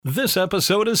This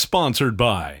episode is sponsored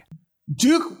by...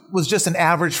 Duke was just an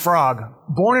average frog,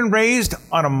 born and raised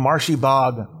on a marshy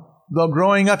bog. Though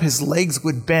growing up his legs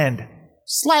would bend,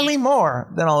 slightly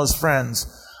more than all his friends.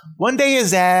 One day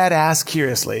his dad asked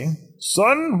curiously,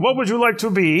 "Son, what would you like to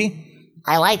be?"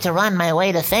 "I like to run my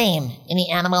way to fame in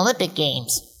the Animal Olympic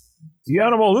Games." "The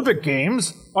Animal Olympic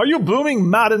Games? Are you blooming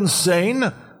mad insane?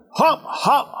 Hop,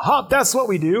 hop, hop, that's what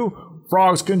we do.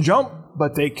 Frogs can jump,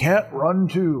 but they can't run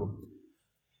too."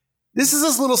 This is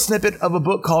a little snippet of a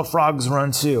book called Frogs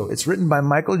Run Too. It's written by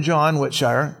Michael John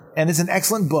Whitshire, and it's an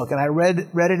excellent book. And I read it,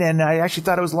 and I actually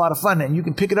thought it was a lot of fun. And you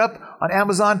can pick it up on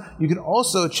Amazon. You can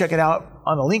also check it out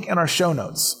on the link in our show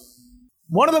notes.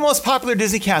 One of the most popular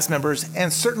Disney cast members,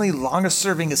 and certainly longest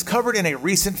serving, is covered in a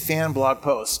recent fan blog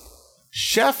post.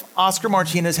 Chef Oscar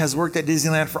Martinez has worked at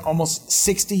Disneyland for almost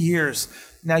 60 years.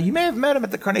 Now, you may have met him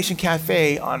at the Carnation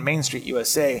Cafe on Main Street,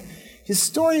 USA. His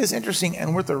story is interesting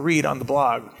and worth a read on the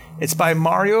blog. It's by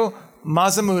Mario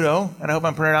Mazamudo, and I hope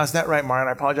I'm pronouncing that right, Mario, and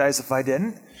I apologize if I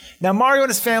didn't. Now, Mario and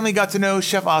his family got to know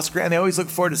Chef Oscar, and they always look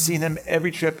forward to seeing him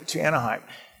every trip to Anaheim.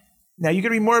 Now, you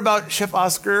can read more about Chef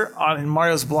Oscar on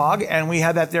Mario's blog, and we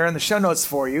have that there in the show notes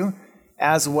for you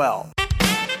as well.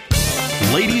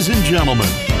 Ladies and gentlemen,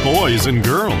 boys and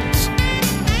girls,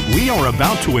 we are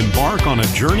about to embark on a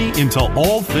journey into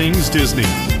all things Disney.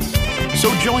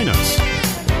 So join us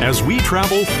as we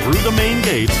travel through the main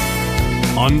gate,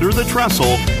 under the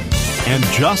trestle, and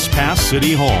just past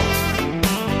City Hall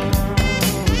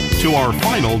to our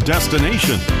final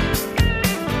destination,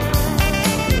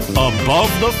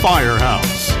 above the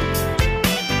Firehouse.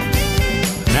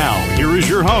 Now, here is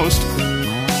your host,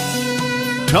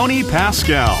 Tony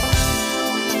Pascal.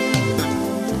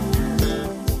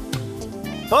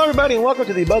 Hello, everybody, and welcome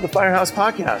to the Above the Firehouse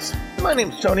podcast. My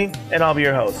name is Tony, and I'll be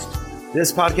your host.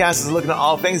 This podcast is looking at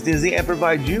all things Disney and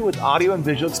provide you with audio and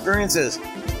visual experiences.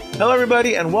 Hello,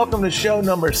 everybody, and welcome to show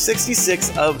number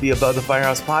 66 of the Above the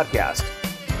Firehouse podcast.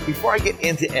 Before I get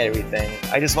into everything,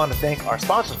 I just want to thank our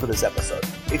sponsors for this episode.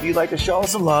 If you'd like to show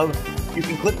us some love, you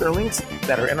can click their links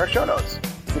that are in our show notes.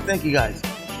 So thank you, guys.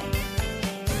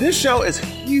 This show is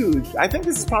huge. I think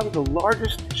this is probably the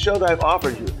largest show that I've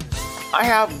offered you. I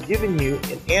have given you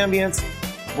an ambience,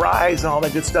 rides, and all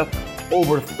that good stuff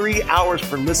over 3 hours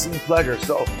for listening pleasure.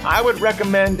 So I would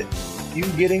recommend you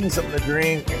getting something to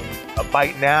drink and a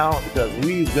bite now, because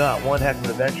we've got one heck of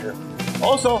an adventure.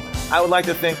 Also, I would like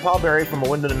to thank Paul Berry from A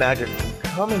Window to Magic for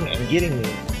coming and getting me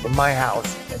from my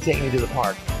house and taking me to the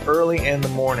park early in the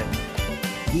morning.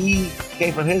 He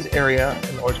came from his area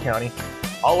in Orange County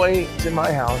all the way to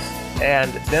my house,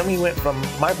 and then we went from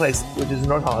my place, which is in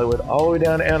North Hollywood, all the way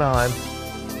down to Anaheim,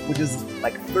 which is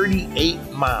like 38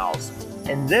 miles.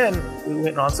 And then we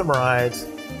went on some rides,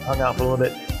 hung out for a little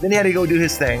bit. Then he had to go do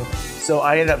his thing. So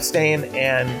I ended up staying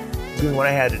and doing what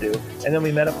I had to do. And then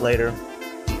we met up later,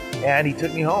 and he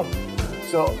took me home.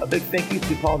 So a big thank you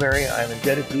to Paul Berry. I'm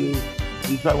indebted to you.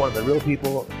 He's probably one of the real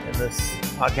people in this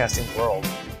podcasting world.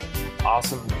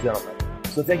 Awesome gentleman.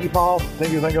 So thank you, Paul.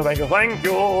 Thank you, thank you, thank you, thank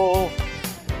you.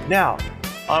 Now,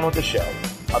 on with the show.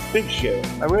 A big show.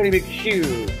 A really big show.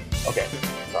 Okay,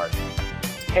 sorry.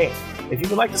 Hey, if you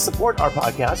would like to support our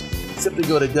podcast, simply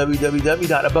go to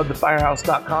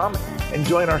www.abovethefirehouse.com and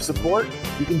join our support.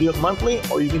 You can do it monthly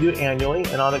or you can do it annually,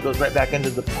 and all that goes right back into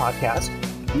the podcast.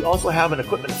 We also have an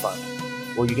equipment fund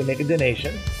where you can make a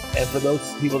donation. And for those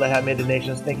people that have made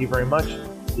donations, thank you very much.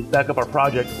 To back up our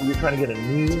project, we're trying to get a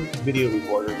new video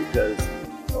recorder because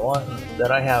the one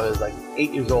that I have is like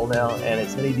 8 years old now, and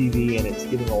it's mini DV and it's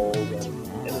getting old,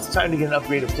 and it's time to get an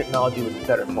upgrade of technology with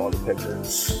better quality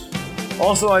pictures.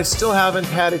 Also, I still haven't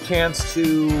had a chance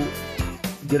to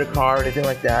get a car or anything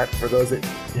like that. For those that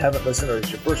haven't listened or it's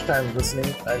your first time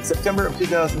listening, in September of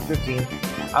 2015,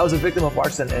 I was a victim of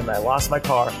arson and I lost my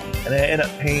car, and I ended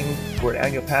up paying for an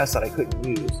annual pass that I couldn't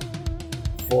use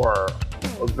for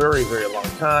a very, very long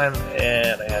time,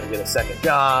 and I had to get a second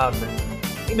job.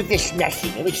 It was just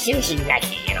nothing. It was seriously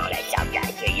nothing, you know, that sound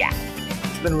guy. So, yeah.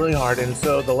 It's been really hard, and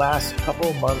so the last couple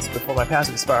of months before my pass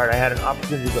expired, I had an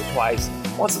opportunity to go twice.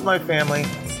 Once with my family,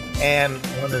 and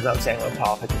one is out saying when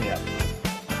Paul picked me up.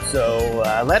 So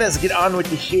let us get on with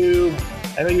the show.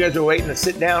 I know you guys are waiting to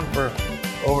sit down for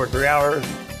over 3 hours.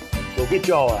 So get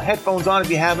y'all headphones on if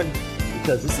you haven't,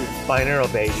 because this is binaural,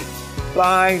 baby.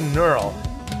 Binaural.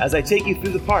 As I take you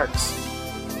through the parks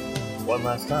one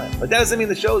last time. But that doesn't mean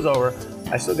the show's over.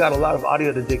 I still got a lot of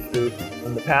audio to dig through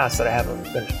from the past that I haven't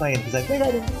finished playing, because I think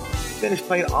I didn't finish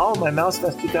playing all of my Mouse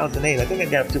Fest 2008. I think I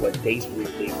got up to day 3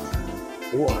 or day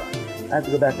 4. I have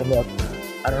to go back and look.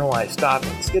 I don't know why I stopped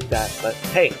and skipped that, but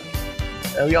hey,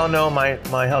 we all know my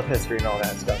health history and all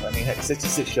that stuff. I mean, heck,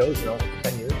 66 shows,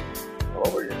 10 years,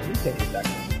 over here. Take it back.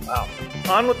 Wow.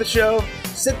 On with the show.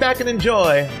 Sit back and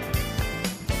enjoy.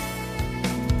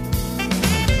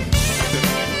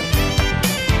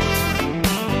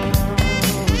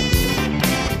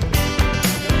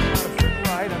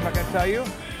 Right, I'm not going to tell you,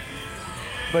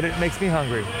 but it makes me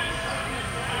hungry.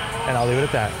 And I'll leave it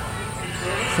at that.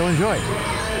 So enjoy.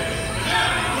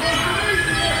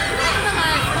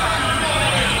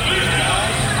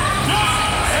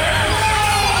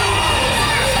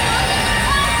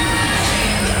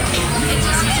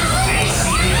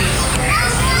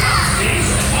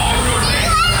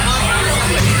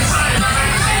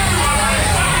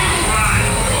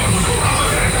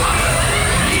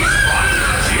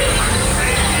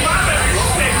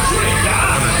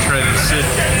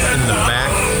 In the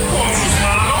back.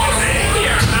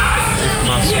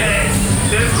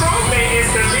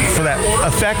 For that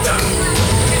effect.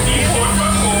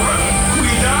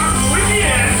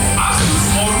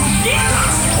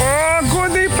 Oh,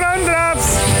 goody plant drops!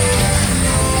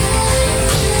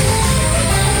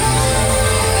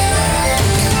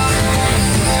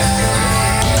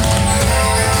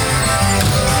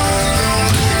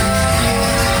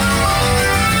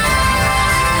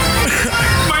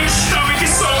 My stomach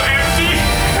is so empty.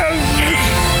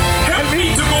 Help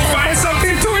me to go find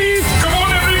something to eat. Come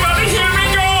on, everybody, here we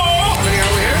go.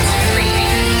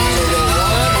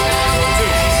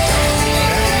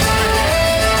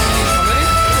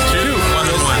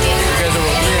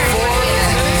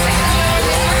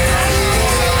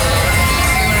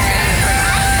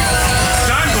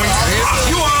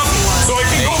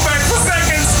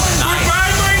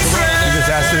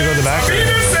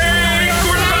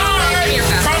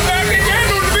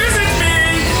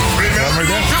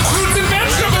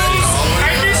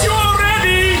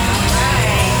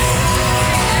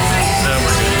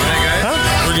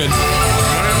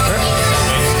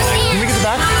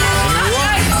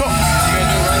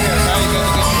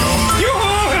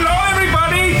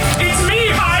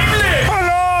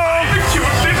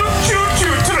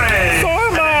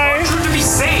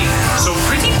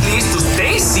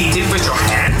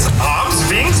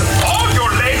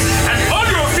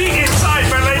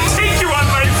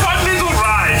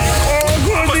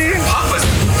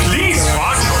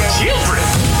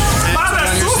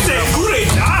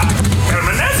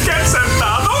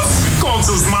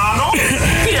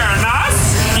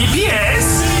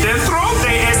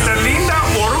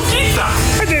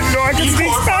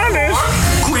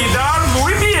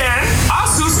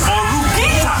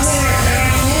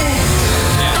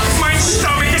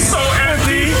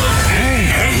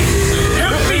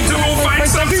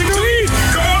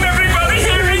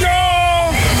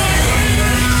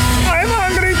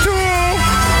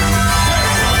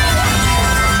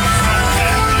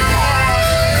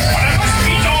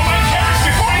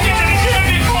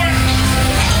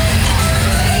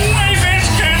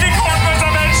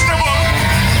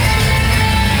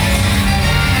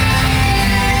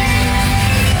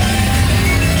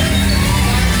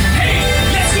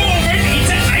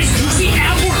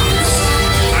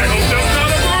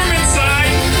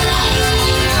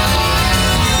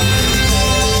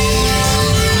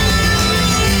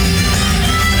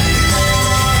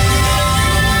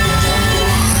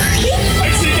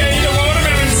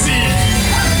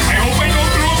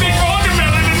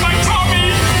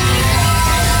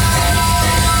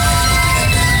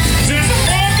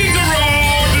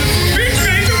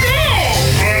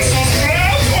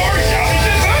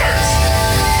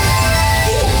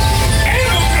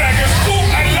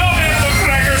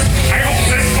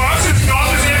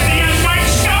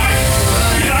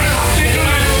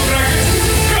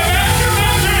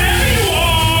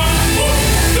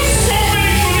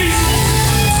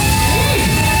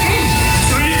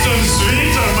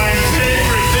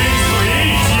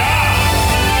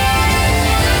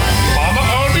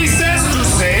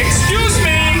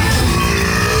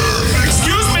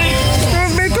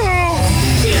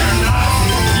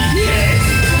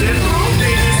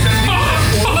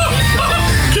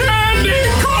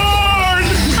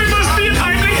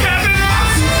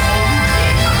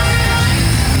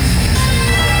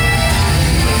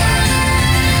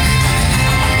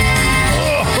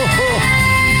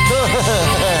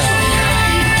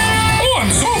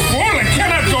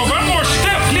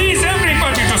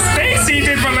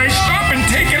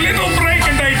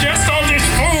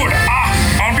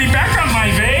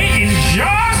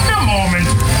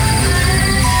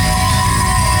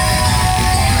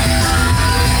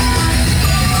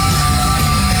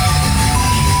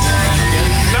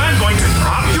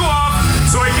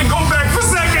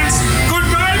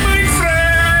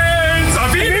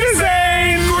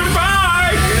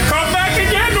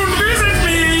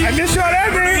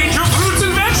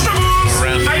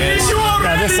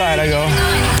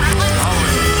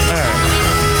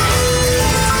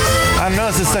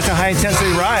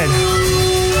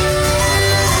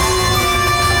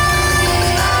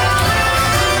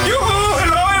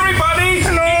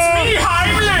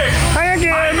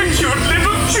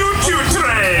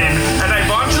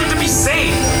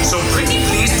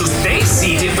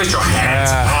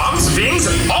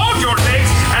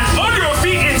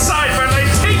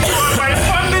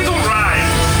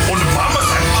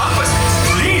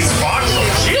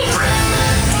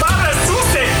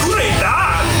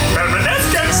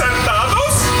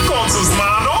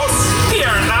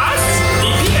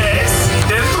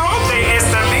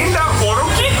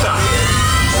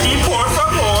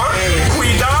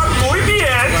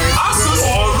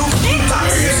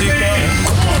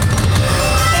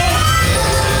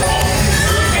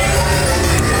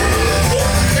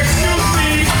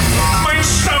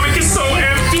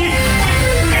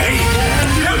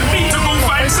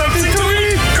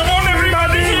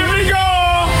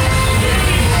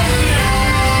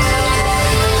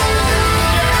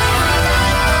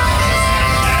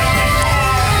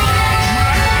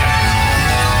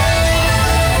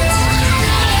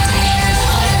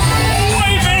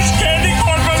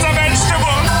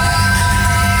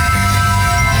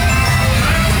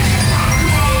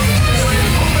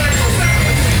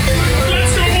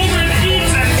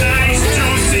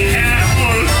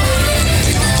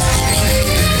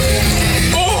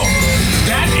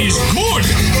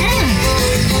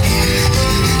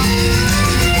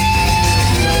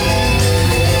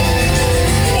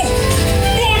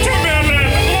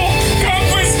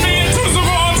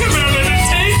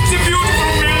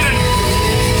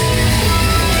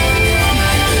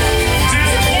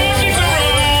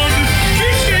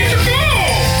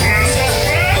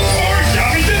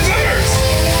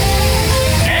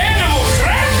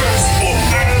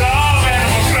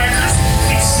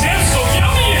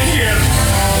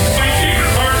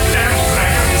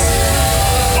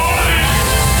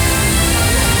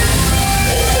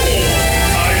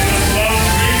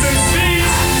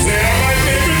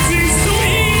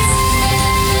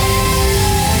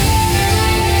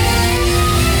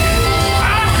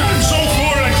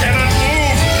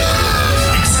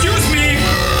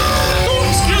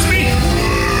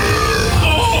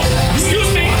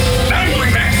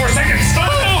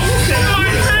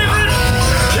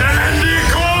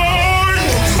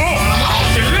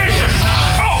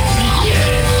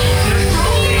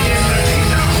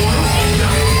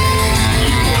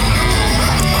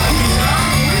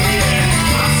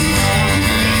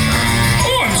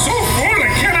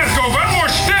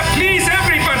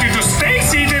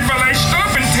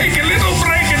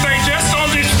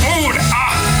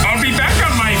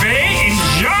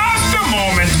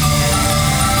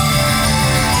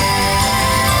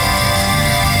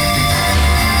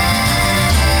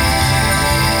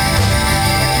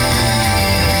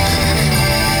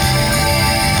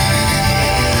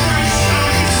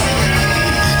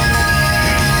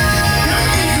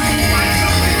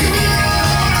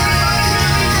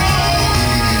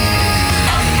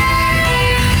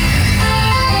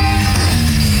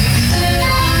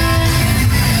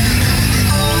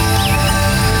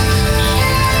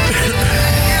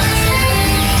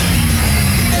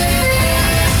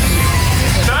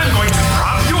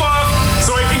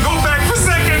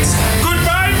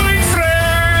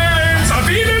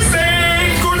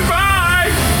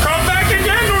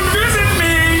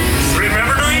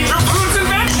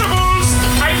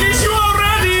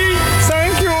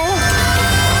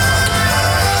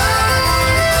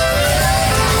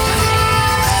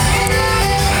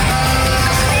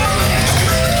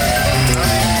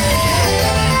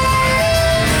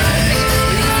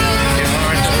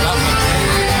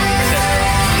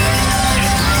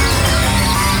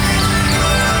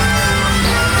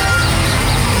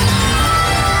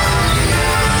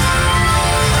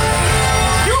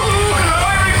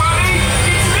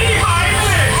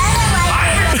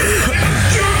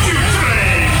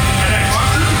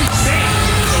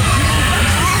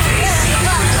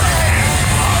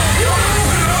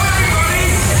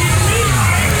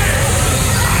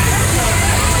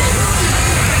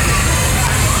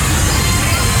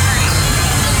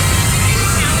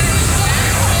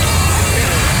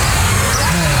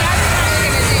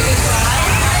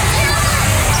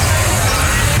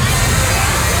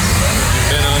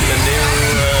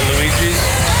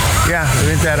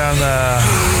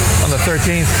 the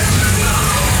 13th.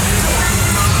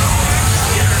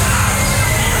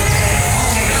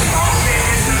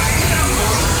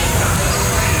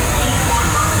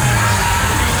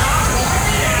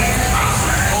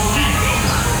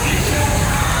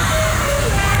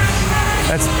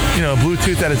 That's,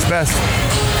 Bluetooth at its best.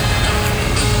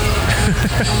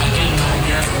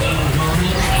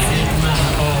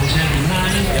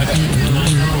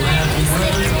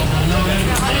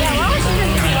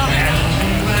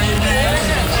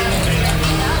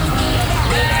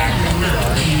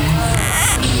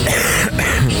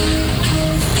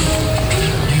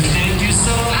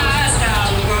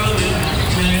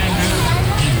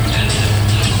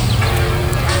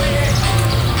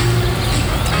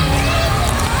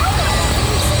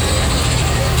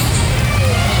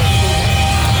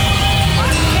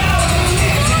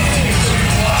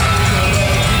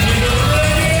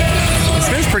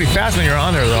 Pretty fast when you're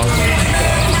on there, though.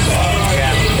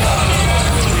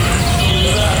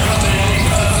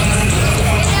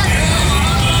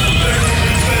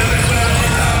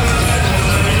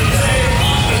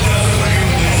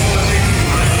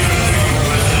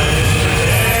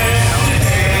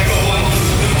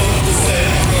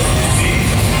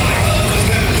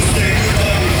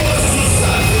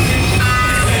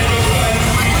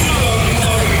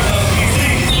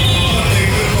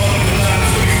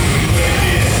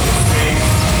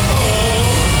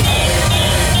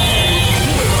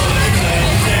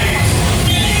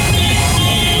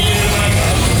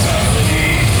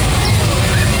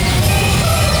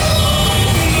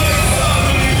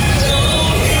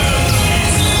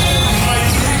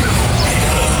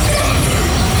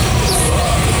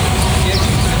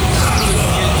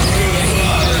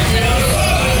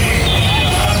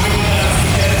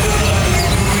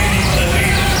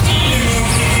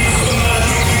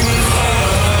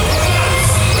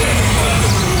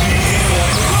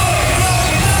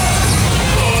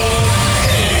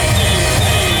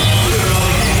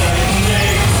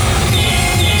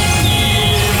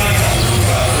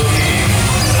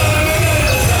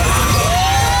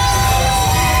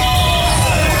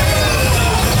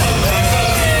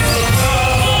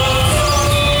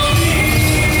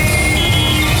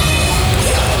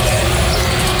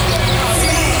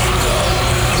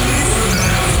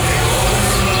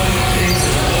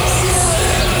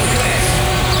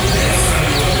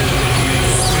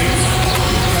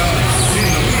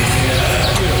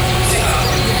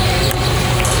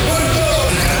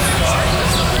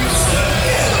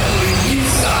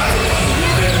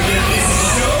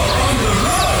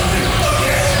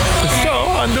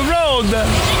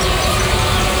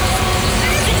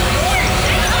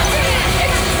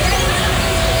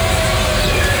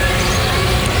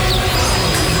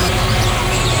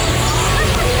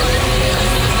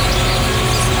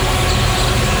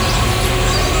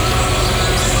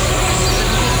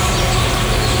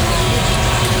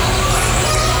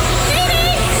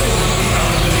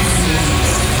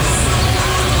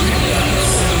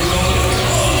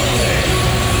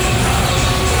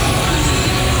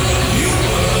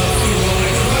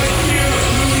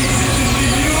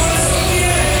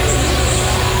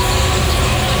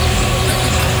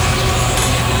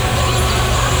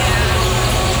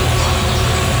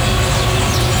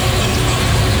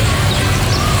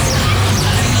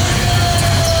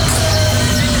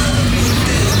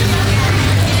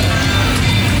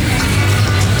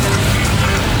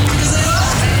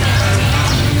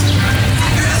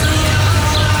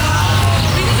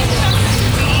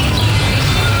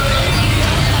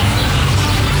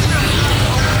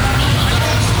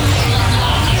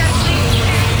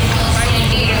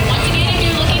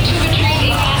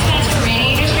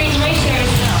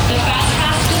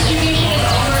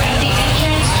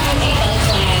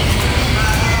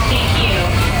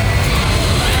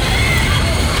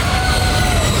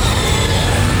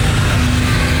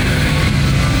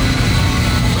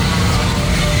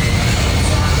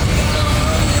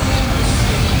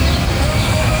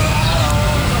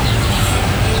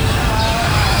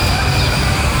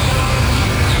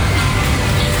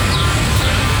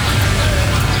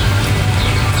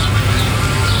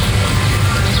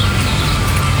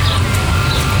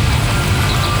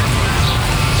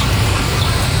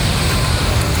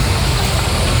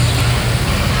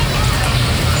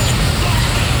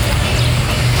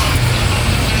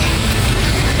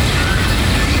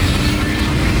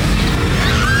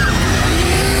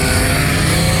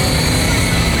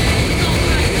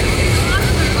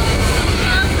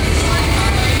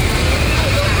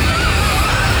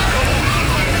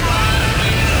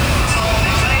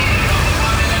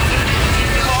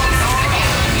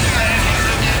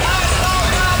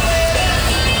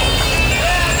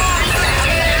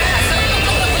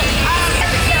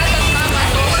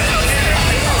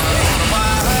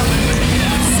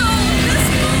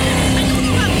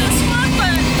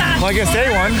 I guess day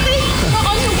one. On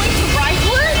your way to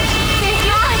Brightwood?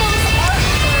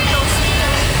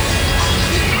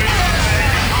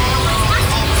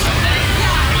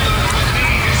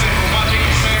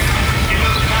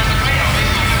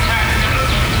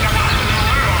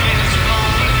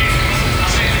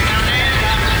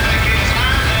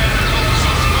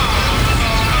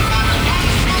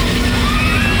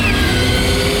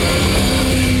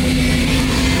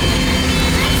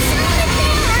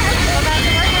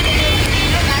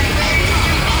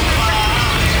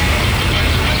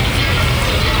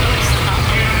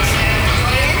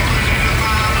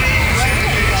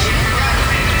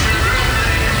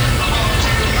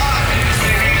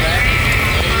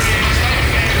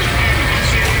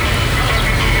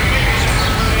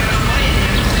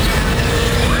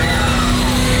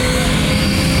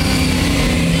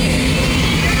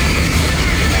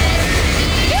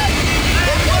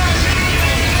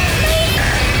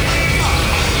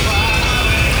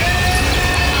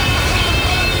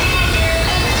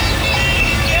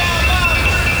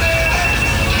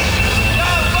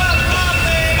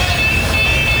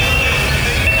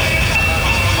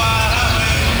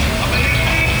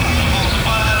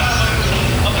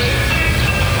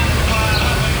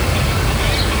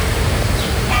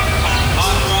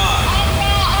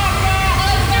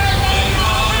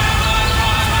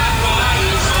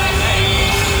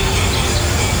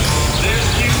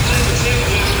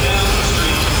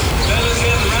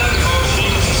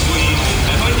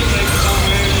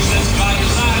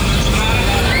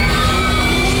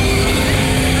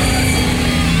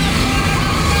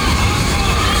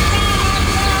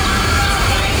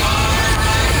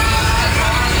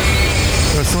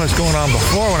 So much going on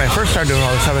before. When I first started doing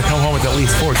all this stuff, I'd come home with at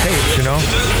least 4 tapes, you know?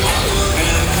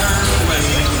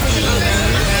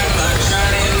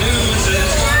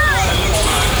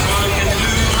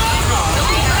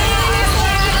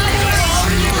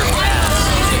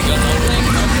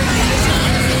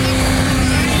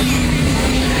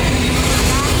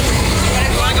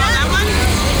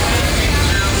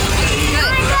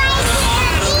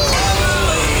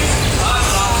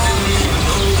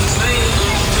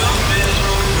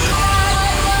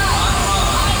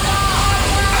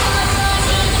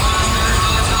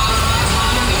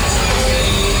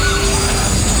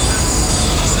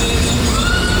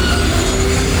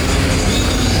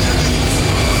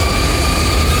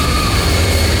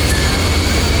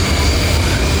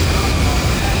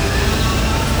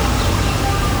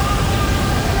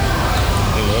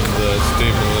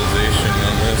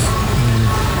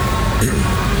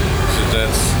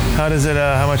 How does it,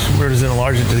 where does it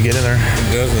enlarge it to get in there?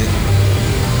 It doesn't.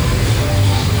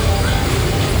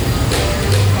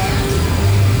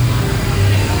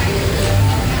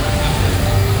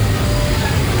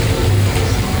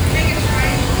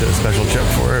 Is it a special chip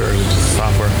for it, or is it just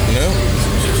software? No.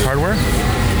 Just hardware?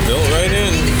 Built right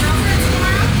in.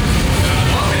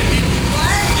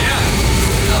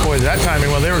 Boy, that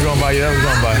timing, while they were going by you, that was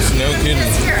going by. No kidding.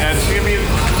 I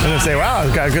was going to say, wow,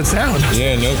 it's got a good sound.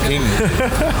 Yeah, no kidding.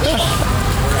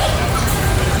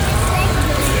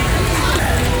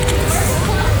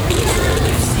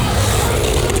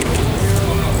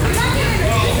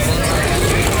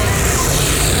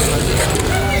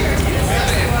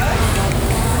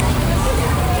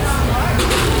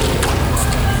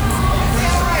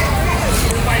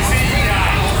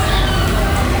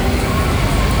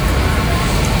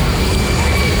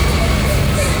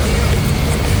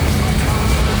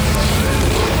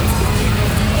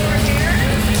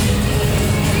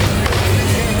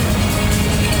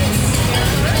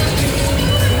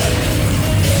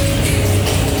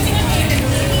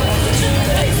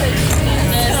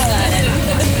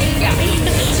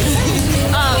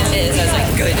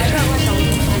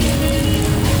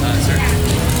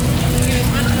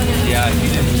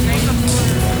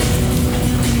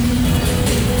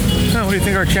 What do you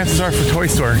think our chances are for Toy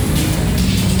Story?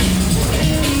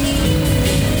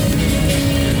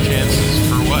 Chances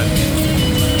for what?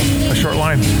 A short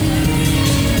line.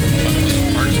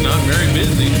 Park's not very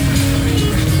busy.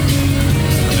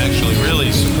 I'm actually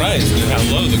really surprised at how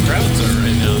low the crowds are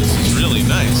right now. This is really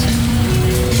nice.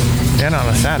 And on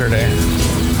a Saturday.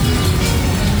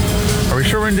 Are we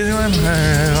sure we're in Disneyland?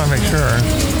 I want to make sure.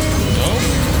 No?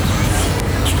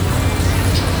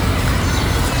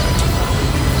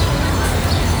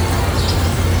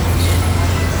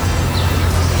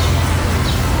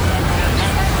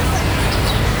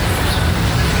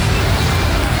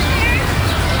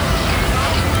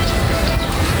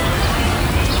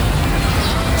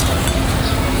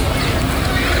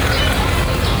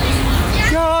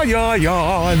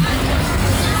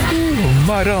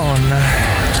 Madonna.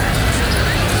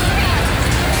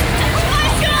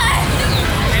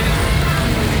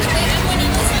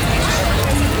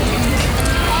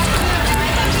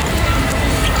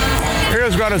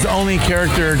 Arrows Grotto's only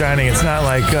character dining. It's not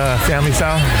like family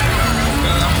style.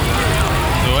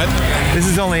 What? This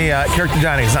is only character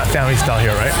dining. It's not family style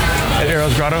here, right? At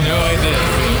Arrows Grotto? No idea.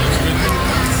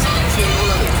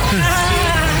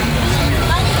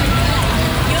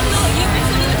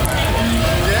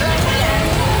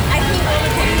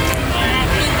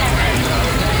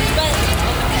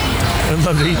 I'd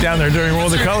love to eat down there during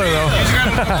World of Color, though.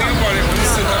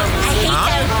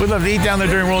 We'd love to eat down there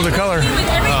during World of Color.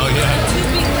 Oh, yeah.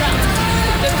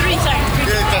 The three, sorry.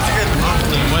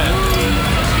 Awfully wet.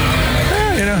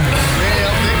 Yeah, you know.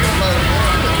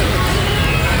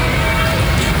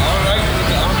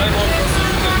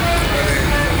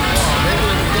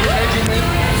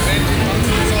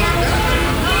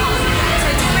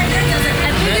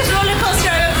 And biggest roller coaster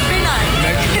I've ever been on.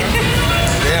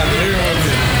 Yeah, the bigger ones.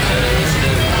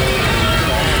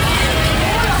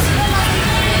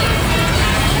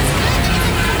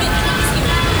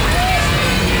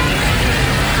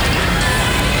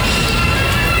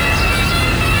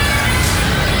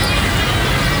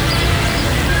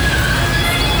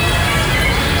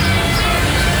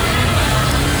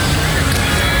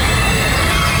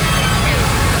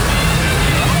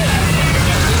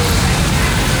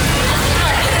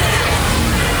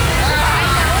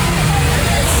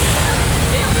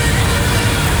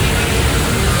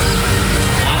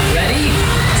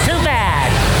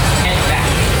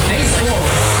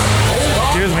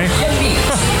 Excuse me.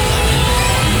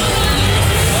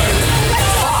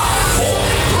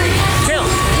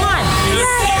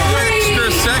 Extra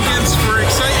seconds for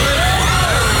excitement.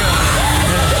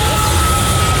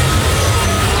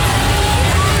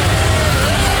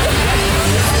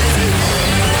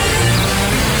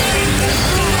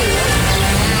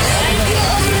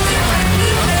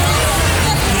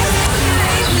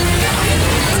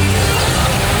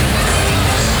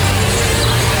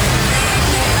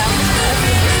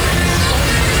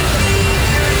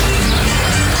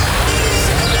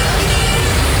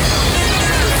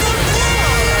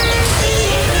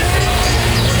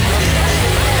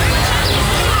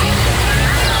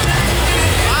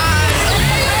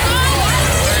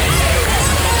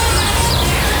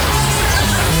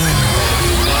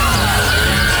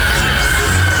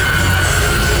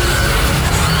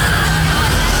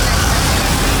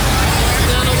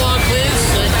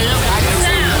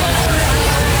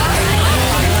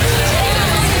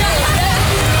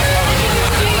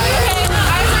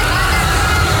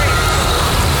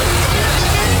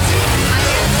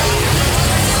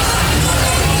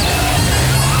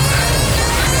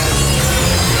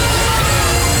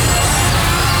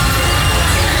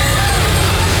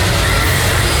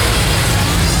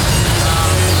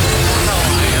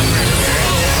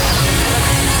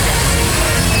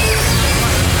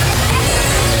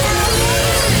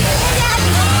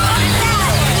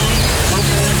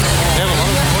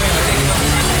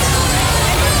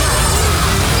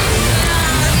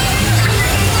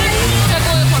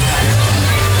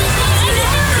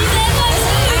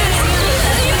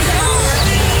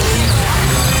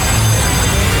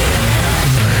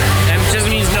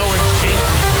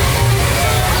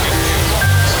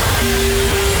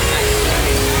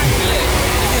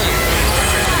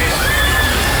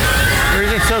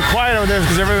 quiet over there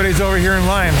because everybody's over here in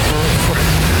line.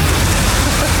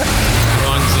 How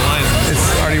long's the line? It's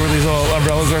already where these little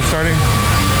umbrellas are starting.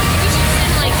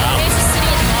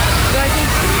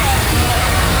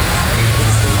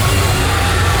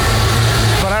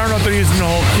 But I don't know if they're using the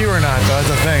whole queue or not, though. That's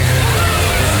the thing.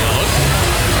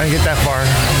 I didn't get that far.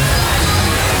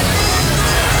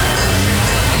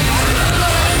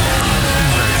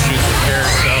 Shoot the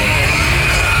carousel.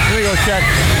 Let me go check.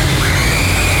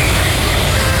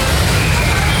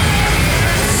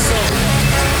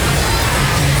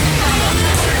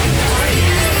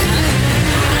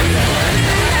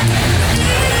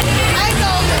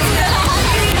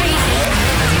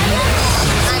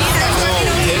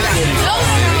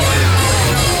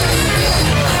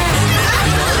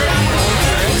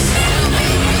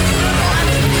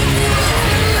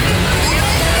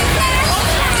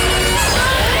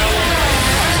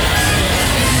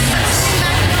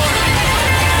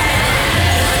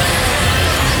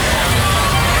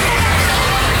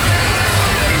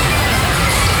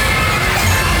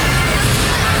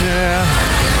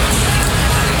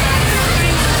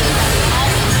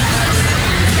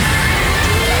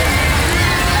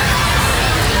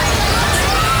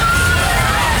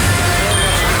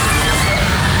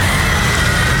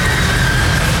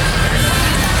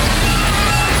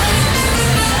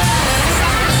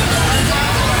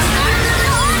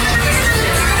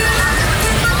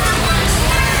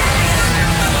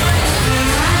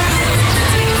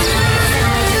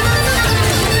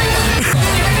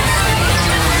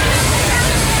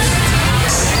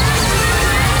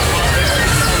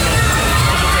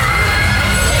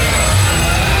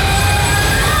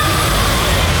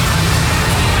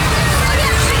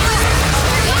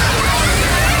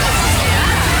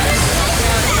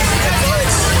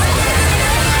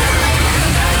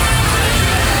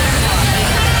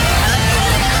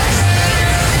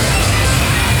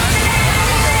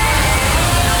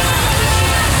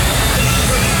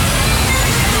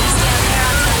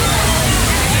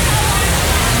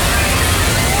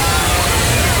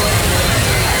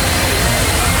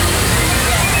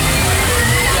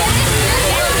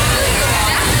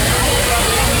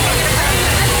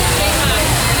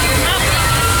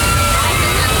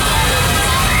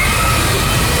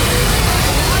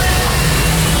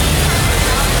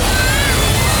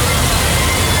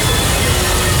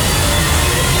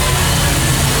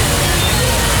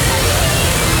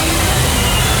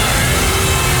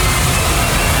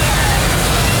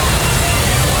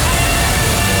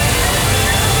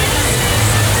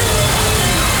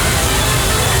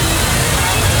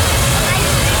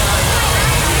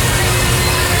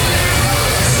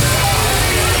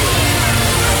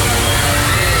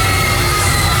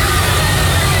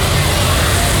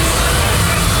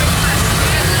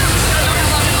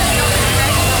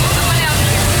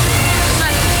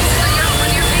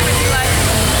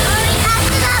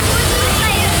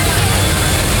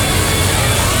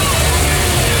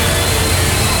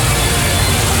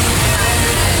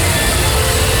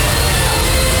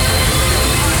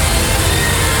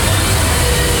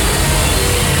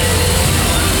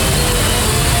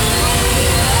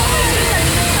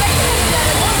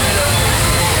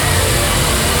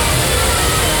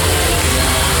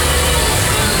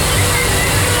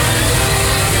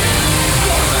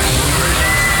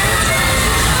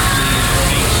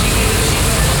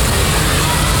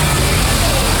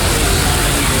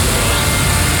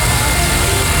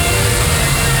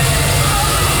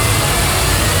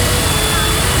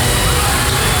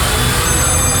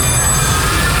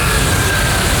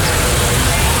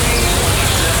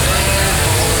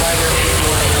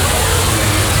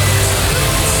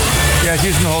 Yeah, it's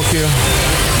using the whole queue.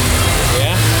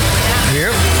 Yeah?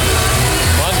 Yep.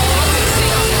 Fun.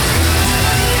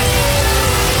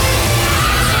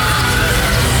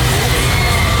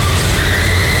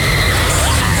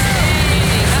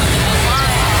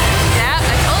 Yeah,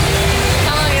 I told you.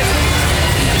 How long is it?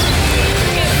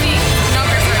 Can't see.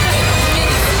 Number first.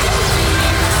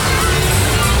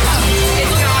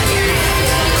 It's gone here.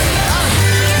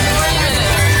 40 minutes.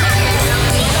 I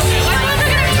thought we were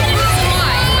gonna change this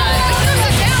line, but it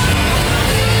goes down.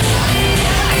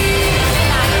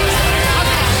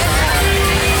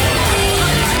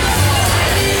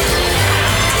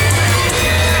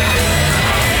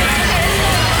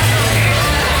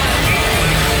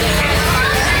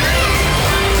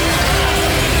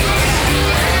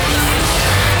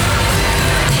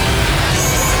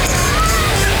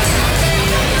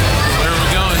 Where are we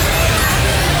going?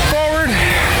 Forward.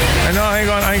 I know I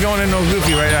ain't going in no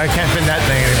goofy right now. I can't fit in that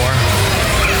thing anymore.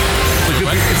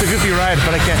 It's a goofy ride,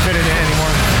 but I can't fit in it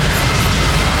anymore.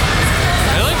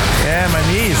 Really? Yeah, my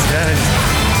knees. Yeah, they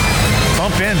just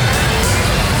bump in.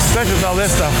 Especially with all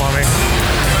this stuff on me.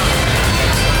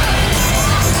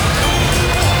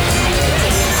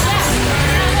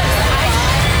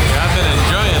 Yeah, I've been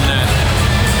enjoying that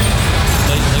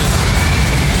lately.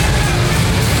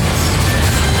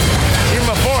 Even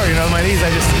before, my knees,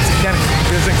 it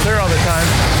isn't clear all the time.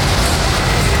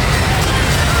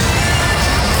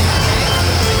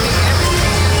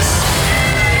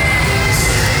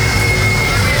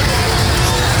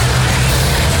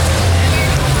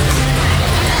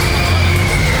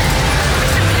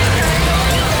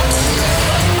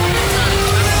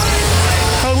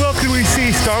 How well can we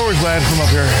see Star Wars land from up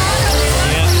here?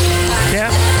 Yeah.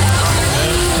 Yeah?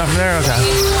 Not from there? Okay.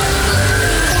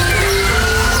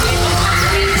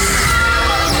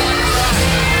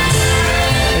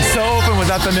 It's so open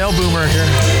without the nail boomer here.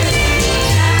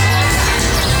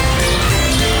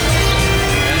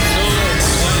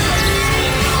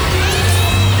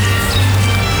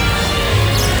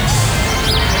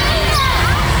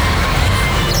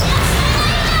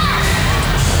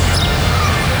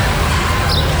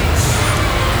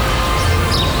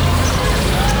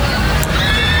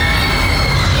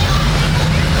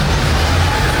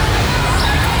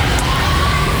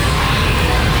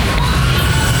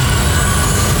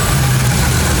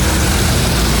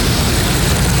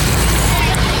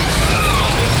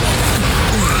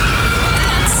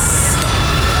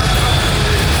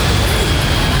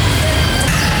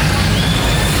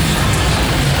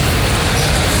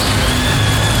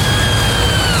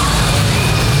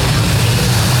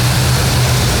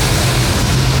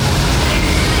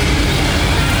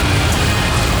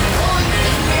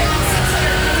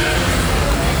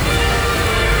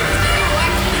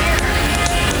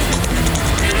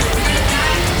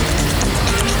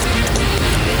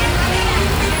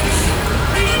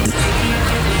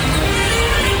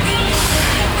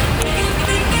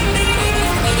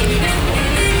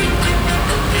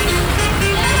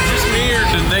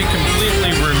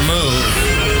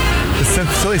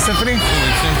 Silly Symphony?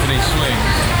 Silly Symphony Swing.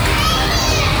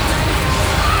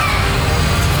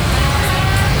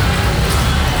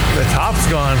 The top's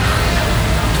gone.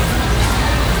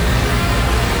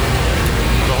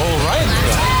 The whole ride's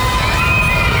gone.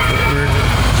 Weird.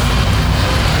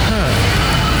 Huh.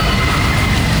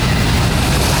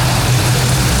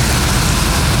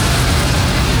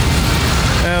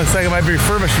 Looks like it might be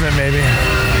refurbishment, maybe.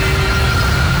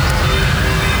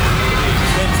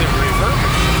 Expensive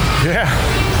refurbishment. Yeah.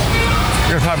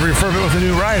 You're gonna probably refurb it with a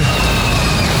new ride.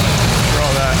 For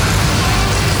all that.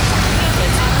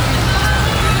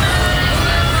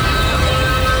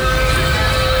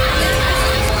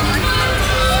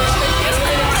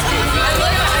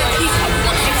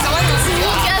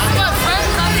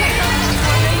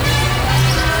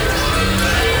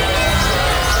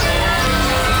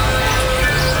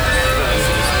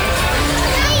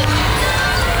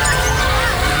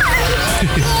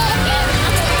 Thank you.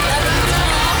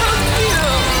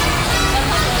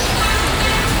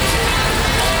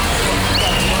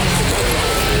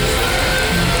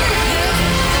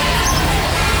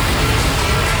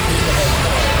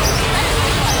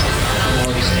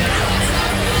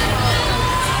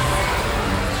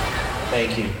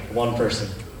 One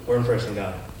person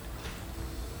got it.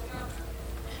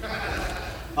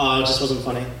 It just wasn't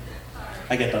funny.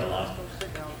 I get that a lot.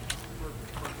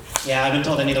 Yeah, I've been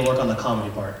told I need to work on the comedy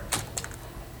part.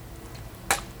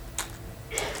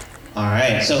 All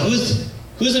right, so who's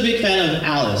a big fan of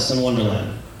Alice in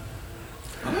Wonderland?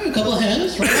 All right, a couple of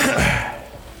hands. Right.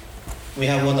 We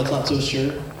have one that's not so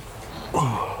sure.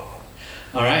 All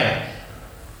right.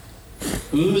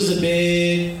 Who's a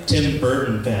big Tim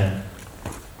Burton fan?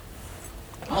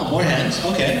 more hands.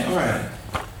 Okay, all right.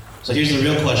 So here's the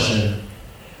real question.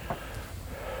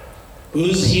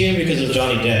 Who's here because of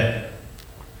Johnny Depp?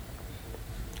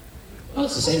 Oh,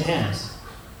 it's the same hands.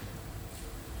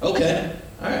 Okay,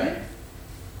 all right.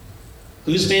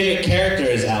 Whose favorite character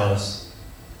is Alice?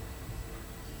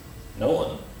 No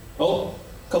one. Oh,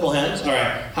 couple hands. All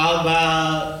right. How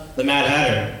about the Mad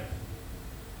Hatter?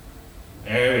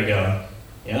 There we go.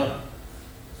 Yep.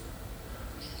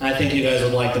 I think you guys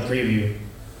would like the preview.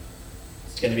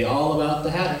 It's going to be all about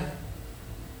the Hatter.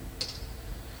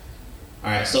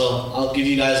 All right, so I'll give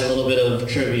you guys a little bit of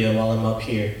trivia while I'm up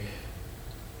here.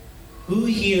 Who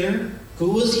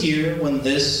was here when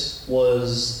this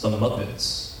was the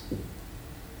Muppets?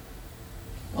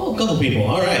 Oh, a couple people.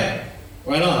 All right.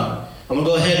 Right on. I'm going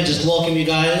to go ahead and just welcome you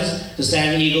guys to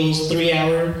Sam Eagle's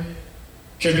 3-hour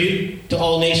tribute to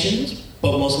all nations,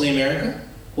 but mostly America.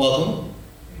 Welcome.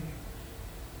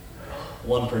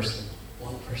 One person.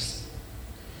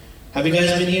 Have you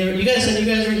guys been here? You guys said you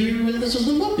guys were here when this was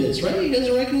the Muppets, right? You guys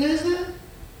recognize that?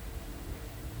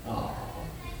 Oh.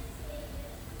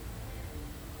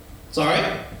 It's all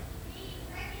right.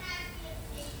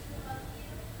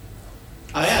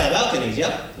 Oh yeah, the balconies.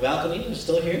 Yep, the balconies are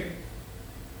still here.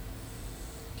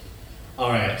 All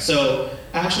right. So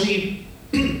actually,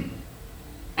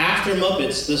 after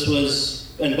Muppets, this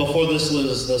was, and before this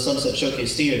was the Sunset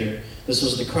Showcase Theater. This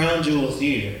was the Crown Jewel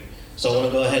Theater. So I want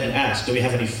to go ahead and ask, do we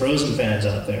have any Frozen fans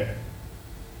out there?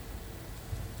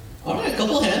 All right,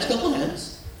 couple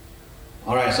hands.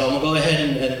 All right, so I'm going to go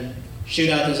ahead and shoot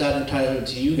out this advertisement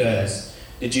to you guys.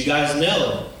 Did you guys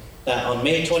know that on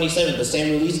May 27th, the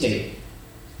same release date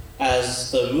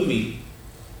as the movie,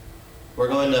 we're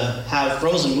going to have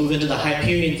Frozen move into the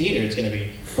Hyperion Theater. It's going to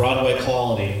be Broadway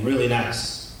quality, really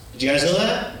nice. Did you guys know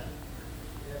that?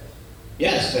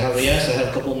 Yes, I have a yes, I have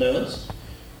a couple no's.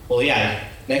 Well, yeah,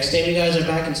 next time you guys are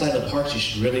back inside the parks, you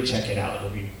should really check it out. It'll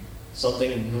be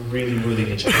something really, really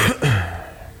to check out.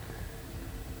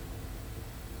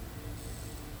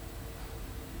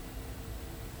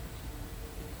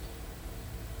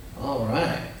 All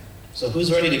right, so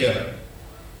who's ready to go?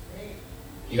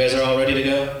 You guys are all ready to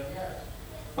go?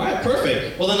 All right,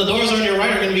 perfect. Well, then the doors on your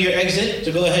right are going to be your exit,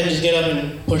 so go ahead and just get up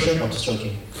and push up. I'm just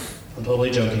joking. I'm totally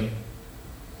joking.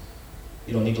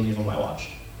 You don't need to leave on my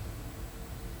watch.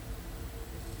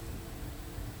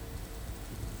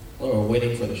 Well, we're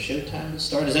waiting for the showtime to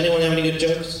start. Does anyone have any good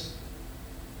jokes?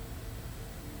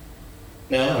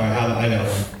 No? All right, I got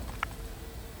one.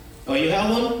 Oh, you have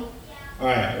one? All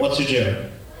right, what's your joke?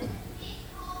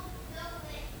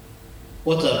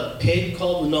 What's a pig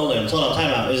called with no limbs? Hold on,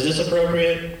 time out. Is this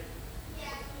appropriate?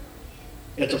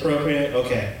 It's appropriate?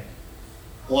 Okay.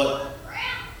 What?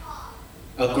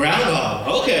 A groundhog.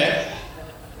 Okay.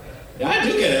 Yeah, I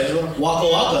do get it. Waka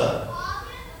waka.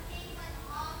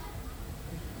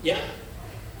 Yeah.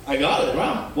 I got it.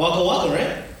 Wow. Waka waka,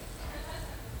 right?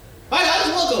 Hi guys,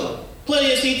 welcome.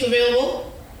 Plenty of seats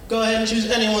available. Go ahead and choose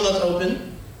anyone that's open.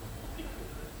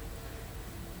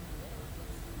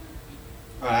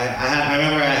 Alright, I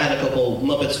remember I had a couple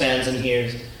Muppets fans in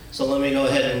here, so let me go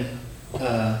ahead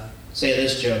and say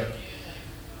this joke.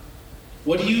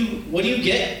 What do you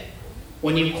get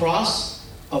when you cross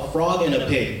a frog and a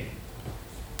pig?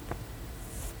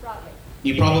 Frog.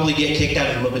 You probably get kicked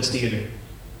out of Muppets Theater.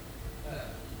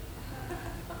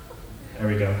 There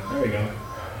we go.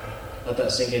 Let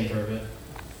that sink in for a bit.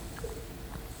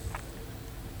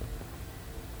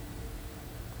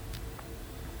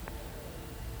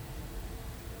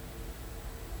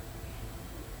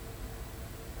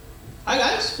 Hi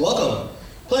guys, welcome.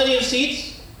 Plenty of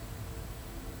seats.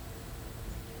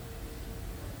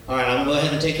 All right, I'm gonna go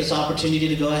ahead and take this opportunity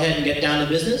to go ahead and get down to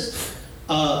business.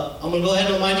 I'm gonna go ahead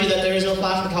and remind you that there is no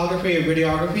flash photography or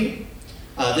videography.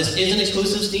 This is an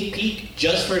exclusive sneak peek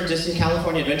just for Disney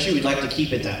California Adventure. We'd like to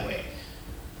keep it that way.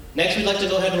 Next, we'd like to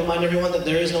go ahead and remind everyone that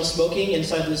there is no smoking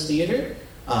inside this theater.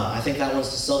 I think that one's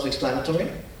self-explanatory.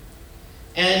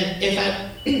 And if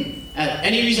at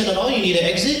any reason at all you need to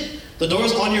exit, the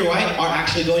doors on your right are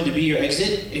actually going to be your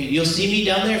exit. You'll see me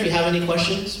down there if you have any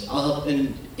questions. I'll help,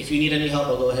 and if you need any help,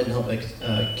 I'll go ahead and help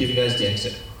give you guys the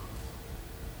exit.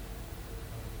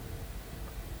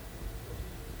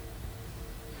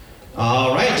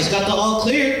 All right, just got the all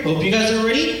clear. Hope you guys are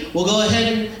ready. We'll go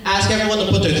ahead and ask everyone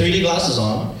to put their 3D glasses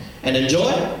on and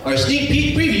enjoy our sneak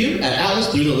peek preview at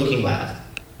Alice Through the Looking Glass.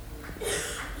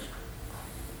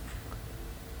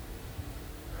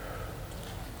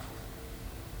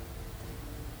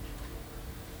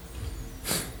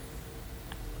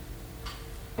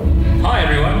 Hi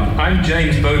everyone, I'm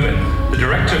James Bobin, the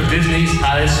director of Disney's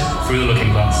Alice Through the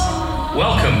Looking Glass.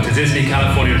 Welcome to Disney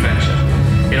California Adventure.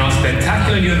 In our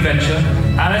spectacular new adventure,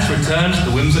 Alice returns to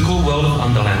the whimsical world of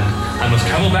Underland and must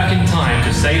travel back in time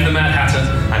to save the Mad Hatter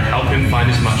and help him find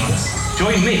his muchness.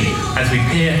 Join me as we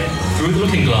peer through the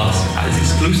Looking Glass at this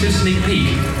exclusive sneak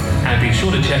peek, and be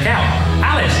sure to check out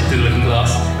Alice Through the Looking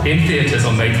Glass in theaters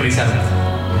on May 27th.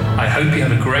 I hope you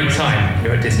have a great time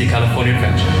here at Disney California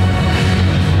Adventure.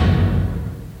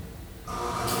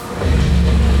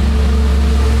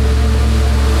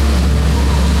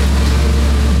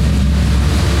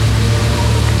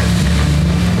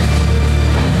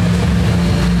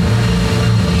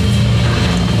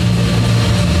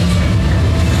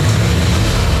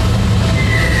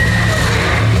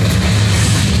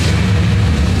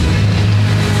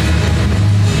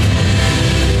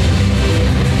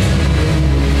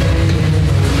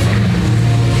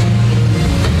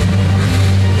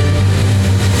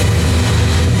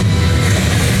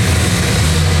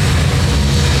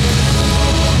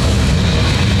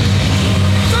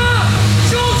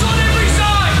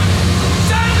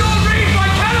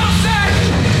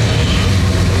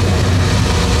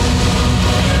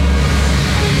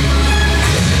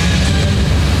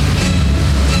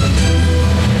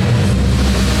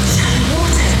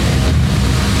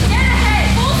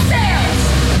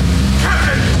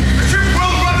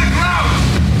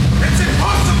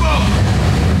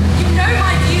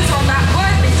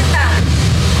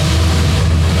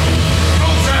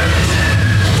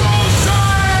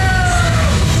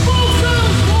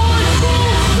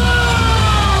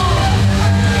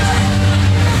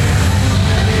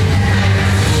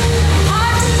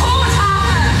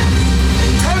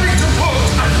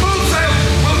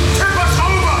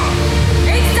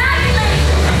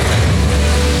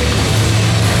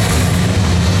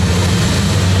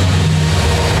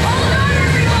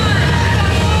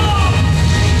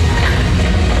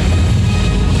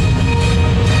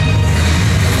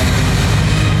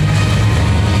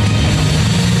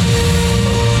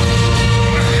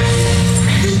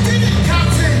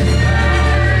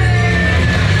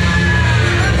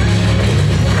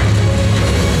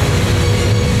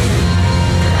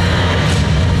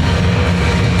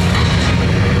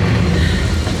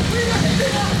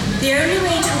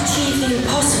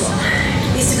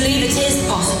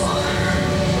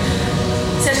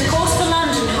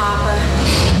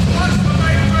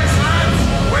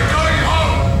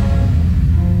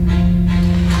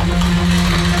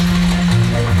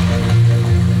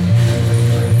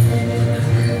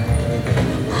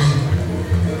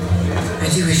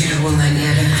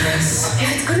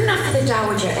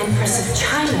 Dowager Empress of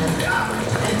China.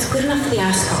 It's good enough for the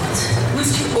ascot.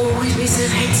 Must you always be so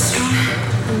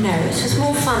headstrong? No, it's just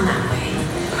more fun that way.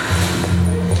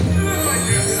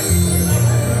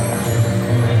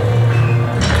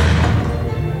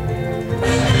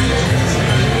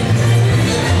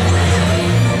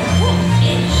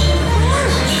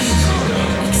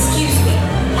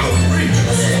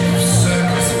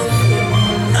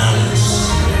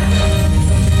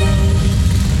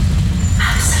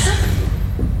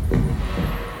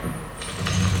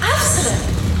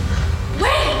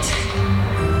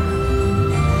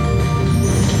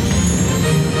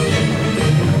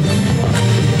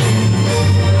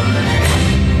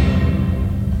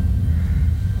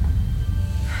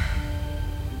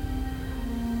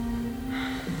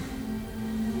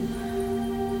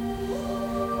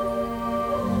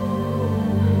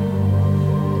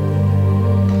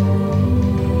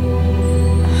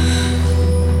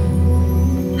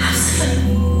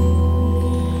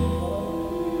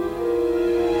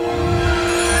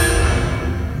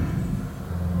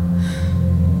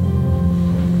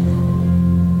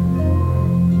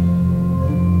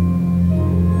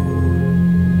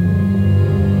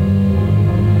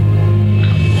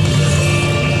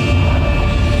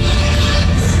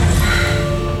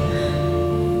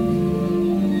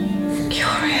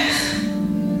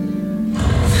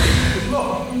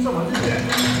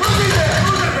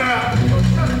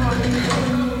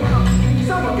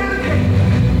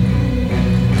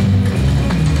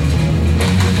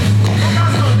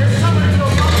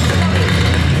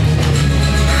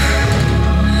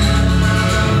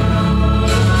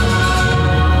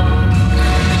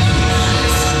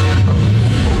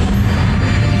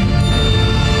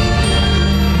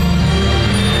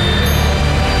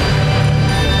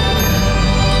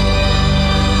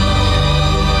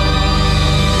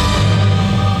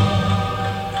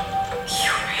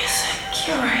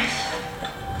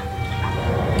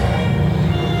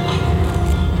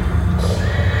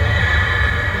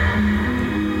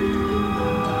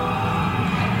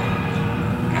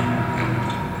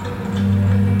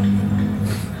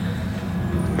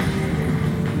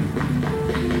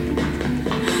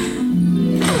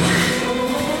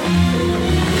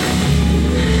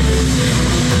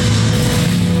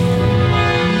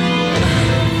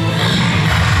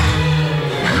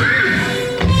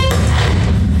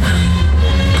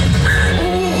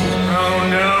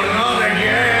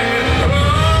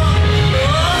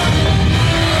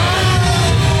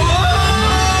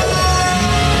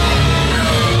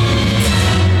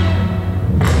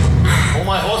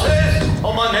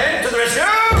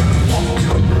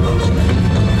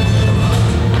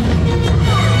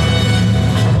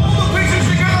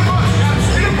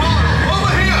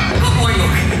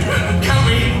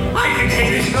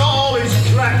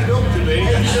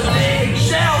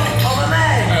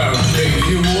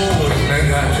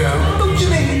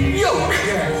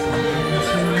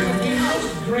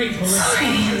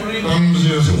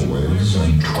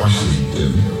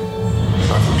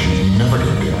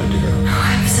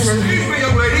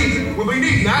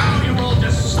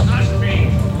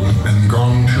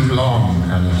 gone too long,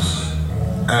 Alice.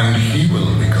 And he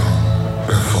will be gone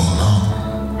before long.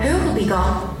 Who will be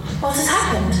gone? What has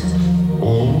happened?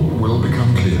 All will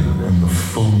become clear in the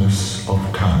fullness of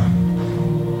time.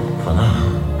 For now,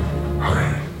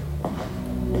 hurry.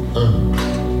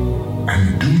 Oh,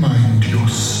 and do mind your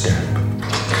step.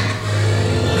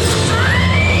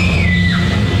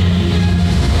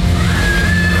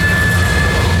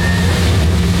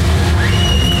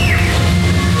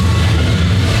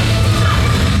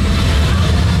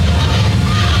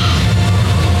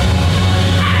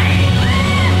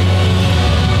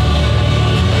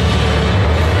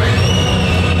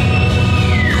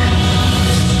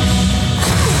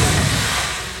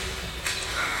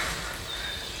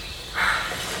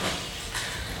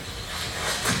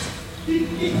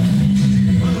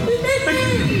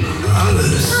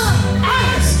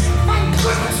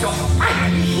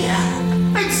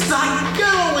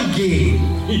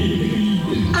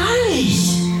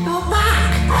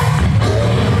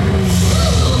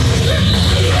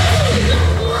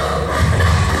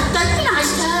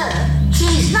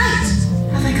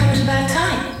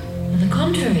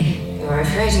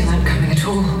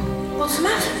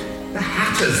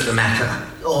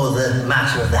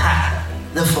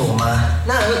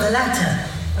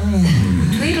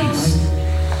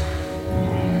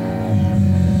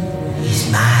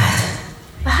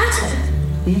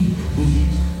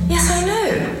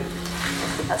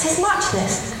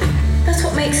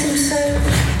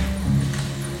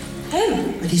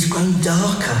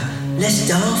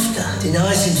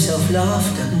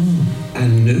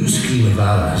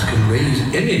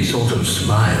 Any sort of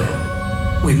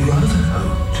smile. We'd rather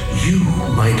hoped you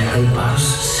might help us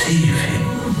save him.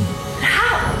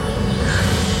 How?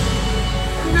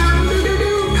 No.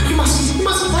 You mustn't.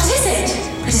 What is it?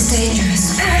 It is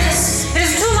dangerous. Alice, it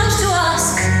is too much to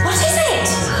ask. What is it?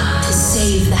 To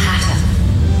save the Hatter,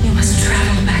 you must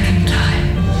travel back in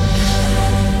time.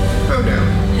 Oh no.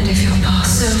 And if your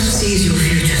past self sees your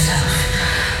future self,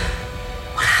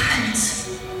 what happens?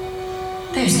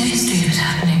 There is no history of it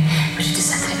happening, but it is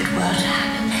said that if it were to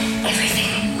happen,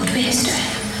 everything would be history.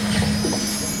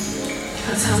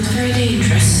 That sounds very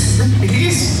dangerous. It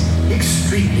is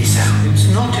extremely so. It's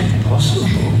not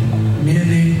impossible,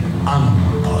 merely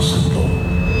impossible.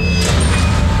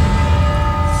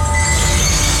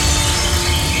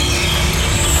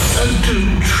 And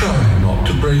do try not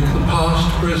to break the past,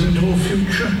 present, or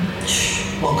future.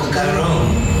 What could go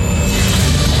wrong?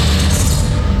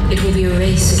 It will be a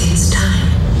race against time.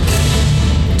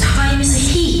 Time is a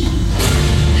he.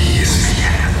 He is me.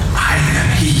 I am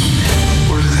he.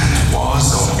 Or that was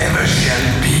or ever shall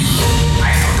be.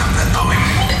 I thought of that poem.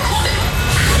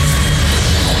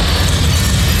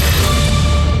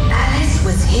 Alice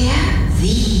was here.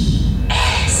 The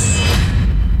Alice.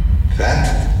 That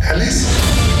Alice?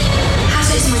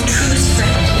 Hatter is my truest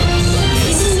friend. If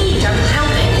he's in need, I will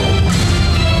help him.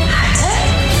 Hatter?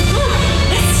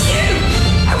 It's you!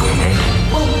 I will make.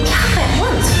 Well, come at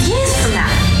once, years from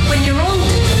now, when you're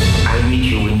older. I'll meet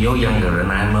you when you're younger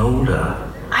and I'm older.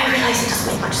 I realize it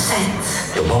doesn't make much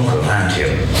sense. It won't prevent you.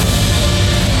 We've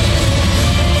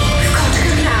got to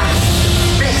go now.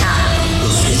 Split up.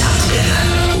 We'll split up together.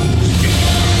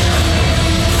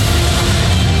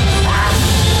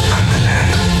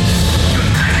 Underland. Your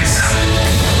time is up.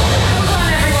 Hold on,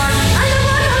 everyone.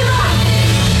 Hold on.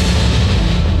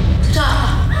 Stop.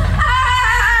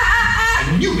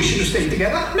 I knew we should have stayed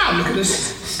together. Now look at us,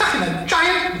 stuck in a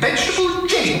giant vegetable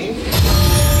jail.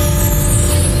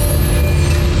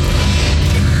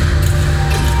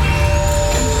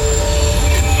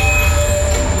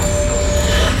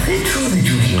 Is it true that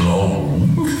you feel old?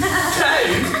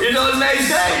 Hey, it's not a nice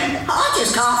day. I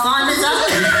just can't find the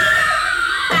zone.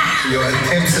 Your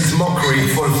attempts at mockery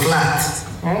fall flat.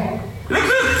 Look.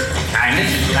 And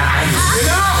it's flies.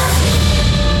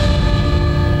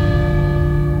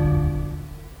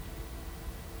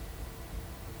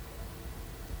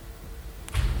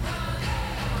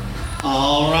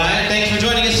 Alright, thanks for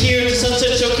joining us here at the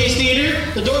Sunset Showcase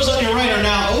Theater. The doors on your right are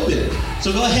now open.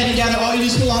 So go ahead and gather all your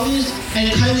useful belongings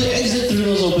and kindly exit through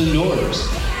those open doors.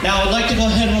 Now I'd like to go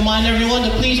ahead and remind everyone to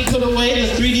please put away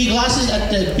the 3D glasses at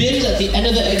the bins at the end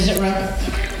of the exit ramp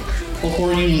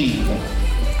before you leave.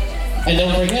 And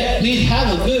don't forget, please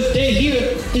have a good day here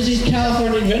at Disney's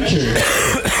California Adventure.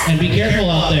 And be careful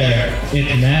out there.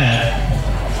 It's mad.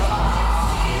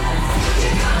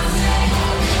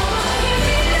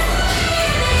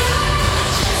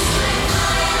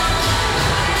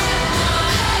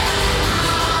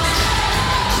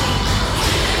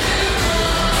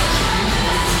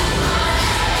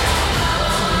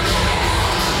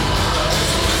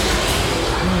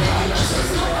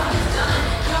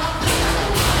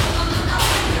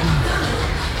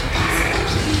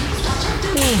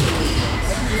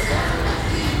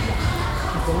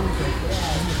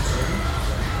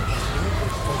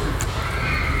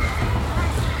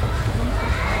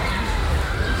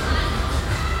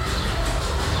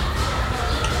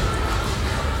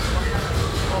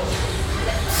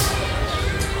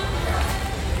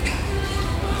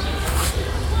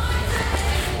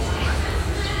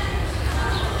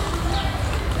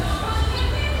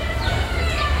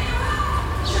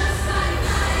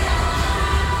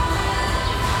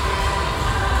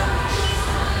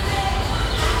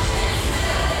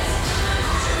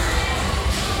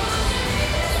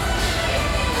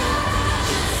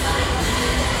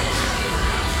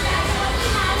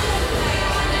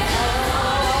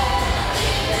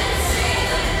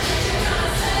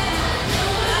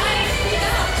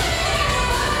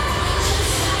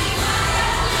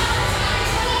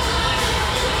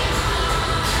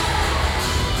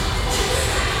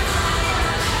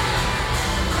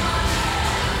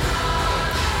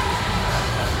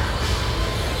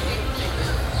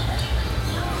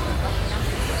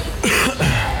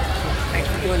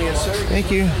 Thank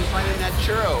you. Finding that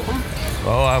churro.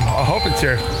 Oh, I hope it's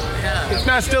here. Yeah. It's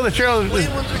not still the churro.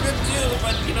 Plain ones are good too,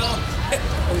 but you know,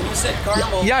 when you said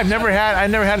caramel. Yeah, I never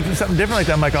had something different like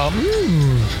that. I'm like, oh,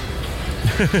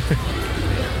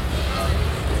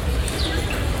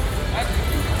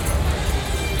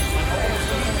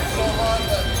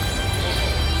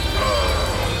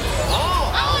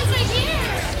 Oh, it's right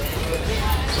here.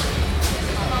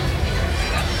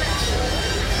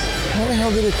 How the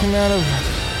hell did it come out of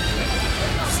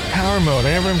power mode?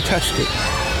 I never even touched it.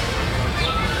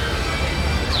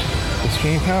 Let's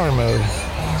change power mode.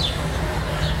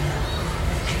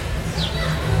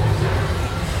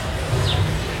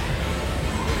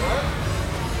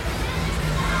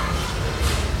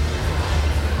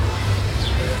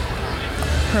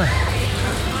 Huh.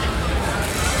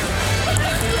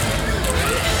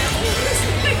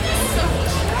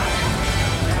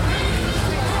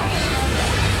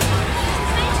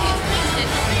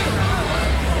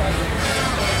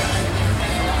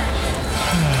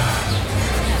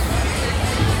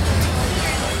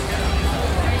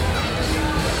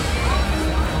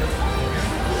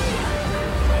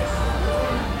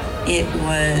 It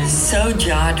was so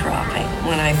jaw-dropping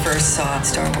when I first saw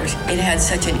Star Wars. It had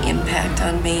such an impact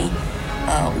on me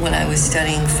when I was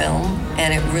studying film,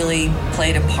 and it really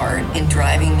played a part in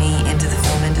driving me into the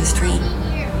film industry.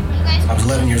 I was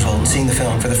 11 years old and seeing the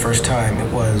film for the first time. It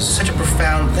was such a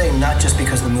profound thing, not just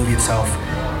because the movie itself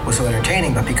was so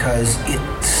entertaining, but because it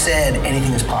said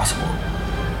anything is possible.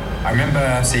 I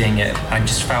remember seeing it, I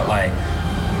just felt like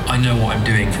I know what I'm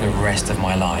doing for the rest of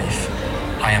my life.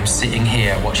 I am sitting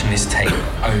here watching this tape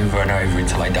over and over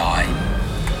until I die.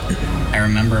 I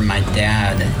remember my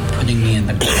dad putting me in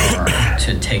the car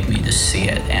to take me to see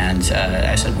it, and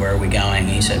I said, "Where are we going?"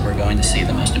 He said, "We're going to see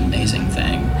the most amazing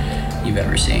thing you've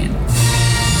ever seen."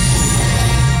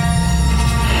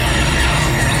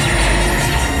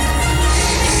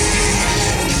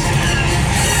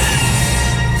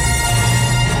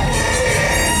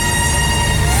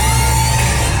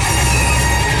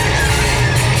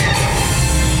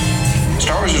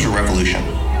 Revolution.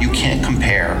 You can't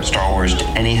compare Star Wars to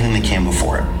anything that came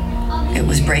before it. It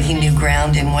was breaking new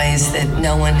ground in ways that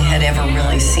no one had ever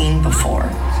really seen before.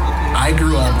 I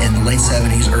grew up in the late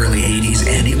 70s, early 80s,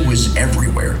 and it was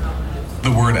everywhere.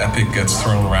 The word epic gets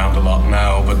thrown around a lot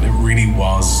now, but it really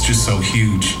was just so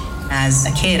huge. As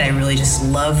a kid, I really just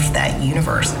loved that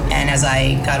universe. And as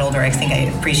I got older, I think I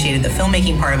appreciated the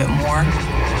filmmaking part of it more.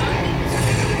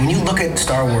 When you look at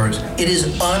Star Wars, it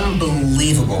is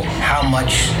unbelievable how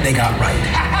much they got right.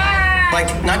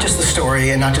 Like, not just the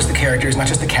story and not just the characters, not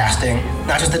just the casting,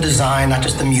 not just the design, not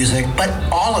just the music, but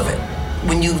all of it.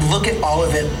 When you look at all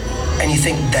of it and you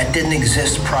think that didn't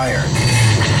exist prior.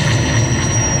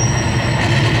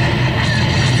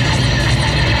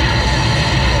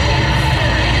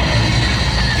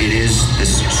 It is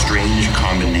this strange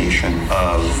combination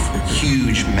of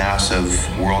huge, massive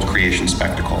world creation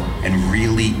spectacle and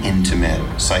really intimate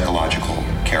psychological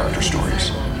character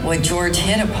stories. What George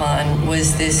hit upon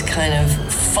was this kind of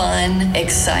fun,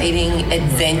 exciting,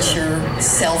 adventure,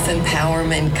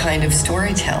 self-empowerment kind of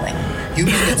storytelling. You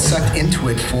may get sucked into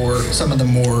it for some of the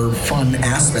more fun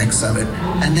aspects of it.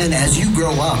 And then as you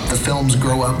grow up, the films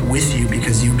grow up with you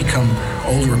because you become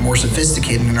older and more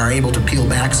sophisticated and are able to peel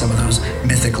back some of those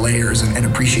mythic layers and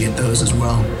appreciate those as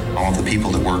well. All the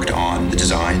people that worked on the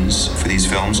designs for these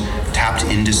films tapped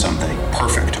into something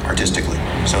perfect artistically.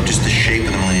 So just the shape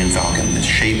of the Millennium Falcon, the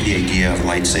shape, the idea of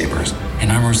lightsabers.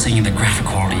 And I remember seeing the graphic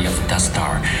quality of the Death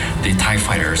Star, the TIE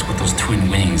fighters with those twin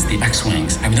wings, the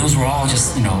X-Wings. I mean, those were all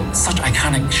just, such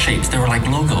iconic shapes. They were like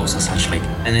logos, essentially.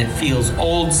 And it feels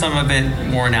old, some of it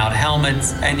worn out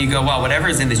helmets, and you go, wow, whatever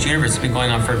is in this universe has been going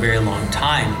on for a very long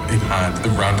time. It had the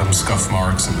random scuff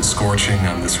marks and the scorching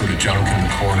and the sort of junk in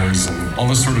the corners and all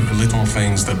the sort of little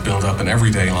things that build up in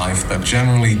everyday life that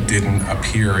generally didn't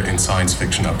appear in science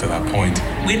fiction up to that point.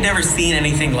 We'd never seen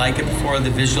anything like it before, the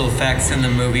visual effects in the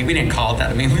movie. We didn't call it that.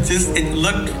 I mean, it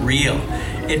looked real.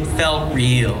 It felt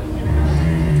real.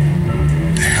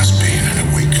 There has been an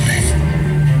awakening.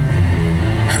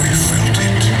 Have you felt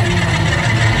it?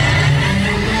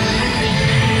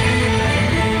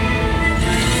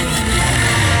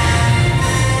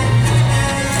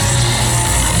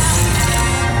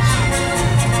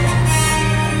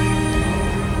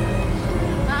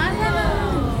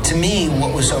 To me,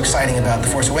 what was so exciting about The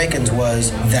Force Awakens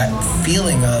was that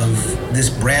feeling of this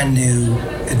brand new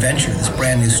adventure, this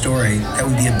brand new story that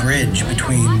would be a bridge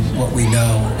between what we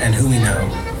know and who we know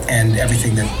and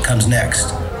everything that comes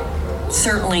next.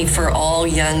 Certainly for all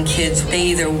young kids, they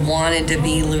either wanted to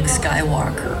be Luke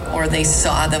Skywalker or they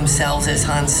saw themselves as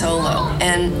Han Solo.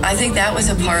 And I think that was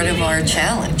a part of our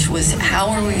challenge, was how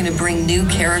are we going to bring new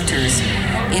characters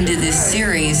into this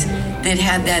series that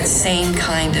had that same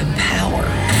kind of power.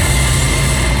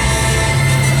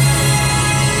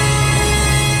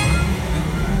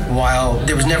 While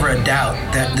there was never a doubt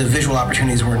that the visual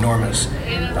opportunities were enormous,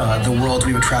 the worlds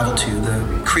we would travel to,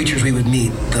 the creatures we would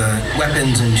meet, the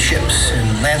weapons and ships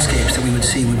and landscapes that we would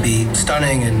see would be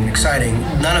stunning and exciting.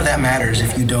 None of that matters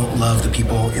if you don't love the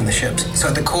people in the ships. So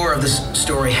at the core of this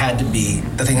story had to be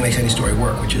the thing that makes any story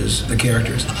work, which is the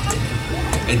characters.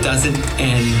 It doesn't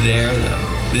end there, though.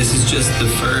 This is just the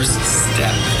first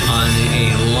step on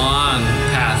a long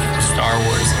path for Star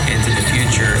Wars into the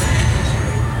future.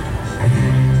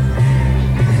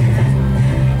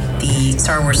 The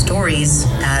Star Wars stories,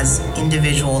 as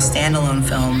individual standalone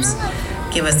films,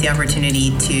 give us the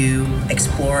opportunity to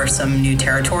explore some new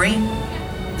territory.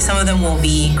 Some of them will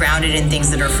be grounded in things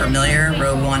that are familiar.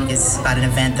 Rogue One is about an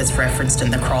event that's referenced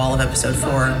in the crawl of Episode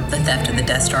 4, the theft of the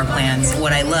Death Star plans.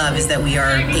 What I love is that we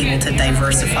are able to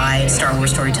diversify Star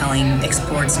Wars storytelling,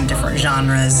 explore some different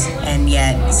genres, and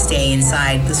yet stay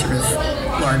inside the sort of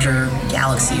larger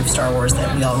galaxy of Star Wars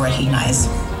that we all recognize.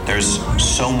 There's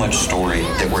so much story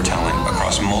that we're telling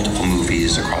across multiple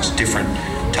movies, across different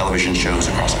television shows,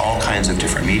 across all kinds of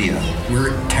different media.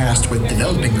 We're tasked with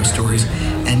developing those stories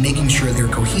and making sure they're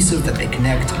cohesive, that they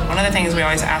connect. One of the things we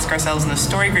always ask ourselves in the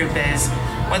story group is,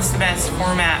 what's the best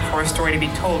format for a story to be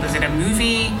told? Is it a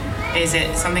movie? Is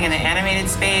it something in the animated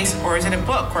space? Or is it a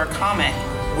book or a comic?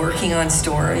 Working on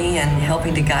story and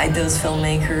helping to guide those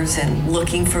filmmakers and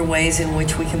looking for ways in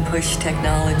which we can push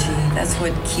technology. That's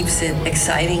what keeps it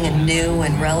exciting and new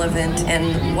and relevant.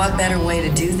 And what better way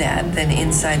to do that than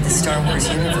inside the Star Wars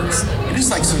universe? It is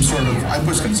like some sort of, I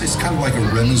was going to say it's kind of like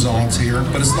a renaissance here,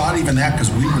 but it's not even that because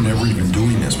we were never even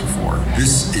doing this before.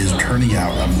 This is turning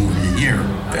out a movie a year.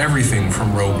 Everything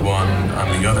from Rogue One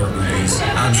and the other movies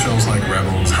and shows like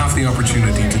Rebels have the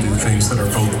opportunity to do things that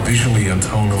are both visually and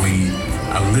tonally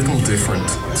a little different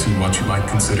to what you might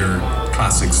consider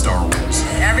classic Star Wars.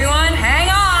 Everyone, hang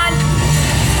on!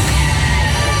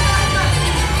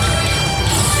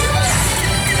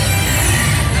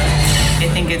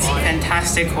 I think it's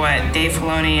fantastic what Dave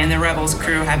Filoni and the Rebels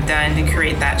crew have done to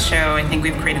create that show. I think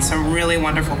we've created some really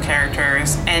wonderful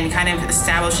characters and kind of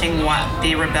establishing what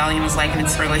the rebellion was like in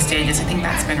its early stages. I think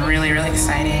that's been really, really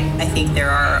exciting. I think there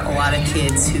are a lot of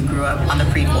kids who grew up on the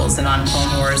prequels and on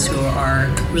Clone Wars who are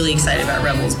really excited about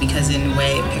Rebels because in a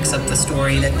way it picks up the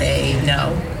story that they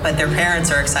know. But their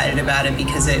parents are excited about it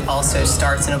because it also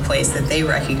starts in a place that they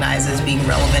recognize as being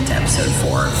relevant to Episode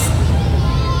 4.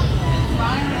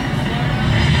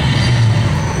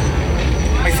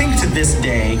 I think to this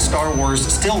day, Star Wars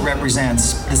still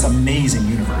represents this amazing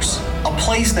universe. A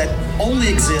place that only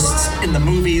exists in the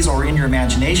movies or in your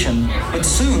imagination, but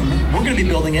soon we're going to be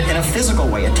building it in a physical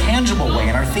way, a tangible way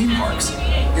in our theme parks.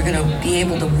 You're going to be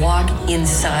able to walk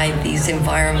inside these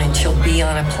environments. You'll be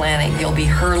on a planet. You'll be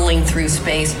hurtling through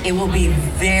space. It will be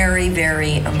very,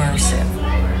 very immersive.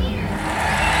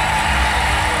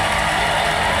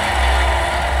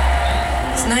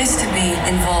 It's nice to be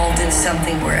involved in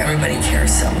something where everybody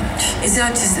cares so much. It's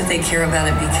not just that they care about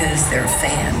it because they're a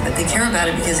fan, but they care about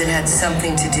it because it had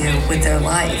something to do with their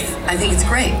life. I think it's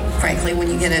great, frankly, when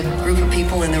you get a group of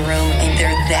people in the room and they're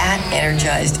that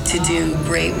energized to do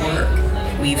great work.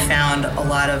 We've found a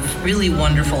lot of really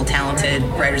wonderful, talented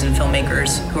writers and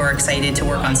filmmakers who are excited to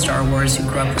work on Star Wars, who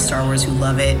grew up with Star Wars, who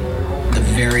love it. The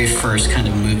very first kind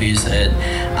of movies that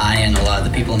I and a lot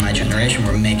of the people in my generation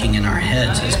were making in our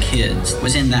heads as kids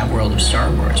was in that world of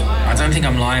Star Wars. I don't think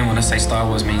I'm lying when I say Star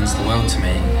Wars means the world to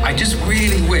me. I just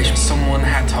really wish someone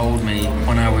had told me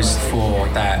when I was 4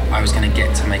 that I was going to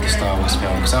get to make a Star Wars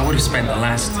film, because I would have spent the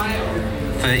last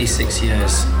 36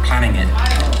 years planning it.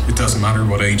 It doesn't matter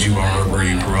what age you are or where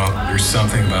you grew up, there's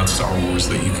something about Star Wars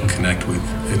that you can connect with.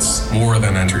 It's more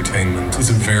than entertainment. It's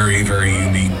a very, very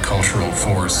unique cultural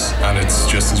force, and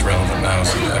it's just as relevant now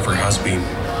as it ever has been.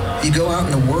 You go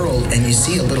out in the world and you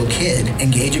see a little kid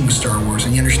engaging with Star Wars,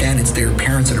 and you understand it's their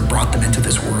parents that have brought them into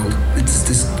this world. It's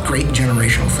this great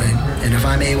generational thing. And if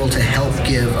I'm able to help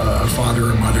give a father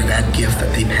or mother that gift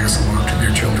that they pass along to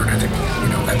their children, I think,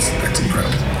 that's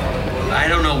incredible. I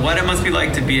don't know what it must be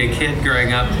like to be a kid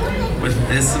growing up with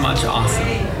this much awesome.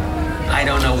 I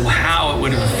don't know how it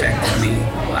would have affected me.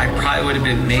 I probably would have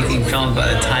been making films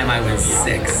by the time I was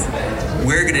 6.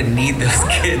 We're gonna need those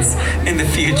kids in the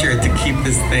future to keep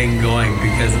this thing going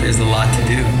because there's a lot to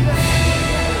do.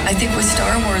 I think with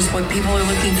Star Wars, what people are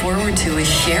looking forward to is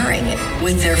sharing it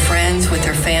with their friends, with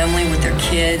their family, with their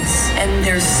kids. And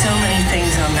there's so many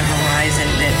things on the horizon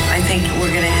that I think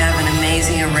we're gonna have an amazing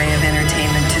amazing array of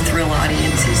entertainment to thrill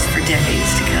audiences for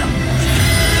decades to come.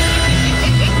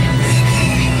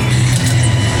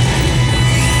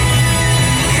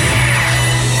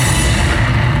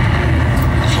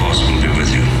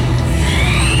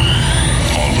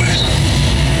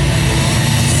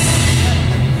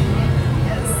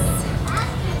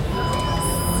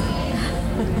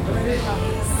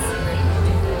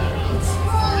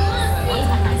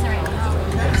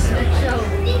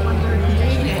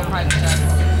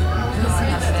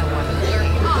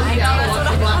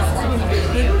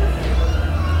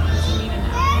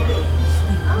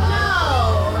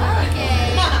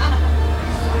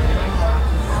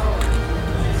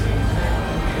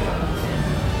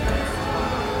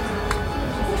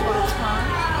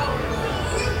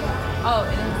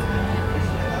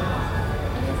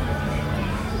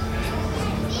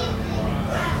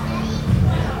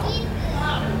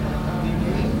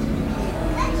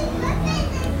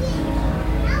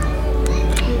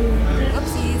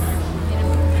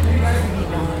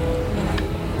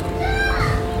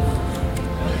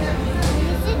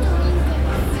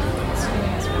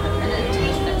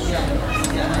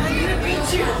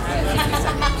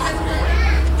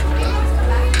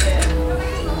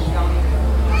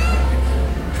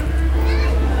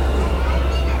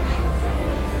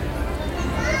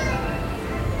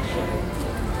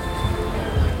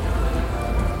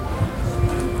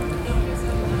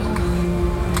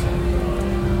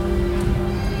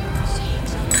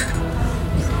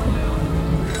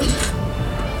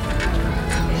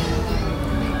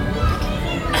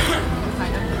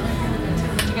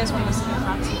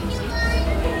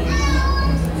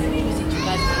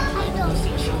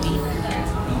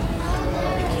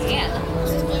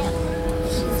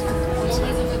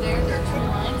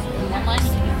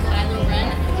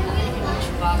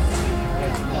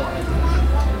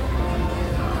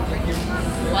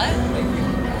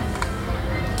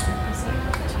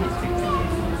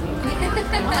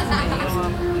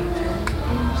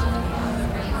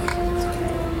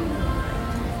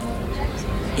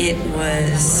 It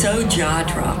was so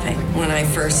jaw-dropping when I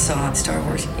first saw Star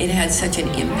Wars. It had such an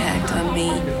impact on me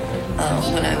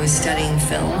when I was studying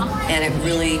film, and it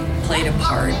really played a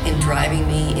part in driving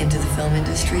me into the film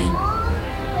industry.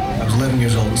 I was 11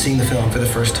 years old and seeing the film for the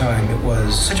first time. It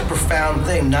was such a profound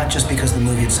thing, not just because the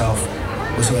movie itself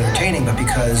was so entertaining, but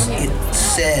because it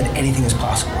said anything is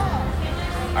possible.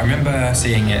 I remember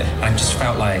seeing it, and I just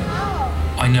felt like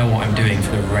I know what I'm doing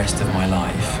for the rest of my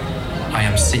life. I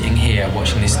am sitting here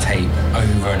watching this tape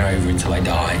over and over until I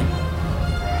die.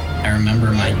 I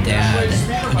remember my dad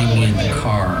putting me in the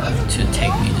car to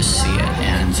take me to see it,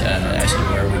 and I said,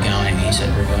 "Where are we going?" He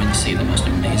said, "We're going to see the most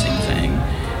amazing thing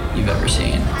you've ever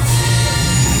seen."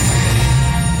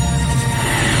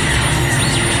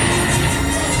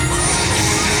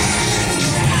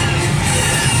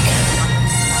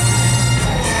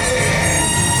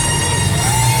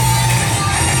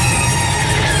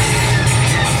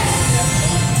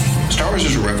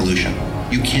 Revolution.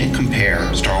 You can't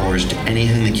compare Star Wars to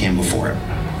anything that came before it.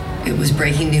 It was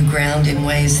breaking new ground in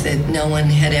ways that no one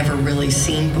had ever really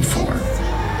seen before.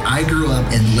 I grew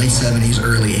up in the late 70s,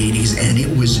 early 80s, and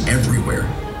it was everywhere.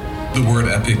 The word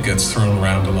epic gets thrown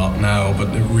around a lot now,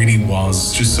 but it really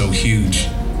was just so huge.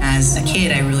 As a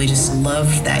kid, I really just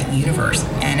loved that universe.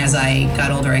 And as I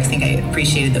got older, I think I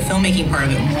appreciated the filmmaking part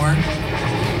of it more.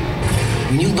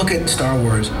 When you look at Star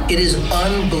Wars, it is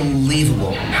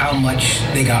unbelievable how much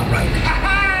they got right.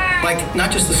 Like,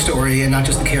 not just the story and not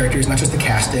just the characters, not just the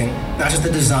casting, not just the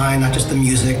design, not just the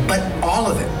music, but all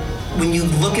of it. When you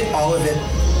look at all of it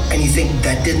and you think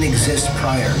that didn't exist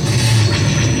prior.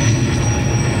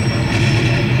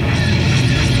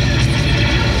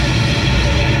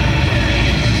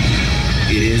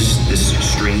 It is this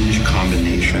strange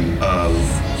combination of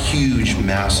huge,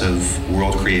 massive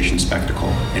world creation spectacle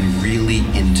and really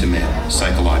intimate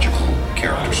psychological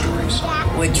character stories.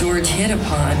 What George hit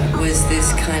upon was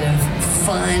this kind of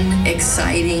fun,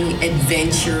 exciting,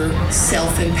 adventure,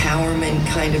 self-empowerment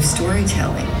kind of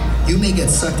storytelling. You may get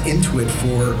sucked into it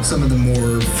for some of the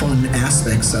more fun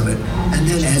aspects of it. And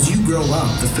then as you grow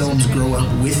up, the films grow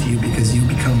up with you because you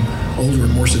become older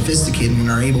and more sophisticated and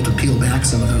are able to peel back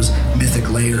some of those mythic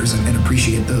layers and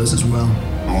appreciate those as well.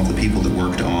 All the people that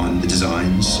worked on the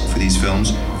designs for these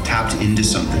films tapped into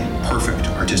something perfect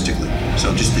artistically.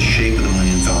 So just the shape of the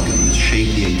Millennium Falcon, the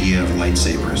shape, the idea of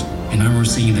lightsabers. And I remember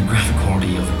seeing the graphic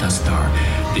quality of the Death Star,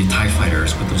 the TIE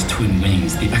fighters with those twin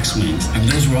wings, the X-wings, and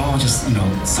those were all just,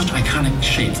 such iconic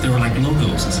shapes. They were like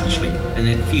logos, essentially. And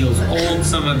it feels old,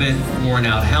 some of it worn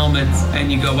out helmets,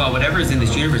 and you go, well, whatever is in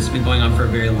this universe has been going on for a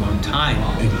very long time.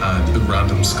 It had the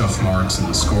random scuff marks and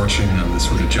the scorching and the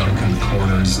sort of junk in the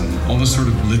corners and all the sort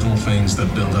of little things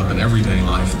that build up in everyday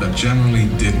life that generally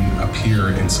didn't appear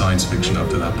in science fiction up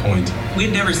to that point.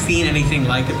 We'd never seen anything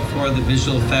like it before, the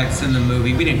visual effects in the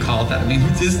movie. We didn't call it that. I mean,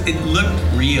 it looked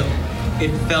real.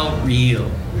 It felt real.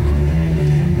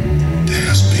 There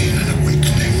has been an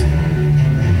awakening.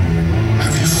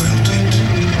 Have you felt it?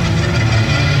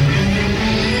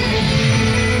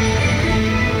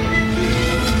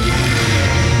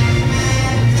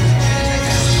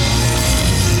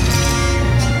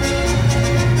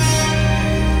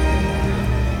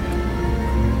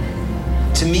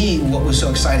 To me, what was so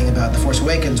exciting about The Force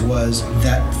Awakens was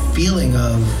that feeling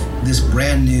of this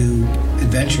brand new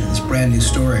adventure, this brand new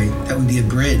story that would be a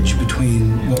bridge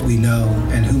between what we know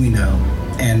and who we know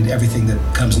and everything that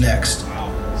comes next.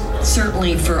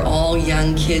 Certainly for all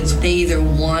young kids, they either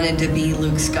wanted to be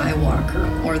Luke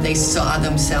Skywalker or they saw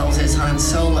themselves as Han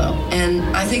Solo. And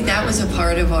I think that was a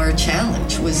part of our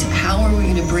challenge, was how are we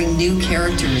going to bring new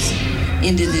characters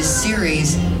into this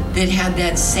series that had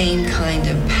that same kind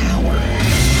of power.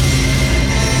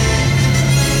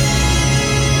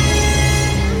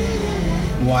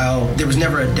 While there was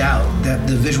never a doubt that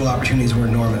the visual opportunities were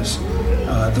enormous,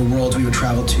 the worlds we would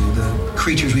travel to, the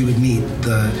creatures we would meet,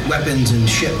 the weapons and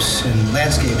ships and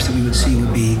landscapes that we would see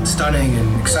would be stunning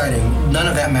and exciting. None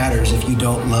of that matters if you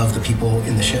don't love the people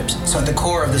in the ships. So at the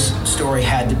core of this story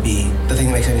had to be the thing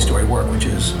that makes any story work, which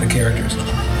is the characters.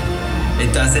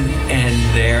 It doesn't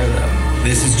end there, though.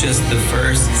 This is just the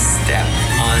first step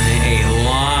on a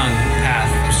long path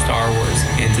for Star Wars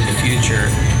into the future.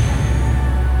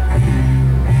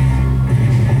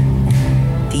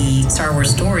 The Star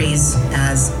Wars stories,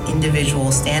 as individual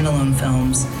standalone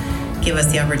films, give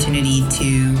us the opportunity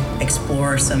to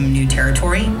explore some new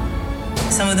territory.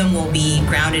 Some of them will be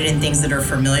grounded in things that are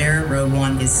familiar. Rogue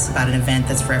One is about an event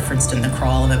that's referenced in the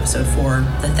crawl of Episode 4,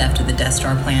 the theft of the Death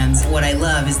Star plans. What I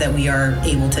love is that we are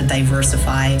able to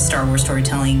diversify Star Wars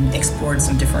storytelling, explore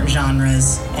some different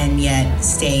genres, and yet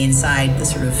stay inside the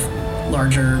sort of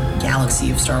larger galaxy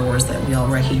of Star Wars that we all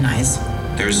recognize.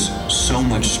 There's so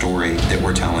much story that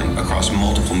we're telling across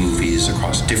multiple movies,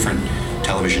 across different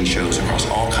television shows, across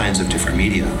all kinds of different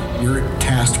media. You're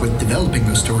tasked with developing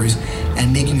those stories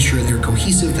and making sure they're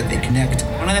cohesive, that they connect.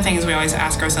 One of the things we always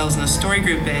ask ourselves in the story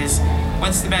group is,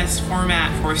 what's the best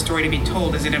format for a story to be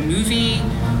told? Is it a movie?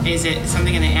 Is it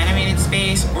something in the animated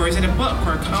space? Or is it a book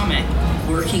or a comic?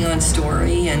 Working on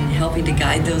story and helping to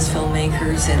guide those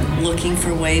filmmakers and looking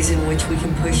for ways in which we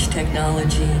can push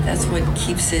technology. That's what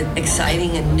keeps it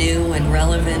exciting and new and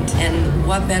relevant. And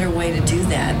what better way to do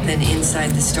that than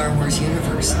inside the Star Wars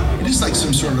universe? It is like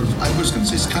some sort of, I was going to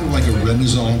say, it's kind of like a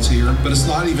renaissance here, but it's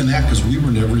not even that because we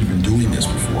were never even doing this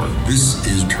before. This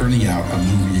is turning out a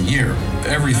movie a year.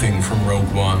 Everything from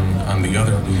Rogue One and the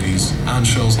other movies and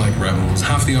shows like Rebels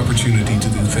have the opportunity to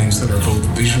do things that are both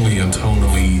visually and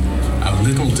tonally a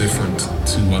little different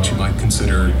to what you might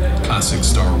consider classic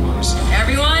Star Wars.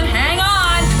 Everyone, hang on!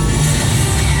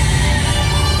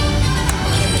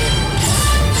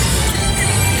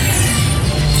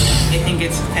 I think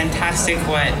it's fantastic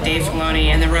what Dave Filoni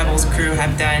and the Rebels crew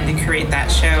have done to create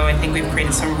that show. I think we've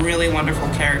created some really wonderful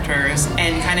characters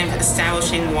and kind of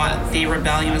establishing what the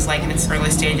rebellion was like in its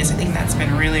early stages. I think that's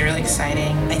been really, really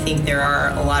exciting. I think there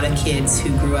are a lot of kids who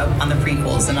grew up on the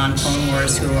prequels and on Clone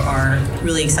Wars who are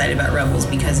really excited about Rebels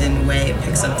because in a way it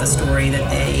picks up the story that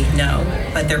they know.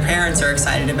 But their parents are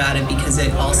excited about it because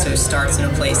it also starts in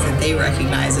a place that they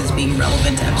recognize as being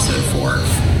relevant to Episode 4.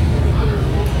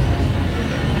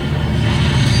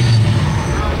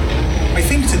 I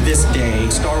think to this day,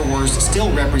 Star Wars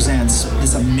still represents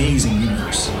this amazing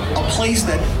universe. A place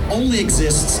that only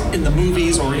exists in the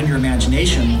movies or in your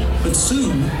imagination, but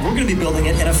soon we're going to be building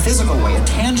it in a physical way, a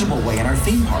tangible way in our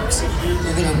theme parks.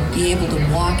 You're going to be able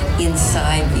to walk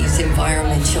inside these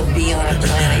environments. You'll be on a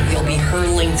planet. You'll be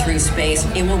hurtling through space.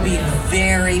 It will be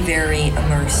very, very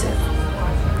immersive.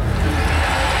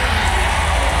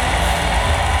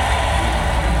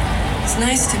 It's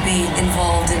nice to be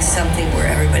involved in something where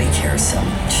everybody cares so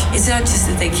much. It's not just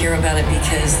that they care about it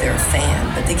because they're a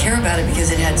fan, but they care about it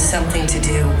because it had something to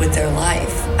do with their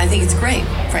life. I think it's great,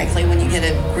 frankly, when you get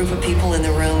a group of people in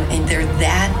the room and they're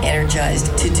that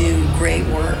energized to do great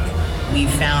work. We've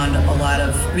found a lot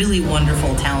of really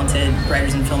wonderful, talented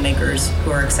writers and filmmakers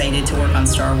who are excited to work on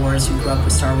Star Wars, who grew up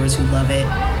with Star Wars, who love it.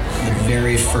 The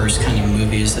very first kind of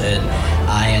movies that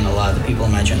I and a lot of the people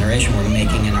in my generation were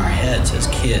making in our heads as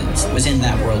kids was in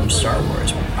that world of Star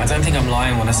Wars. I don't think I'm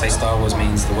lying when I say Star Wars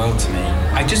means the world to me.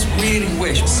 I just really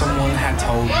wish someone had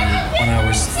told me when I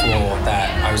was 4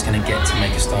 that I was going to get to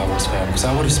make a Star Wars film, because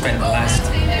I would have spent the last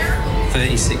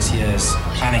 36 years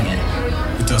planning it.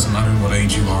 It doesn't matter what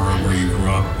age you are or where you grew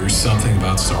up, there's something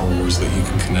about Star Wars that you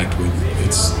can connect with.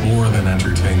 It's more than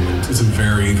entertainment. It's a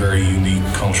very, very unique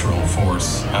cultural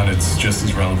force, and it's just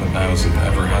as relevant now as it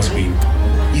ever has been.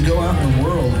 You go out in the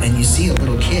world and you see a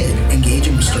little kid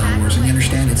engaging with Star Wars, and you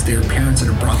understand it's their parents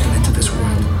that have brought them into this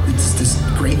world. It's this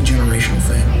great generational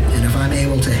thing. And if I'm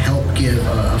able to help give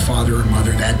a father or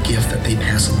mother that gift that they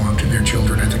pass along to their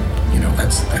children, I think,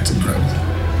 that's incredible.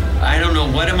 I don't know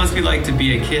what it must be like to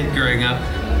be a kid growing up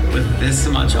with this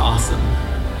much awesome.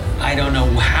 I don't know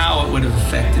how it would have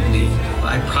affected me.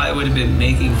 I probably would have been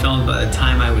making films by the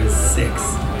time I was 6.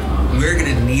 We're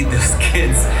gonna need those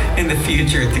kids in the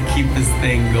future to keep this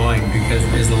thing going, because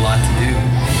there's a lot to do.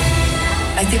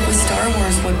 I think with Star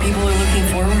Wars, what people are looking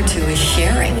forward to is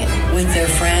sharing it with their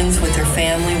friends, with their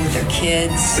family, with their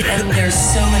kids. And there's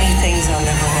so many things on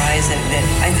the horizon that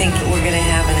I think we're going to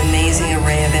have an amazing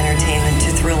array of entertainment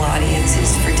to thrill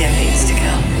audiences for decades to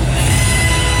come.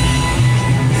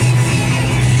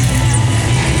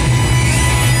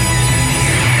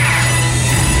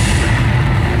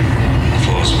 The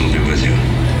Force will be with you.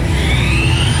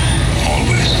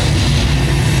 Always.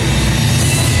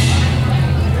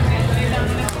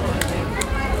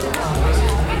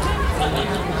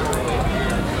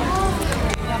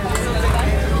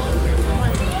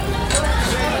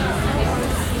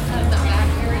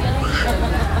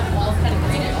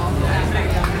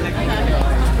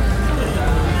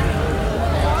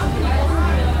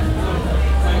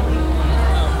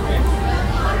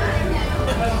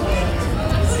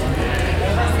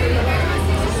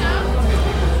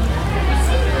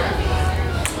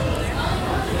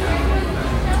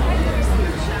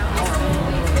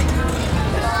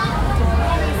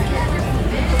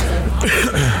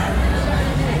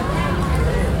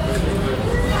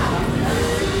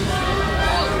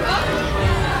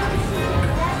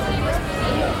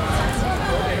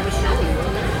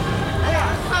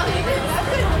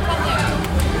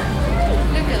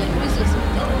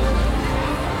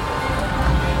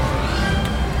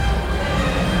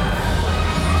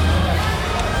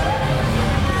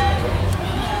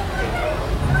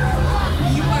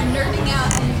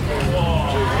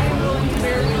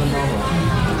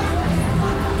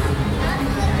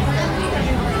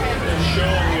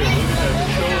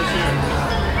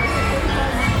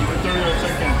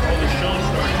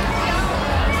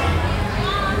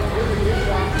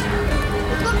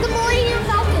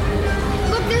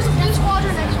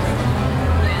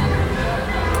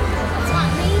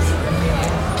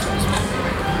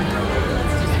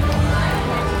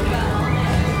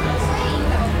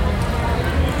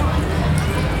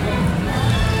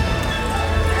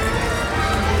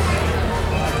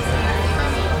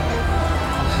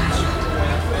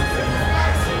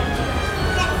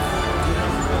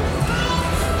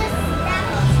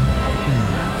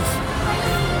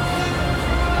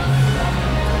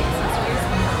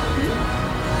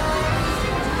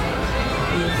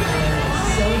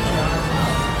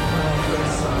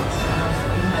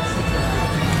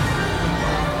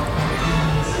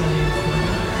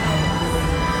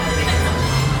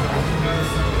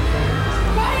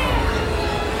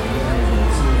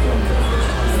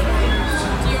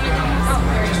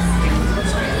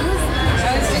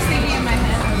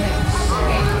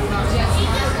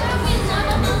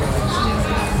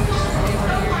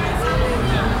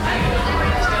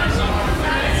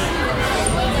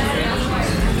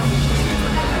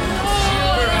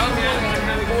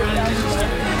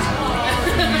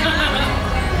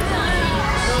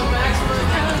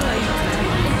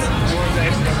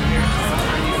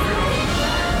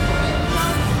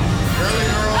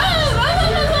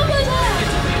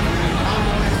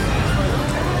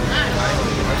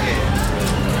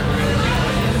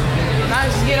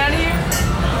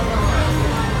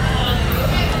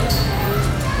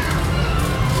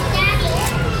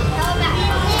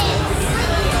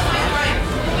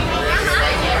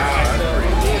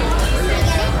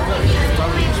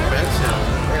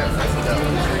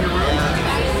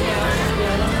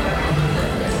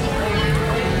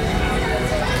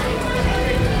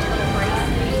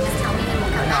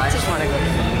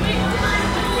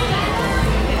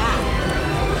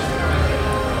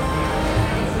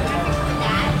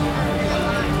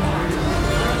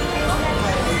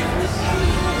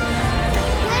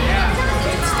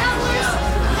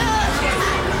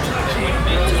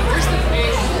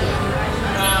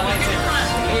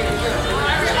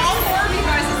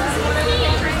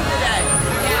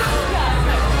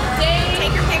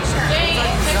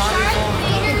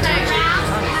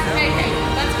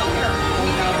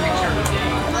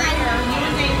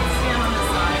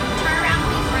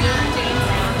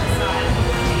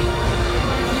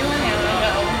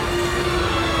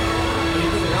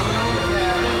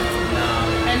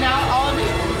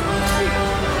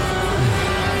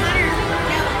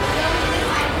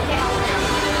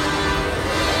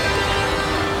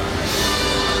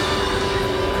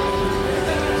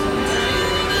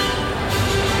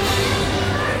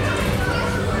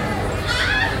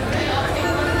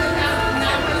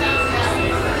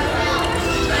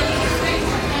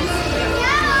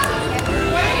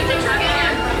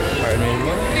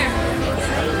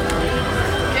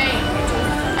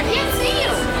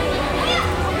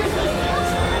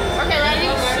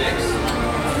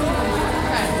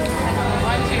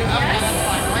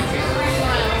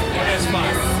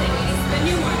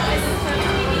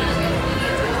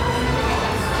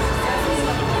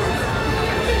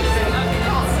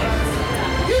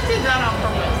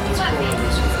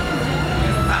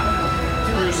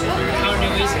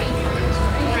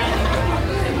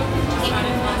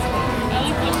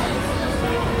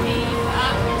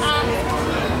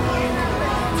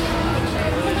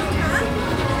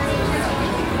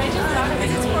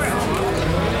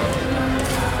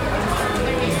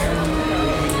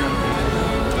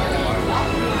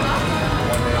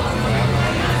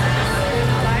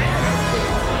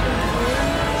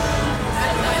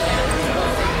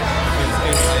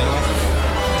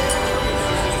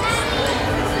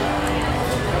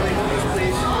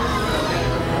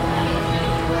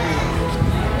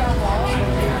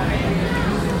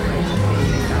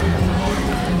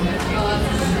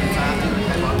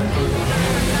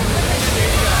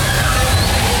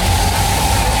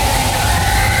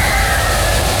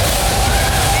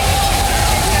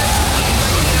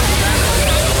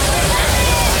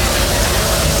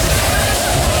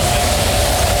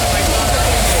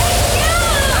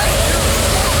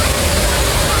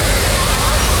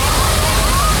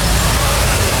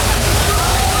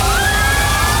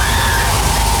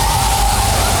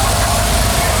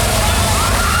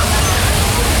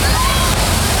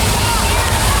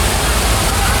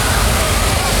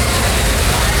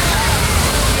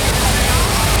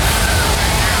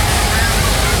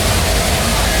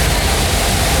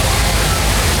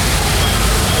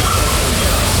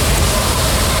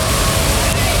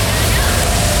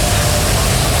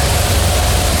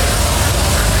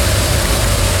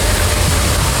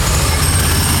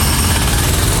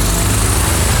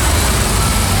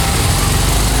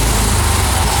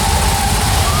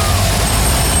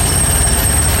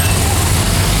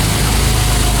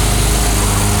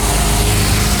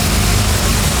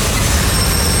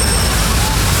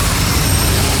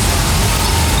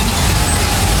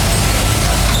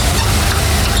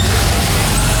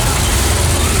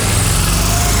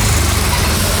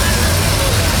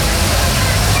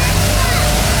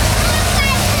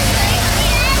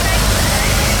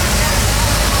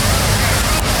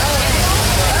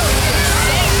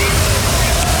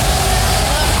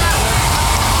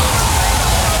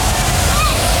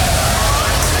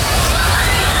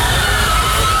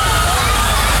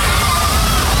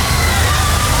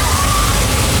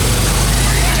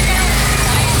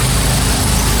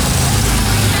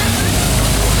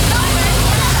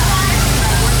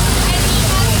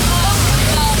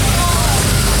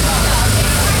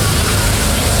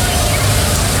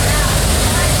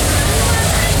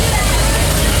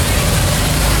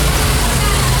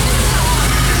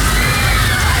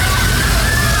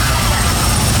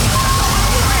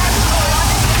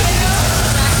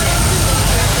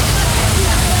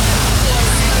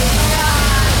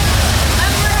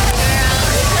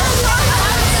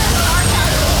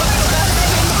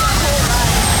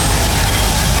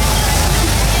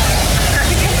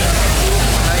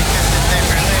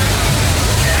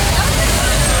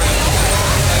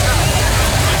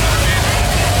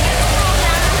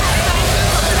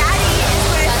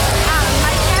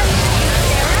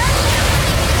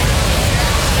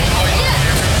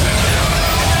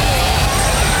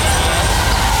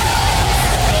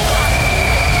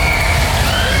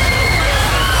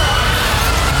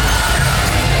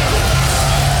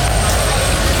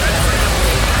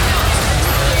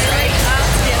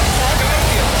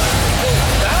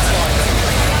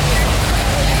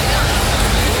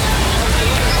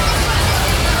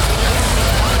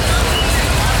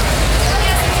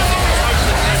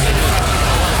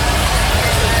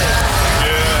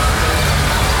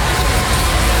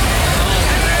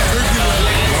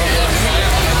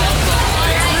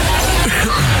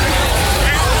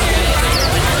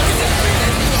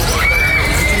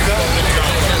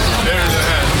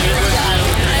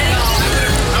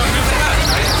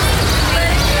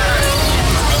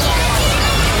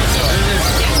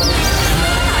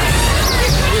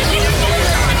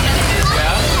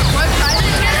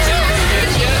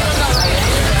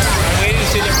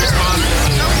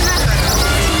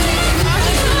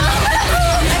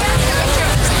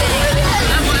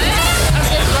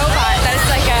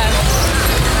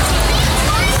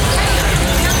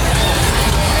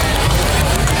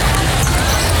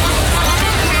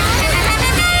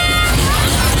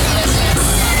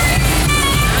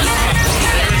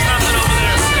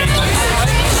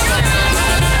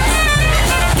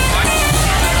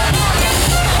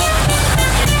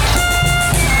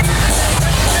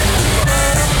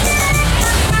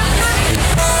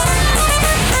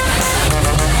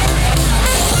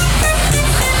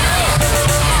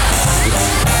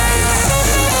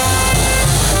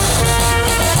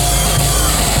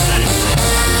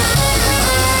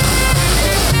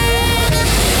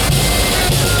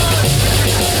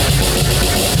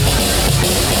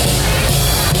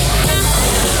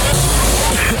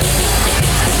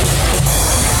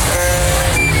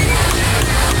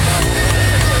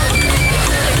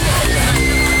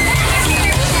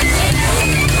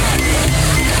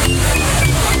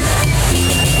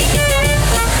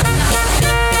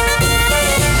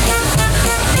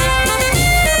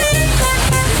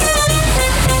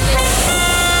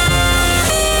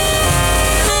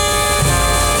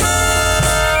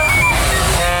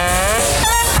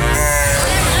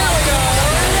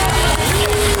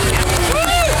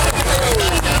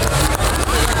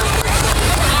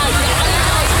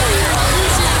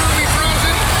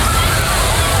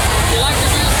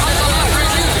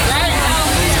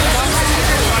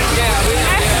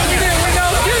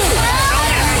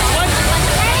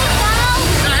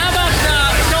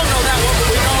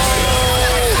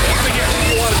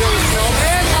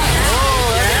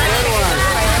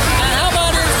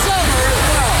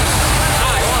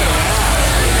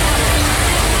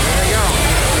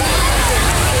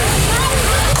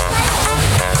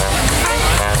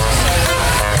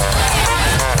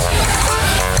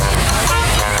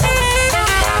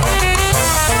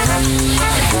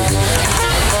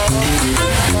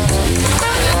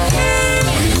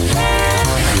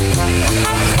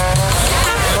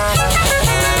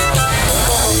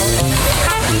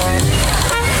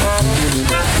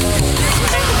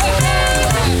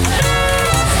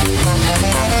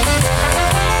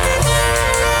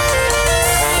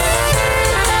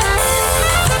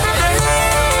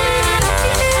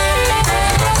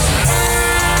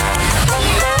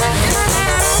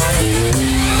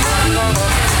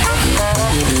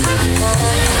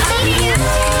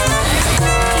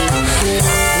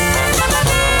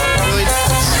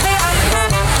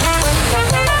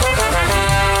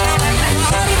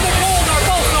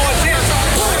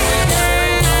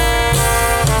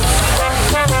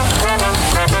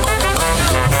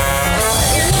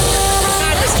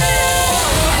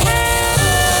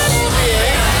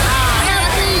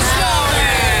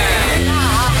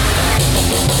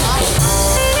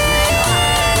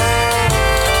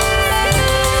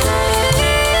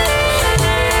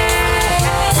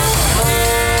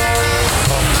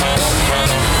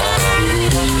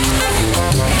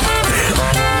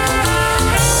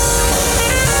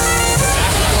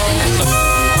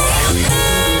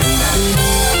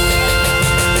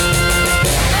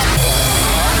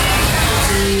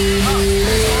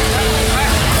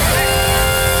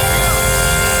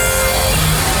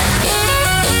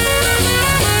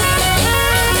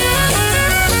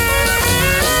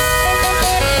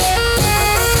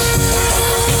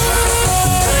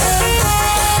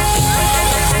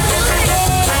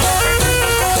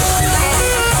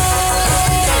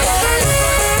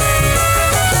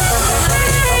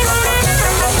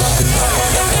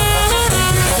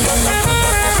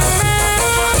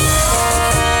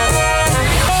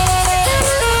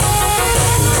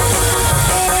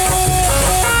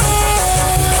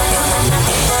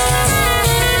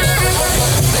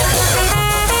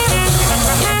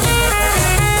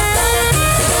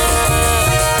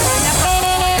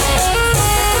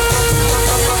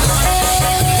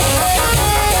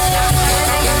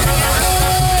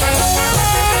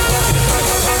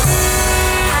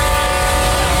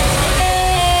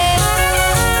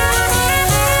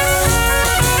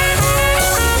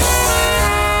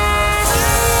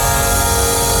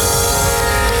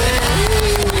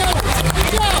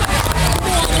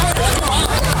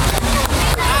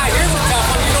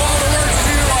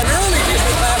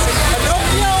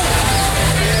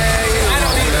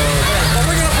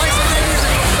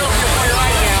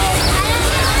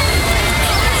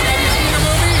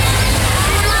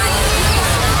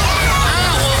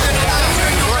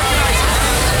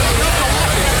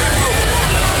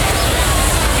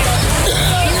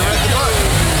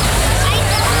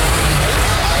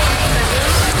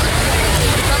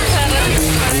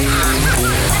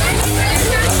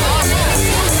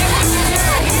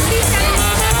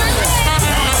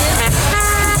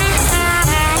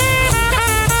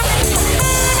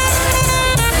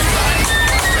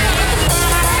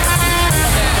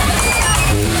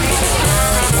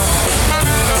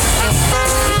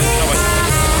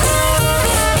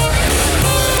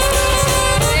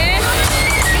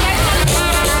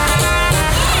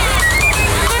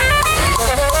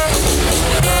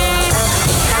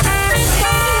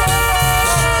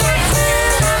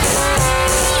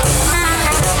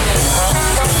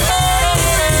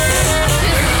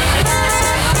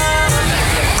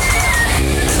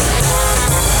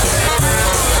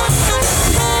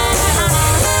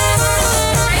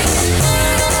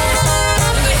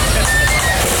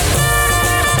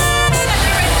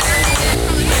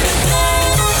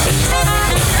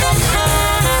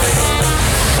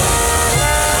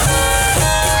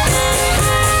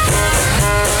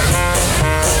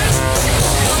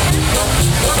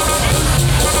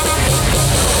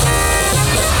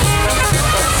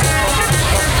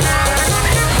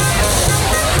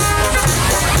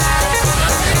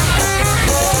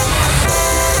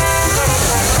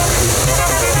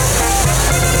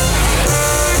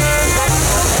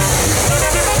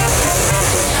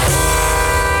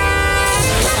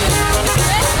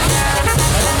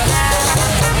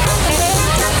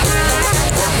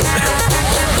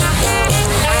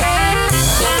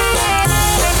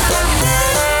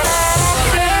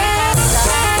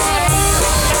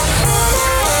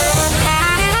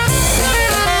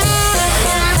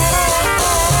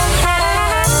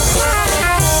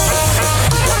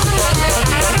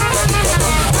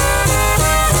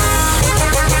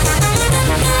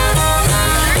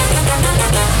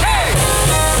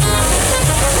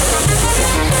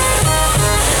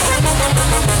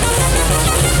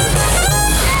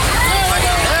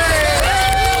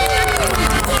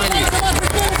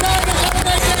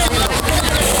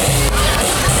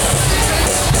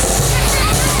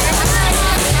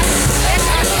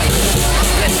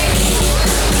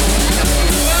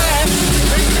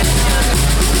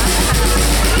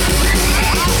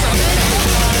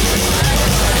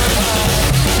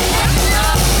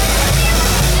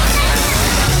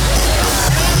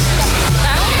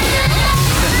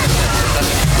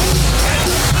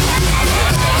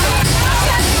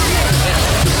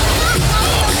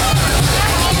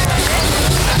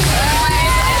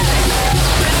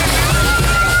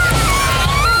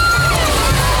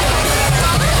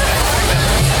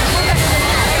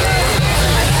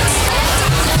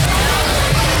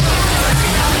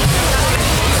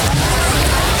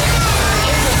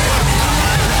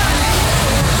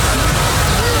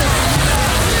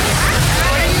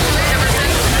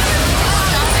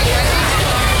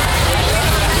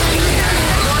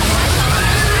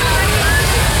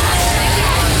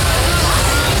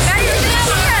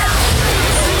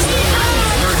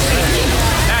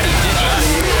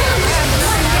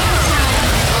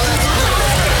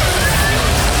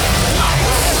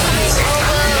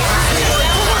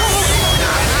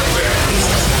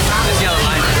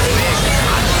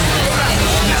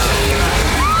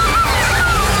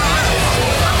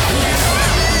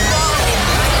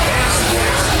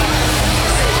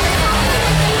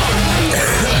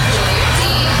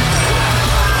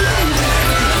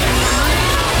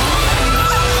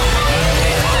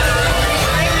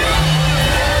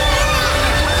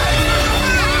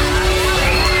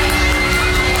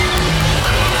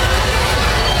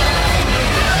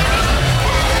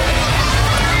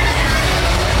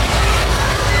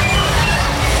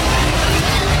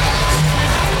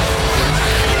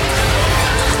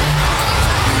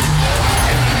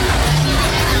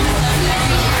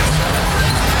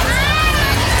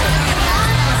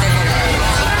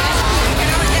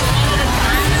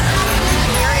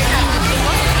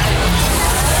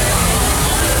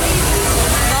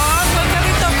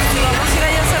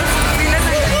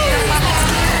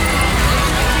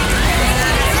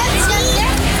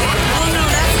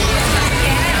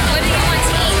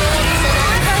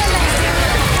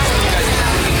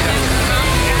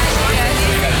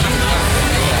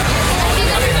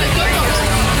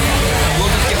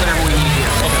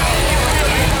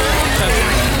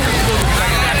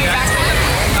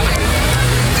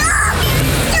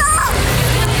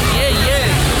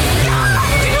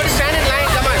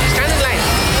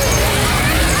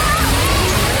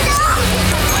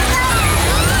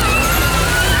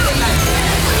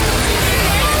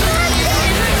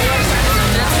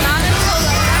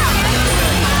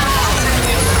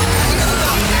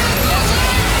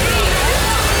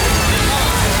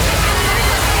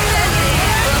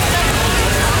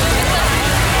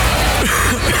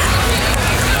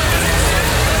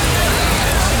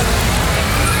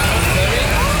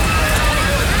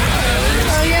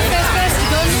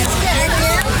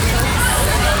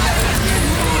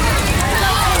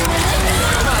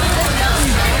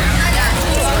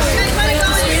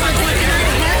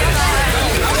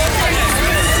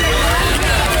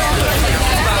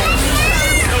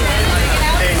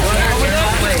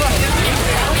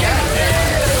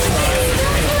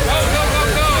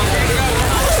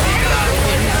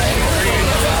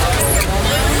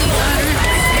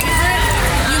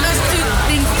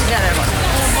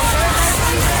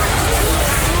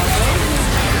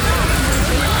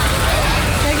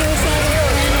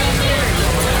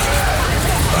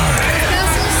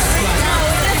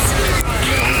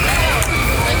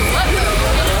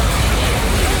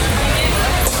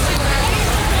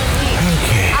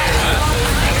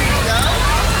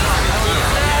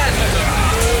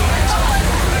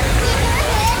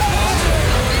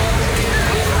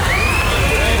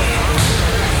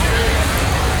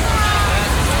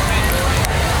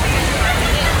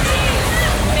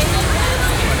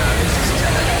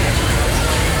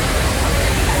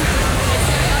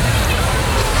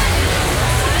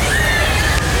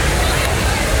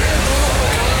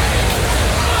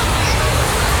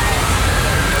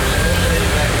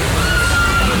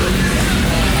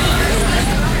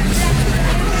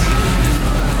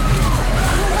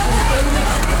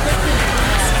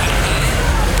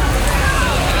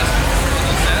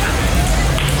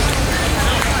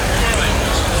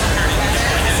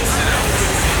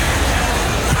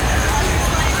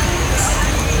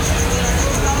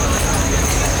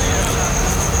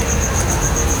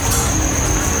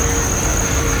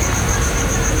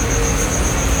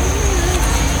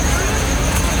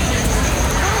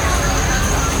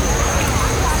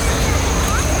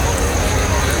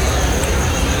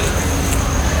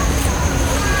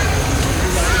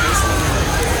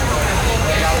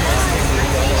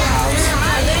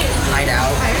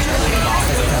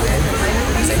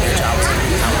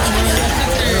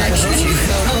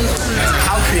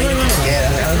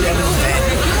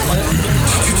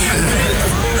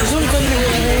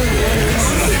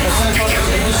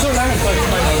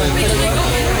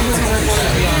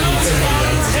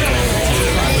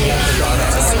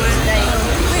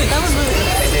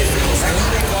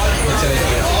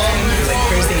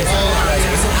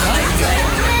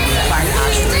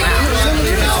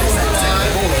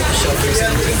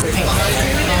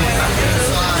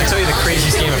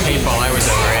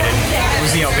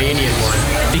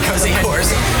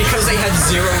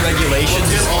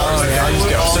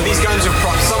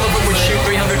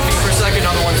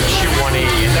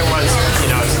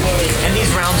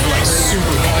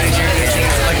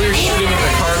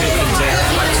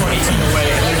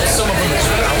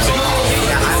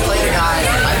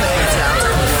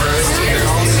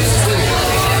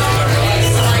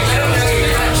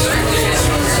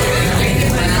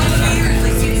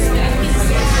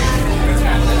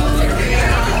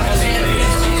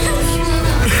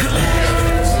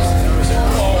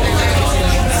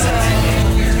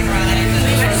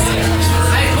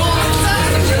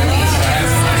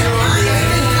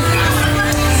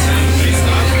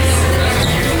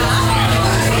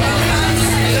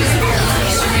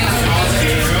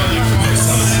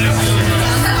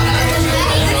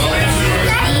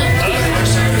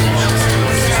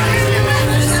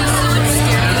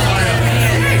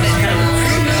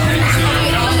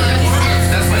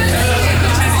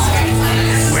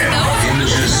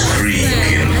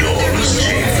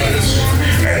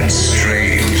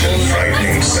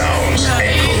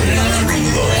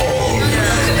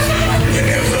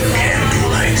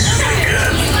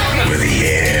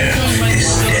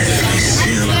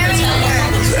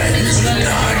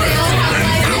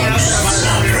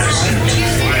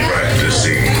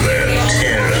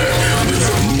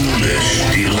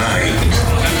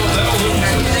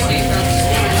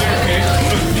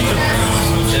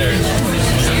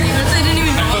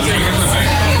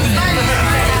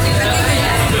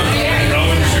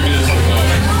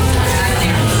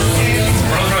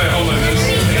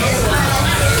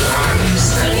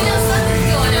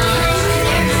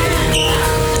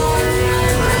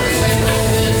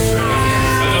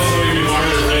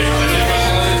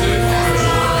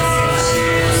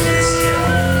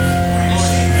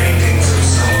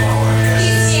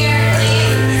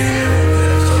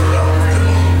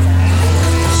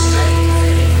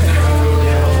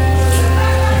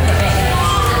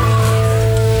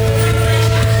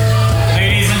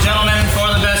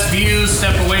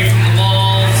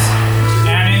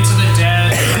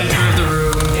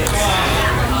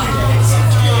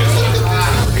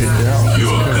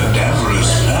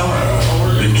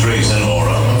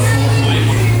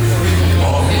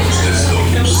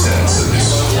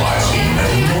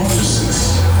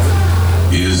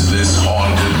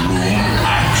 haunted room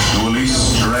actually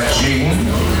stretching?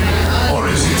 Or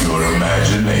is it your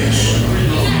imagination?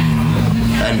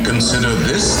 And consider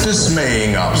this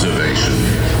dismaying observation.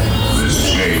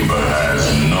 This chamber has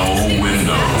no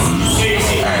windows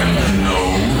and no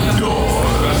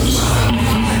doors,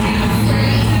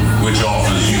 which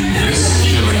offers you this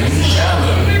chilling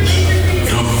challenge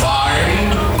to find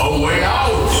a way out.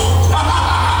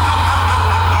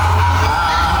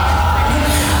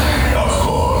 Of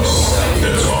course,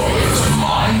 there's always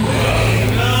my way.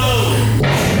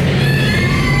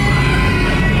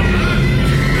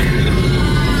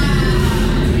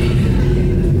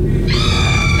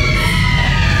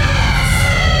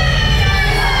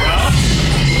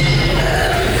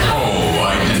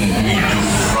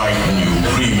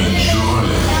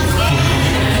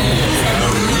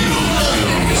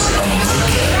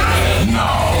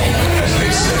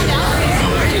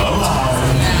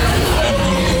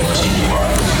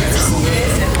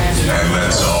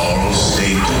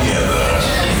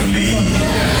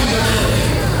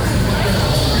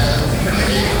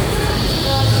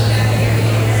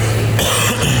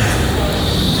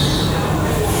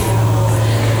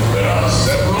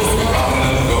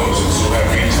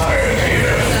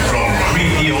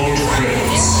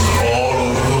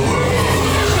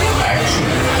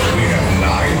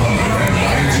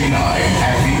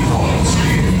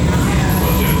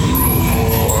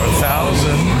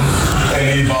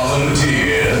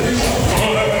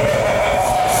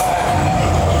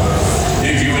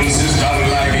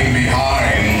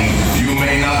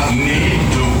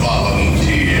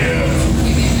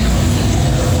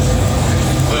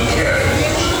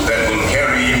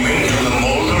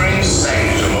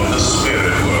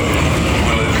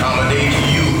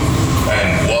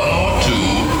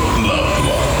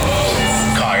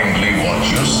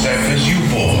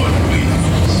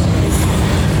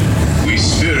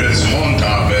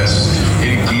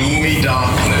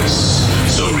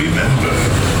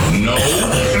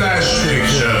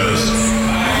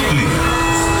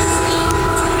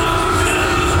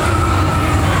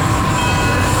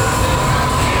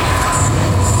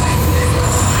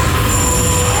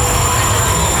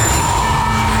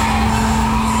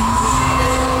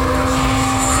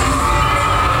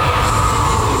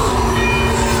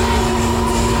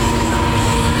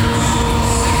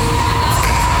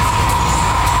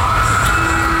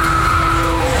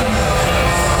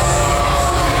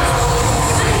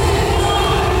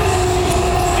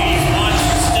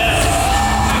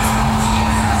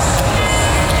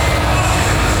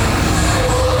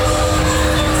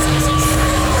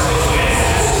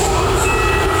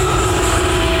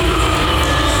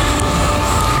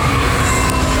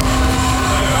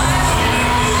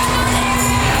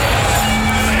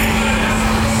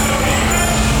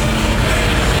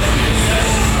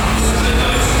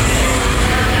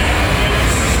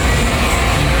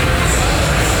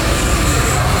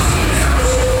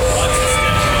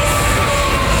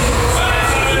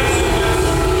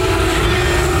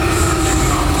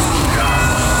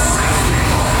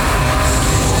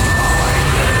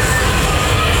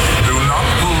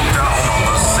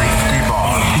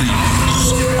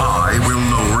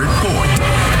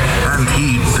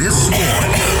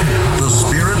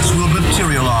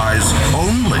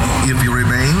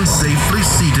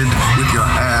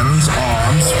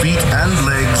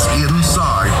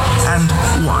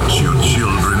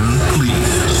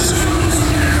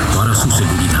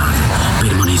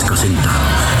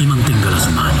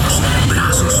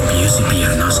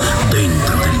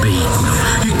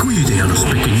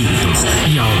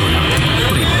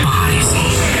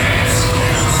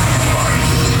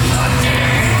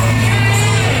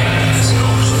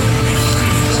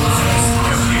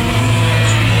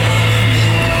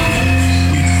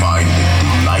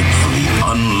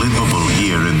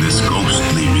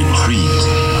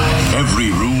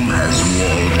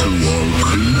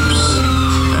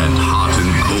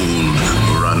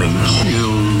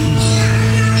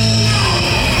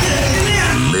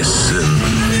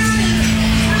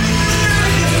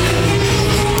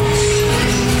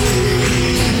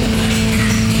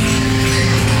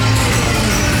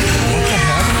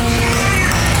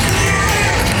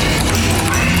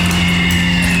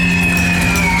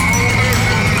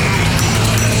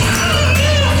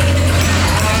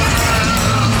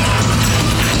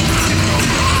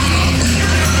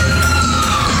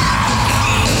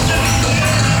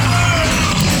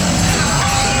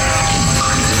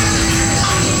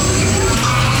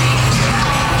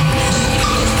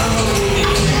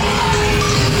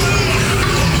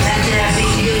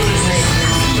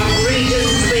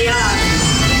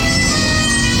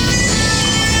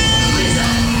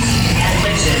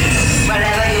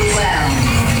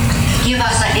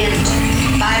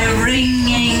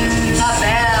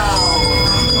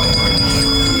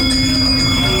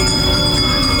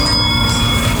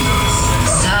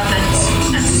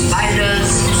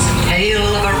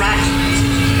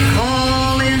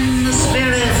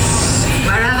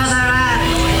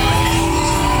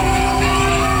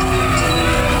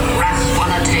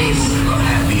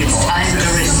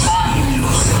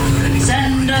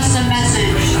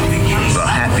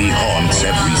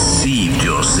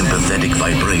 synthetic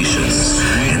vibrations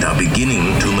and are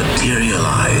beginning to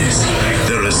materialize.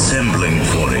 They're assembling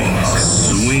for a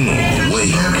swinging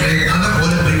wake. Okay, I'm not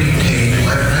one of the detained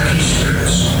by wacky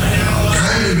spirits.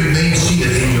 Kindly remain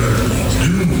seated in your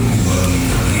doom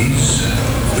buggies.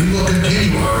 We will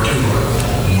continue our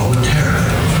tour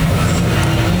momentarily.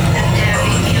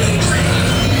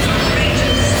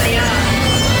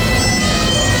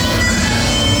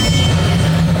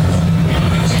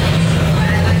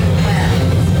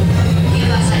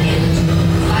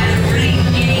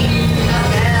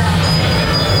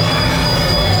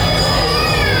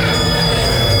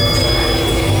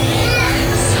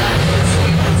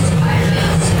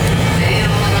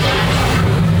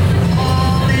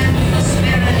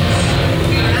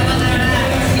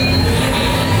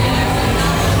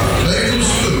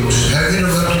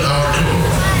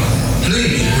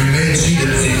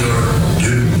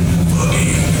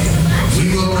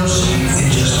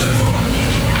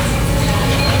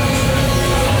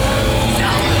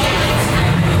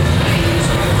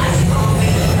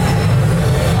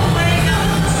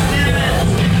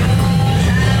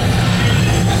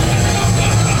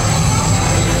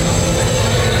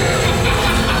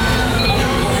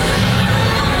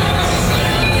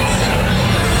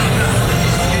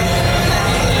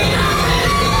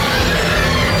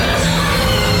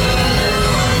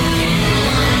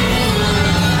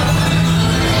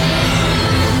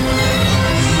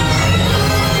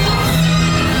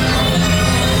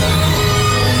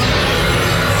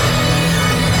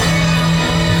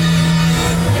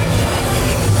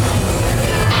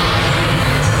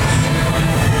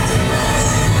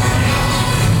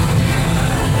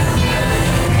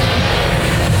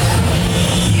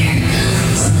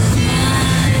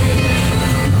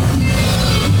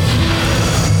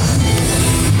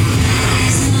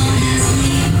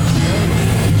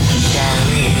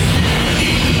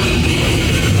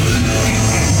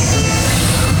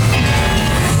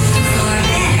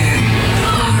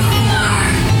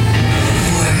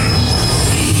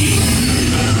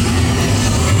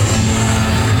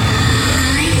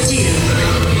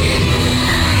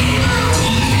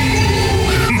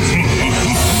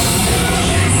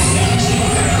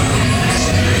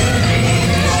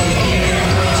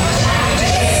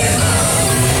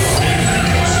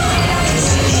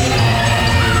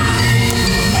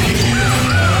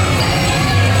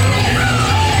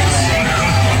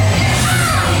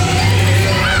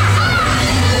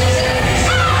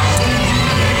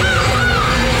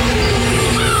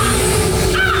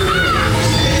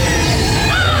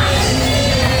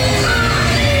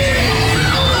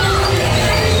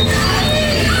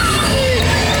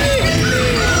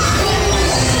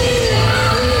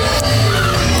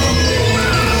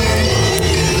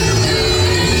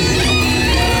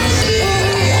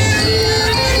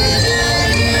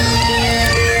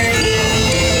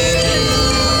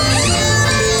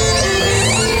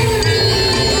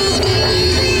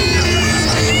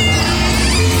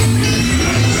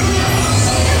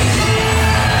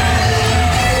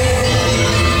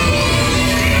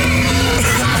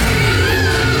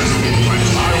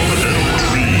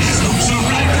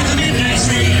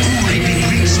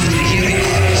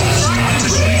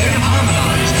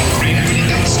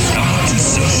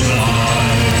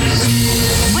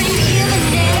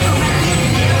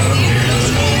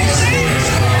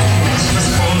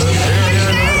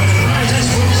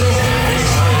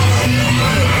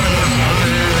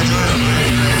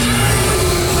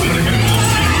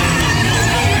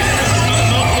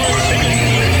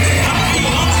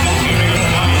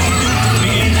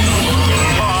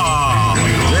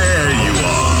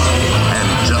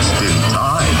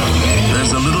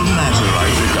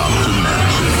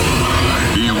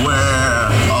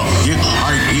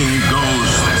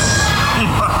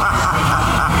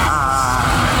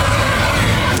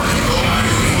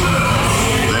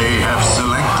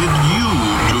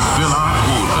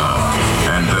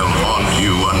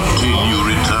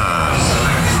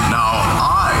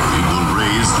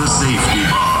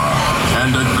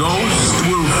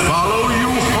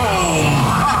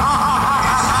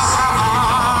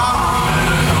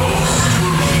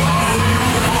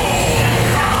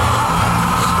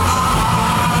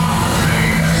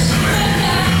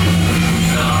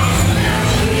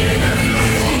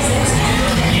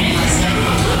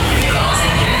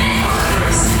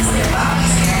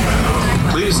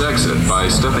 exit by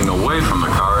stepping away from the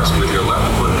cars with your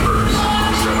left foot first.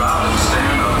 Step out and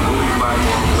stand on the moving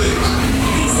platform, please.